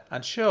was there,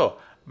 and sure,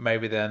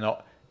 maybe they're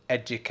not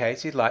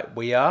educated like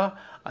we are,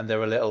 and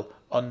they're a little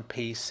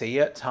un-PC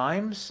at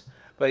times,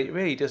 but it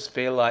really does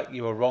feel like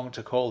you were wrong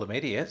to call them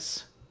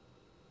idiots.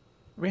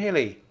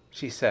 Really,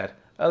 she said,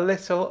 a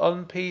little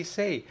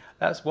un-PC.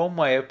 That's one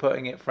way of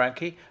putting it,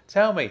 Frankie.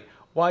 Tell me,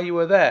 while you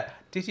were there,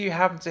 did you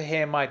happen to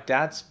hear my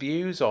dad's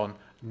views on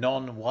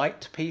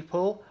non-white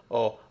people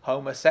or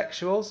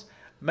homosexuals?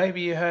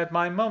 Maybe you heard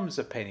my mum's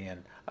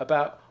opinion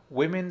about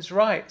women's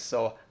rights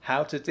or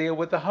how to deal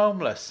with the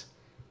homeless.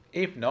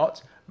 If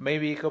not,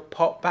 maybe you could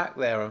pop back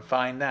there and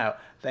find out,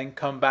 then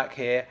come back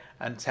here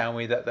and tell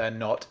me that they're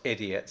not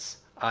idiots.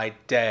 I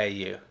dare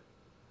you.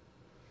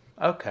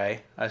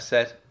 Okay, I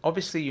said,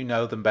 obviously you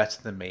know them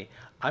better than me.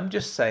 I'm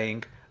just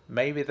saying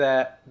maybe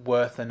they're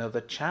worth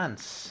another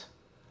chance.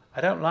 I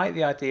don't like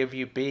the idea of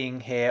you being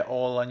here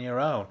all on your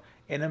own.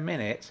 In a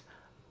minute,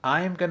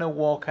 I'm going to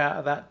walk out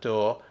of that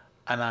door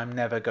and I'm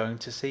never going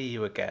to see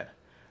you again.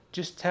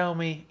 Just tell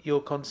me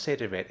you'll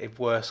consider it if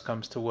worse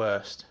comes to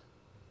worst.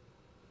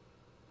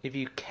 If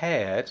you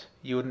cared,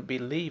 you wouldn't be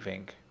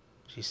leaving,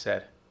 she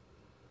said.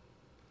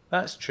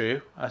 That's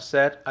true, I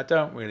said. I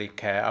don't really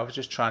care. I was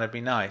just trying to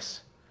be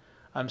nice.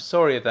 I'm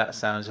sorry if that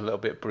sounds a little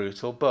bit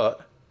brutal,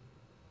 but...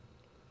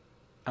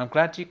 I'm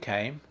glad you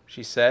came,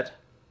 she said,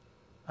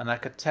 and I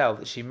could tell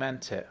that she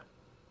meant it.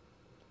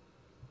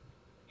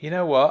 You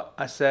know what,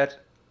 I said,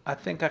 I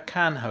think I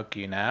can hug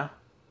you now.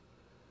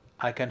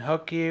 I can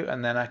hug you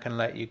and then I can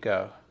let you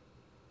go.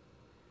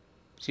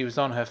 She was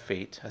on her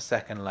feet a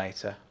second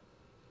later.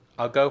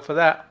 I'll go for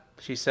that,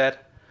 she said,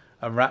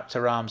 and wrapped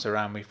her arms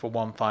around me for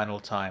one final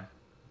time.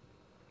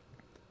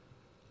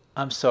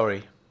 I'm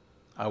sorry,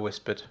 I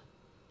whispered.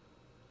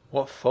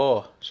 What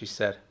for? She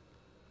said.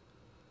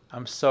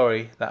 I'm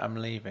sorry that I'm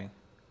leaving.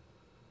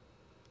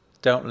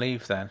 Don't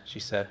leave then, she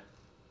said.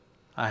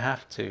 I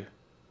have to.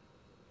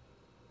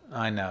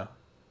 I know.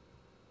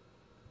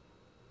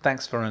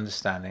 Thanks for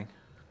understanding.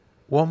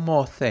 One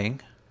more thing,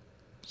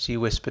 she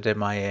whispered in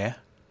my ear.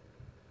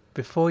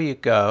 Before you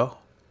go,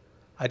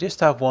 I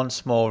just have one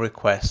small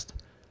request.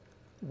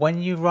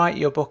 When you write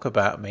your book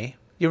about me,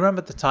 you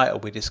remember the title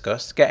we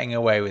discussed, Getting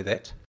Away with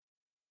It?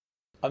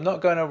 I'm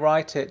not going to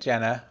write it,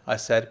 Jenna, I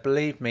said.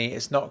 Believe me,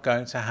 it's not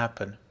going to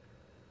happen.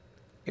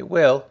 It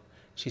will,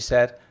 she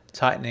said,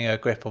 tightening her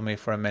grip on me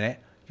for a minute.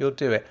 You'll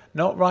do it.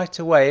 Not right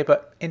away,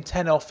 but in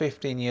 10 or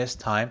 15 years'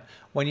 time,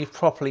 when you've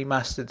properly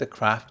mastered the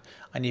craft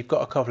and you've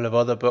got a couple of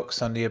other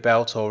books under your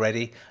belt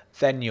already,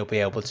 then you'll be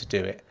able to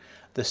do it.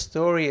 The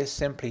story is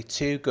simply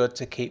too good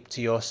to keep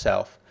to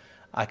yourself.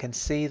 I can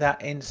see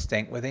that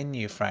instinct within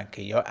you,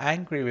 Frankie. You're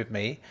angry with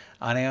me,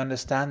 and I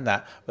understand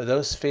that, but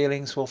those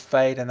feelings will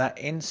fade and that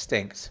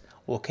instinct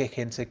will kick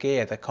into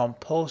gear, the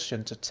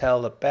compulsion to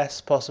tell the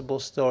best possible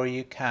story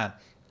you can.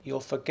 You'll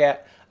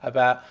forget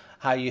about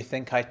how you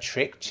think I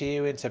tricked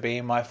you into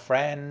being my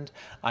friend,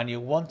 and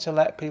you want to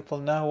let people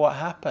know what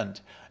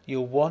happened.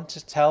 You'll want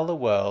to tell the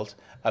world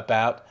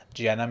about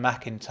Jenna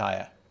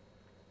McIntyre.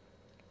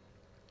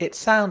 It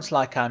sounds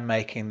like I'm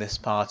making this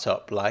part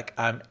up, like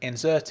I'm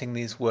inserting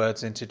these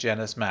words into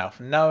Jenna's mouth,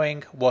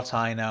 knowing what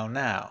I know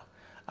now,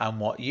 and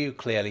what you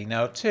clearly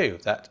know too,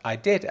 that I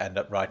did end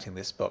up writing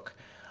this book.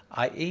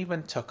 I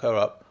even took her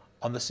up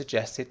on the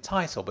suggested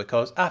title,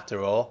 because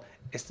after all,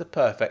 it's the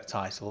perfect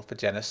title for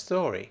Jenna's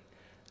story.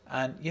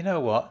 And you know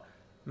what?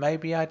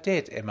 Maybe I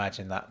did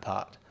imagine that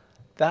part.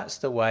 That's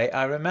the way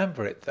I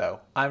remember it,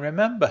 though. I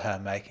remember her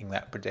making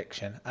that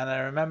prediction, and I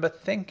remember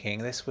thinking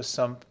this was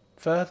some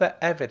further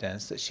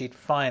evidence that she'd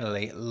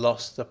finally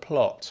lost the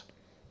plot.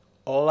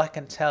 All I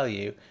can tell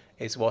you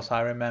is what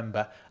I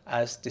remember,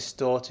 as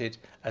distorted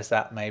as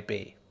that may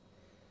be.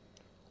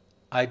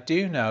 I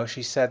do know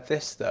she said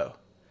this, though.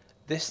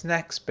 This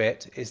next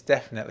bit is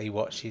definitely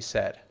what she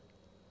said.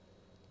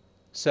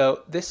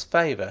 So, this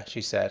favour,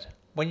 she said,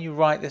 when you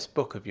write this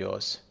book of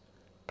yours,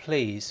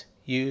 please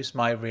use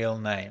my real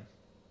name.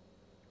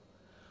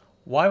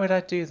 Why would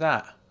I do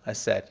that? I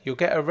said. You'll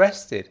get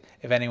arrested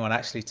if anyone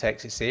actually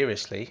takes it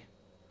seriously.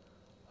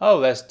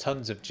 Oh, there's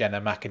tons of Jenna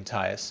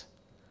McIntyres.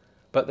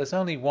 But there's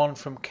only one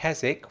from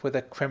Keswick with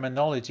a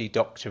criminology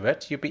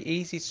doctorate. You'd be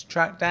easy to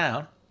track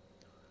down.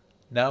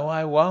 No,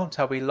 I won't.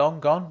 I'll be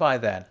long gone by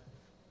then.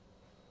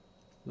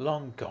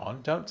 Long gone?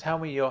 Don't tell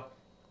me you're...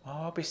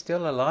 Oh, I'll be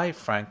still alive,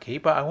 Frankie,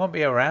 but I won't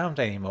be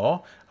around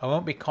anymore. I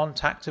won't be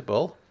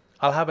contactable.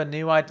 I'll have a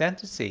new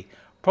identity,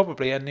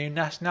 probably a new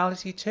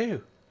nationality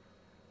too.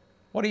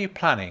 What are you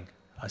planning?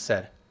 I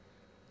said.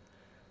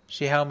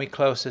 She held me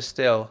closer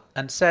still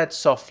and said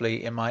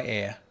softly in my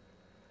ear,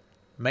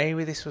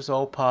 Maybe this was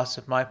all part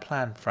of my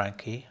plan,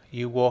 Frankie,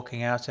 you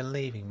walking out and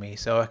leaving me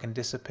so I can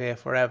disappear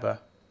forever.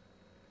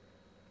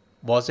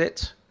 Was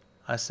it?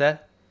 I said.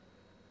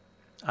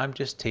 I'm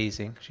just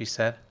teasing, she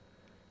said,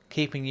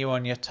 keeping you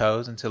on your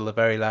toes until the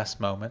very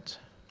last moment.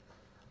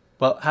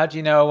 Well, how do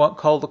you know I won't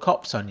call the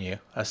cops on you?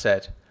 I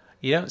said.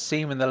 You don't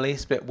seem in the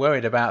least bit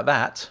worried about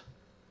that.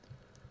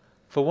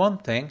 For one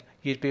thing,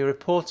 you'd be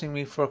reporting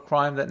me for a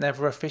crime that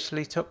never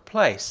officially took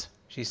place,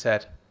 she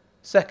said.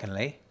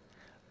 Secondly,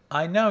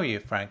 I know you,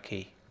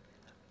 Frankie.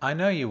 I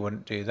know you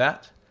wouldn't do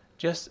that,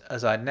 just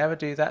as I'd never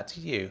do that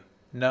to you,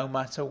 no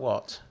matter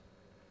what.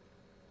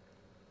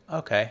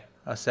 Okay,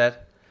 I said.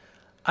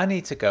 I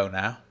need to go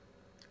now.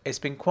 It's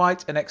been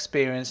quite an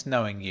experience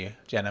knowing you,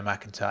 Jenna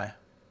McIntyre.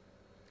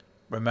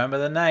 Remember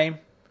the name,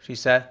 she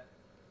said.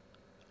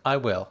 I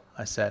will,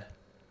 I said.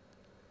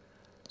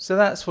 So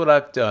that's what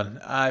I've done.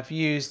 I've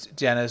used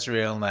Jenna's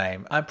real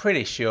name. I'm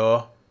pretty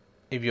sure,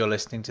 if you're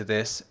listening to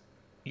this,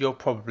 you're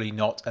probably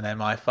not an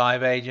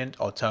MI5 agent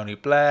or Tony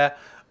Blair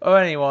or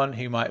anyone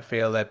who might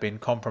feel they've been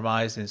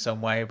compromised in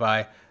some way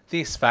by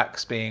these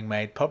facts being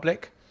made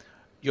public.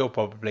 You're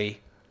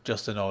probably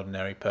just an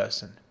ordinary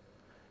person.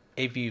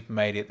 If you've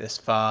made it this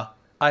far,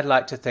 I'd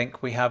like to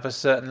think we have a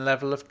certain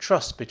level of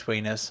trust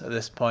between us at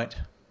this point.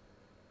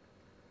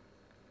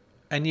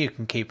 And you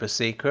can keep a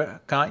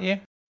secret, can't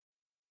you?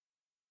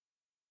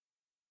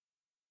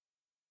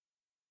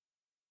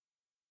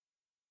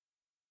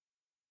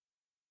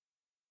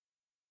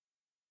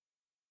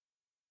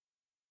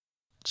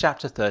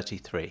 Chapter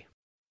 33.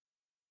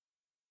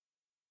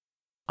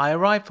 I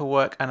arrived for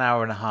work an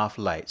hour and a half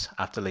late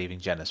after leaving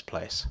Jenna's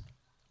place.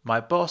 My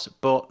boss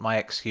bought my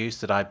excuse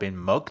that I'd been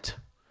mugged.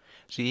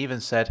 She even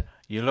said,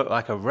 "You look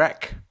like a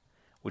wreck,"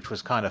 which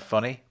was kind of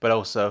funny, but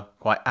also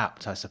quite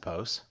apt, I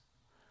suppose.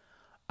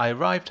 I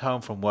arrived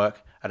home from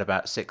work at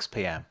about 6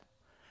 p.m.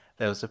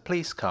 There was a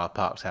police car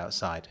parked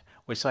outside,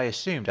 which I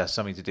assumed had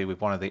something to do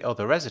with one of the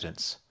other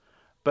residents.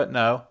 But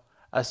no,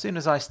 as soon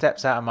as I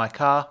stepped out of my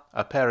car,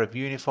 a pair of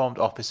uniformed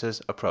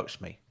officers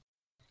approached me.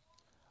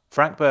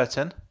 "Frank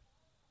Burton,"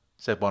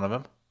 said one of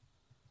them.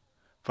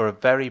 For a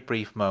very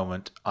brief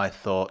moment I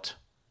thought,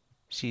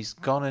 she's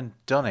gone and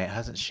done it,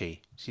 hasn't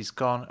she? She's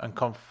gone and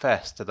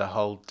confessed to the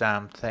whole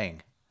damn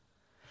thing.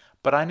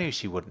 But I knew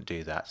she wouldn't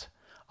do that.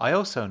 I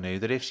also knew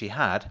that if she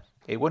had,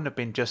 it wouldn't have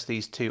been just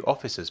these two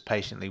officers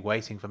patiently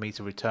waiting for me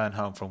to return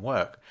home from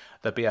work.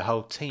 There'd be a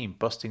whole team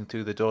busting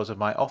through the doors of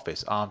my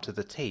office armed to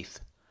the teeth.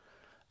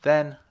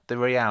 Then the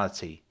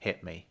reality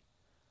hit me.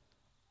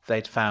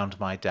 They'd found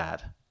my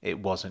dad. It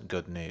wasn't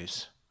good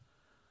news.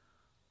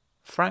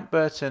 "Frank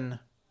Burton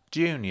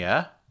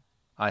Jr.,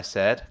 I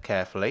said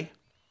carefully.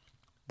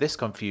 This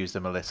confused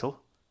them a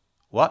little.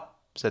 "What?"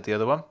 said the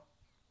other one.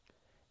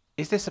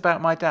 "Is this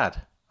about my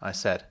dad?" I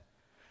said.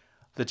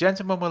 "The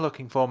gentleman we're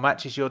looking for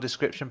matches your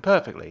description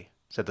perfectly,"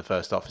 said the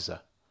first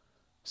officer.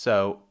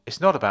 "So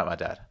it's not about my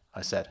dad,"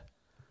 I said.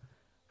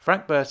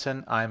 "Frank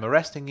Burton, I am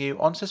arresting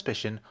you on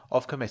suspicion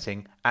of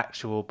committing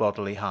actual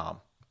bodily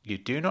harm. You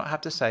do not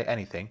have to say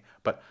anything,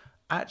 but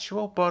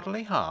actual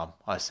bodily harm,"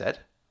 I said.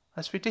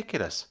 "That's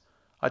ridiculous.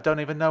 I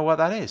don't even know what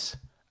that is.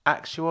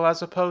 Actual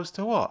as opposed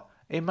to what?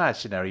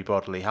 Imaginary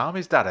bodily harm,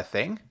 is that a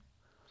thing?"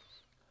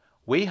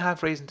 "We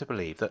have reason to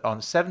believe that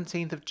on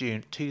 17th of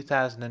June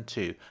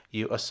 2002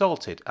 you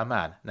assaulted a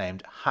man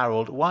named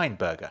Harold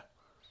Weinberger."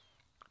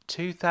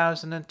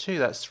 2002,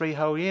 that's 3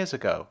 whole years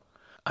ago.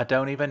 I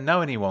don't even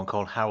know anyone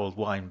called Harold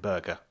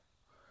Weinberger.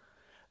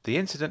 "The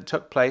incident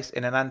took place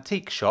in an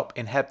antique shop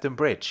in Hebden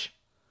Bridge."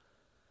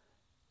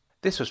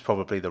 This was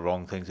probably the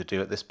wrong thing to do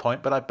at this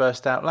point, but I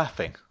burst out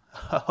laughing.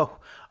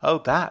 Oh,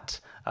 that,"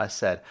 I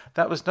said.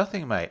 "That was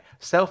nothing, mate.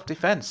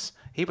 Self-defense.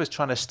 He was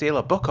trying to steal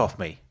a book off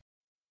me."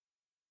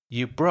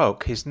 "You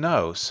broke his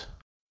nose."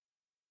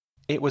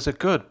 "It was a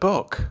good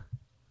book."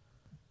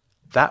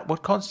 "That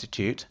would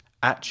constitute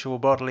actual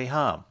bodily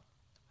harm."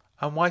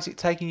 "And why is it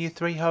taking you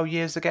 3 whole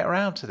years to get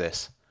round to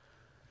this?"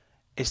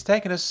 "It's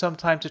taken us some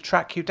time to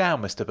track you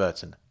down, Mr.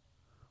 Burton."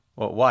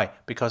 "Well, why?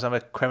 Because I'm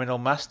a criminal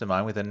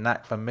mastermind with a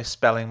knack for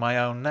misspelling my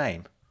own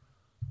name."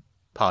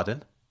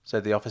 "Pardon?"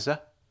 said the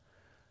officer.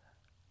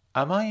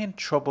 "Am I in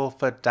trouble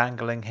for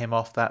dangling him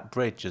off that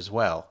bridge as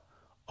well,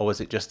 or was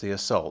it just the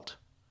assault?"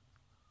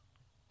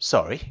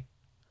 "Sorry?"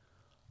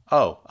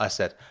 "Oh," I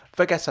said,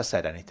 "forget I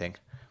said anything.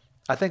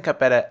 I think I'd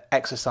better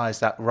exercise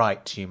that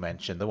right you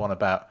mentioned, the one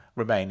about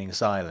remaining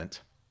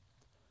silent."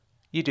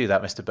 "You do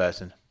that, Mr.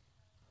 Burton."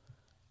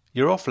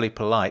 "You're awfully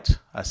polite,"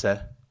 I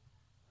said.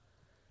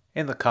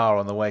 In the car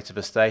on the way to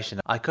the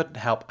station, I couldn't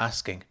help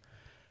asking,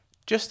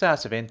 "Just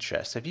out of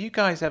interest, have you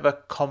guys ever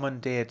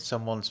commandeered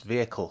someone's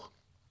vehicle?"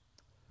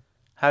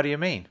 "How do you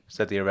mean?"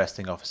 said the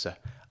arresting officer.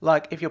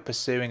 "Like if you're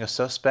pursuing a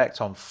suspect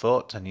on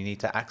foot and you need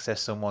to access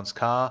someone's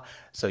car,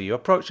 so you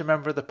approach a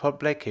member of the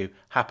public who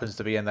happens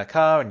to be in their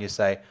car and you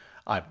say,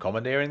 'I'm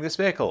commandeering this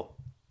vehicle.'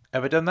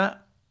 Ever done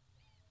that?"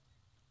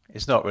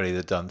 "It's not really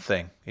the done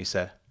thing," he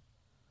said.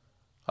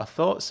 "I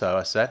thought so,"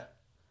 I said.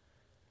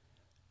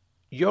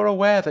 "You're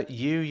aware that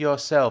you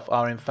yourself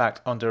are in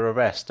fact under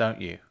arrest, don't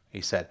you?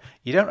 he said.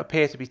 "You don't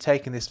appear to be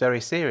taking this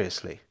very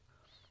seriously."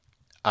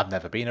 "I've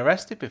never been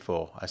arrested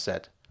before," I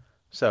said,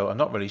 "so I'm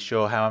not really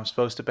sure how I'm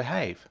supposed to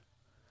behave."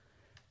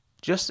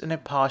 "Just an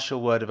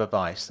impartial word of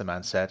advice," the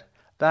man said.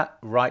 "That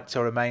right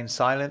to remain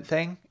silent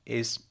thing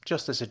is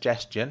just a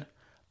suggestion,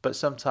 but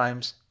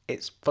sometimes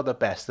it's for the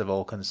best of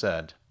all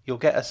concerned. You'll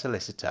get a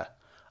solicitor.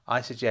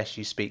 I suggest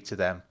you speak to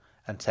them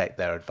and take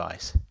their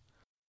advice."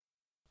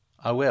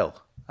 "I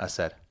will," I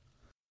said.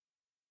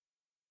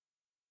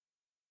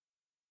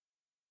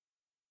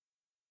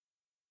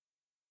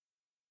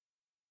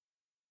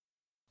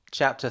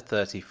 Chapter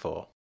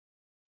 34.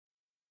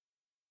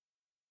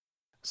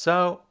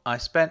 So I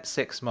spent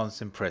 6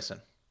 months in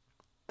prison.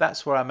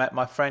 That's where I met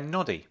my friend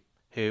Noddy,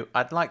 who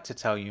I'd like to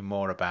tell you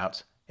more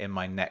about in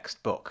my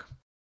next book.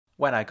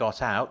 When I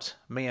got out,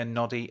 me and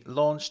Noddy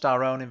launched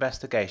our own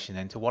investigation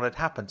into what had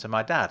happened to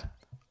my dad.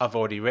 I've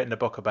already written a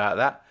book about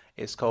that.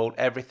 It's called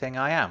Everything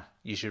I Am.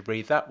 You should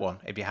read that one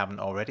if you haven't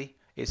already.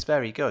 It's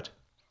very good.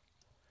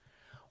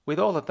 With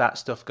all of that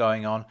stuff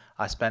going on,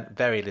 I spent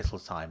very little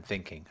time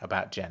thinking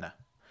about Jenna.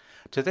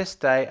 To this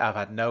day, I've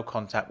had no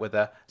contact with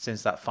her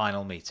since that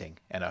final meeting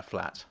in her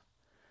flat.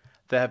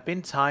 There have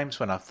been times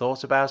when I've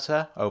thought about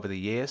her over the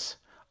years.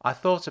 I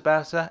thought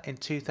about her in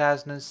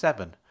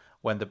 2007,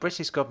 when the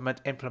British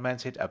government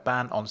implemented a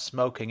ban on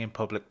smoking in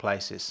public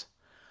places.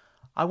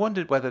 I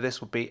wondered whether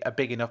this would be a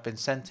big enough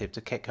incentive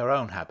to kick her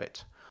own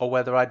habit, or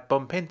whether I'd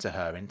bump into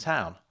her in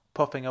town,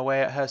 puffing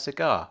away at her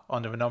cigar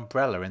under an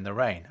umbrella in the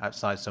rain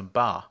outside some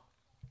bar.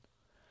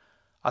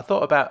 I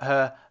thought about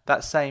her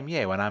that same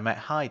year when I met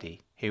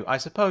Heidi, who I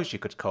suppose you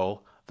could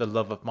call the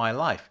love of my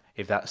life,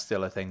 if that's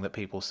still a thing that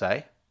people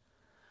say.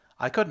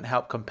 I couldn't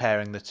help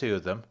comparing the two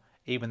of them,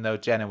 even though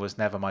Jenna was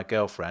never my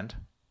girlfriend.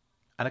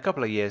 And a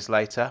couple of years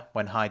later,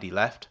 when Heidi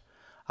left,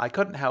 I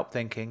couldn't help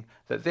thinking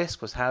that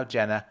this was how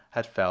Jenna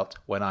had felt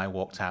when I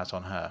walked out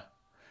on her.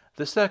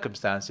 The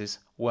circumstances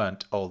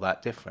weren't all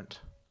that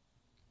different.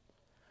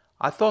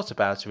 I thought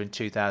about her in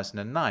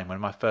 2009 when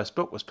my first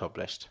book was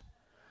published.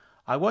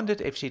 I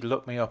wondered if she'd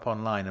look me up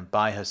online and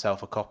buy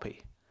herself a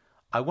copy.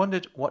 I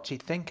wondered what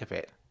she'd think of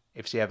it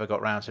if she ever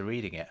got round to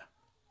reading it.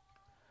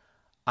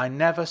 I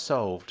never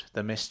solved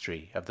the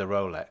mystery of the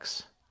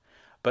Rolex.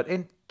 But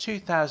in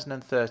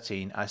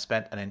 2013 I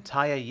spent an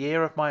entire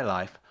year of my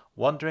life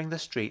wandering the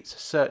streets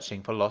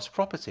searching for lost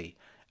property,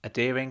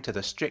 adhering to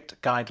the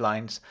strict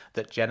guidelines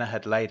that Jenna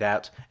had laid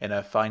out in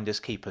her Finders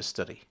Keepers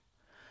study.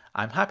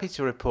 I'm happy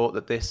to report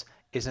that this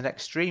is an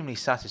extremely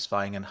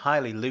satisfying and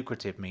highly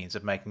lucrative means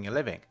of making a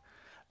living.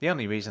 The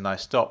only reason I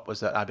stopped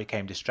was that I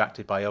became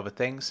distracted by other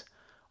things,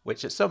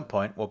 which at some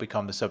point will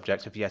become the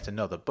subject of yet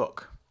another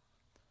book.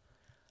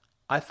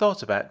 I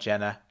thought about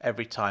Jenna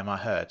every time I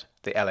heard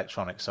the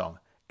electronic song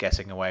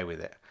Getting Away With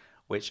It,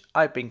 which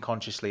I've been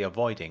consciously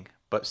avoiding,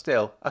 but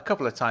still, a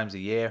couple of times a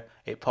year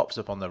it pops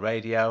up on the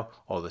radio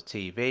or the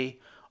TV,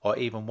 or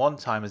even one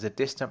time as a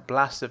distant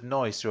blast of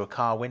noise through a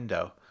car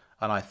window,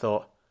 and I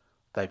thought,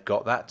 they've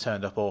got that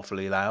turned up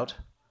awfully loud.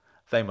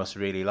 They must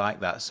really like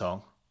that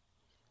song.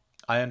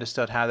 I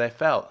understood how they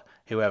felt,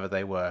 whoever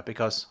they were,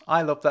 because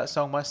I loved that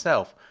song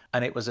myself,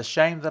 and it was a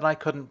shame that I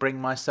couldn't bring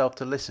myself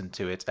to listen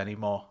to it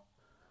anymore.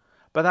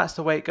 But that's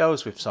the way it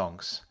goes with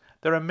songs.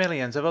 There are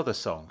millions of other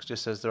songs,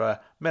 just as there are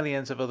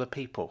millions of other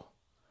people.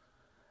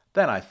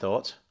 Then I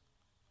thought,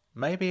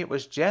 maybe it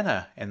was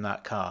Jenna in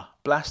that car,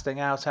 blasting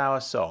out our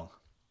song.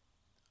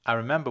 I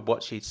remembered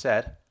what she'd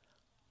said,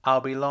 "I'll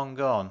be long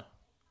gone."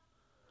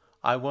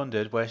 I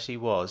wondered where she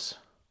was.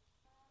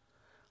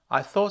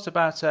 I thought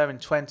about her in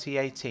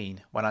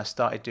 2018 when I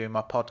started doing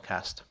my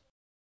podcast.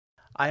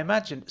 I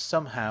imagined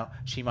somehow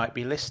she might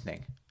be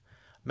listening.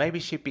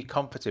 Maybe she'd be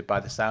comforted by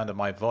the sound of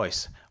my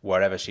voice,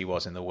 wherever she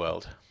was in the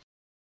world.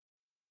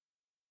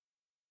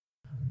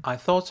 I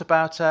thought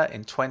about her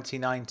in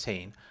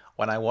 2019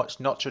 when I watched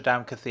Notre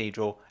Dame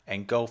Cathedral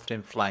engulfed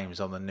in flames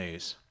on the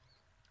news.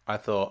 I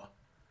thought,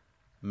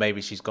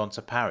 maybe she's gone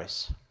to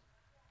Paris.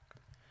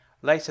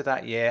 Later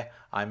that year,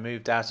 I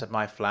moved out of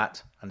my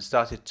flat and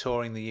started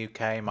touring the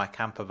UK in my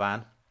camper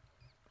van.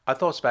 I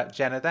thought about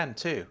Jenna then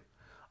too.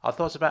 I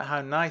thought about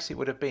how nice it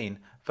would have been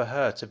for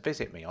her to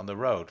visit me on the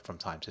road from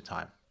time to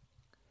time.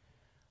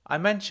 I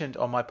mentioned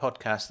on my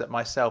podcast that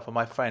myself and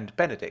my friend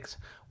Benedict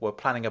were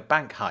planning a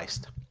bank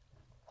heist.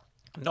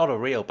 Not a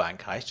real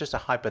bank heist, just a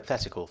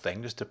hypothetical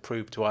thing, just to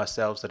prove to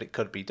ourselves that it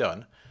could be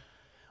done.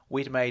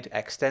 We'd made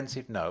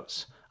extensive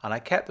notes, and I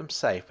kept them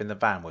safe in the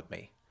van with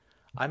me.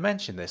 I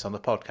mentioned this on the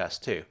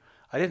podcast too.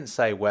 I didn't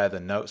say where the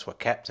notes were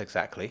kept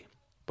exactly,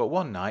 but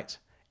one night,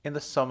 in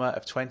the summer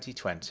of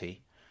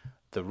 2020,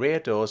 the rear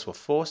doors were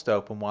forced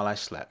open while I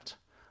slept.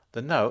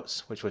 The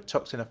notes, which were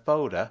tucked in a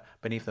folder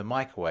beneath the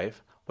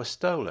microwave, were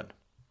stolen.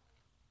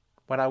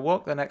 When I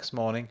woke the next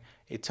morning,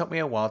 it took me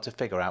a while to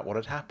figure out what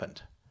had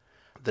happened.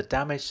 The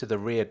damage to the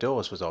rear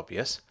doors was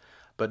obvious,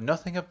 but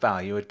nothing of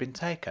value had been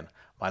taken.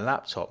 My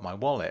laptop, my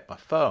wallet, my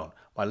phone,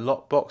 my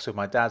locked box with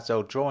my dad's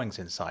old drawings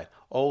inside,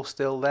 all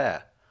still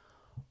there.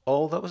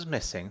 All that was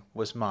missing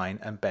was mine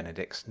and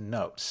Benedict's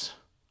notes.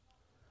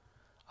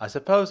 I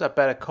suppose I'd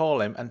better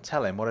call him and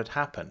tell him what had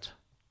happened.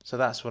 So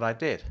that's what I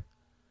did.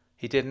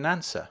 He didn't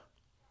answer.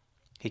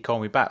 He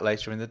called me back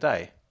later in the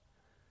day.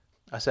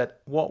 I said,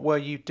 "What were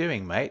you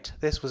doing, mate?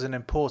 This was an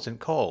important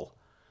call."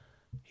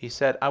 He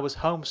said, "I was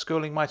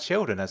homeschooling my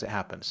children as it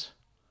happens."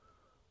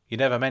 "You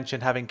never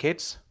mentioned having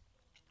kids?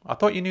 I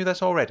thought you knew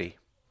that already."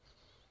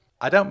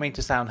 "I don't mean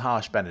to sound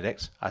harsh,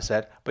 Benedict," I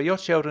said, "but your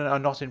children are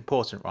not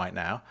important right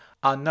now.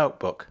 Our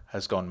notebook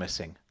has gone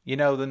missing. You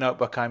know the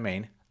notebook I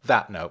mean,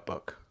 that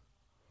notebook."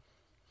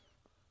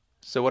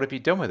 "So what have you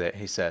done with it?"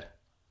 he said.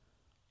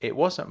 "It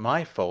wasn't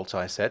my fault,"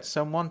 I said.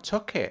 "Someone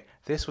took it.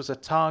 This was a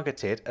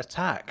targeted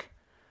attack.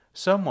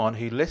 Someone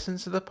who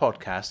listens to the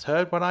podcast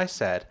heard what I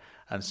said,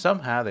 and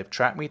somehow they've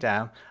tracked me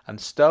down and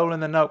stolen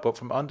the notebook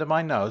from under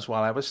my nose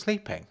while I was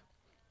sleeping."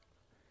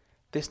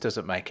 "This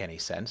doesn't make any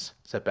sense,"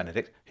 said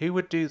Benedict. "Who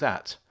would do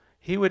that?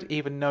 Who would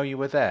even know you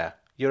were there?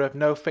 You're of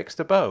no fixed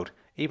abode.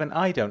 Even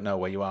I don't know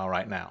where you are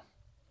right now."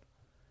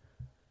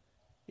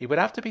 "It would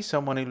have to be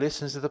someone who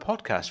listens to the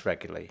podcast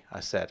regularly," I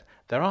said.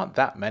 "There aren't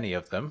that many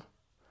of them.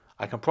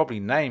 I can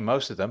probably name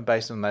most of them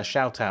based on their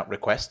shout-out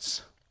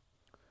requests."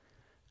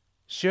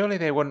 "Surely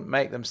they wouldn't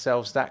make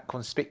themselves that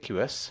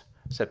conspicuous,"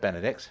 said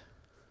Benedict.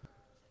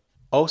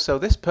 "Also,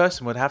 this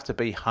person would have to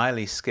be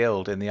highly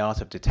skilled in the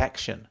art of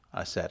detection,"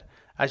 I said.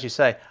 "As you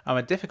say, I'm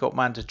a difficult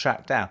man to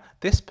track down.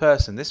 This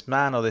person, this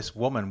man or this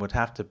woman would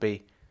have to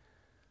be..."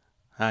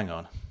 "Hang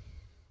on."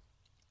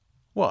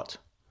 "What?"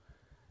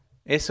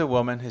 "It's a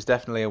woman. It's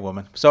definitely a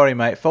woman. Sorry,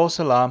 mate. False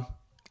alarm.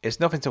 It's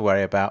nothing to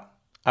worry about.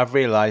 I've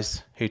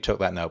realised who took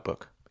that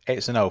notebook.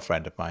 It's an old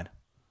friend of mine."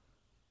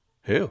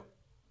 "Who?"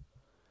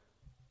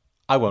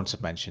 "I won't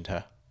have mentioned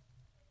her."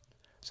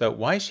 "So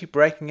why is she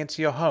breaking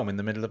into your home in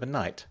the middle of the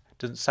night?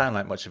 Doesn't sound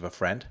like much of a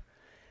friend."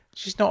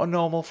 "She's not a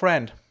normal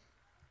friend."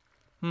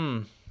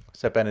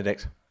 Said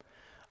Benedict.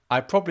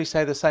 "I'd probably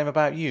say the same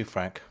about you,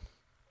 Frank."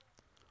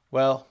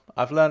 "Well,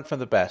 I've learned from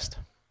the best."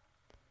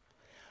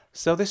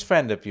 "So this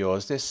friend of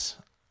yours, this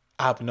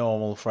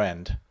abnormal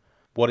friend,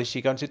 what is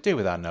she going to do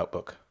with our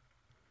notebook?"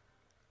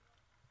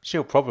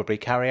 "She'll probably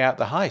carry out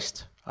the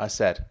heist," I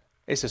said.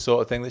 "It's the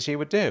sort of thing that she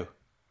would do."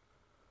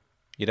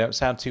 "You don't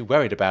sound too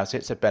worried about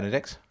it," said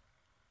Benedict.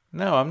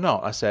 "No, I'm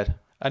not," I said,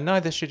 "and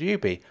neither should you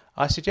be.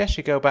 I suggest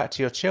you go back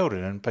to your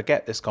children and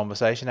forget this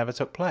conversation ever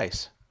took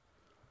place."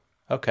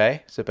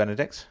 "Okay," said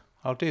Benedict,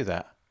 "I'll do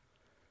that."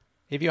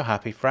 "If you're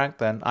happy, Frank,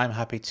 then I'm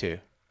happy too."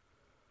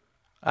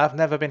 "I've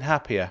never been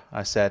happier,"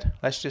 I said.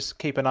 "Let's just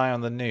keep an eye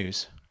on the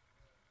news."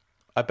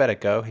 "I'd better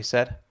go," he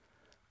said,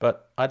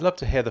 "but I'd love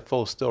to hear the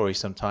full story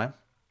sometime."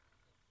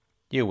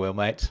 "You will,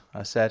 mate,"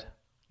 I said.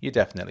 "You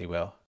definitely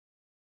will."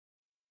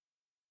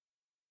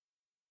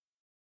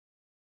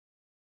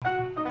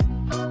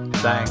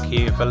 Thank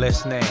you for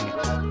listening.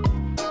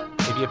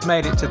 If you've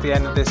made it to the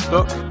end of this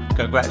book,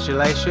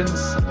 congratulations.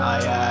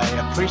 I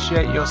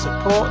appreciate your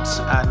support,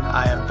 and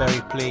I am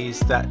very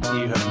pleased that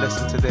you have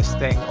listened to this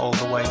thing all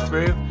the way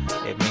through.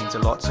 It means a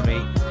lot to me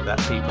that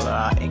people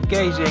are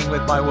engaging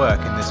with my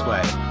work in this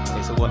way.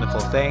 It's a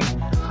wonderful thing,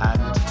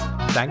 and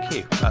thank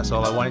you. That's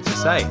all I wanted to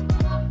say.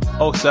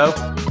 Also,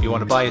 if you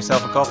want to buy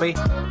yourself a copy,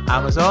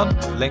 Amazon,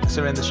 links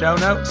are in the show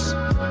notes.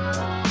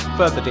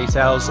 Further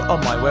details on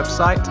my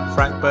website,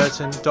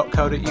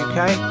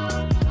 frankburton.co.uk.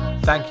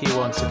 Thank you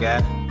once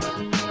again.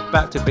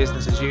 Back to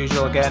business as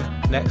usual again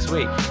next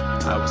week.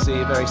 I will see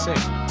you very soon.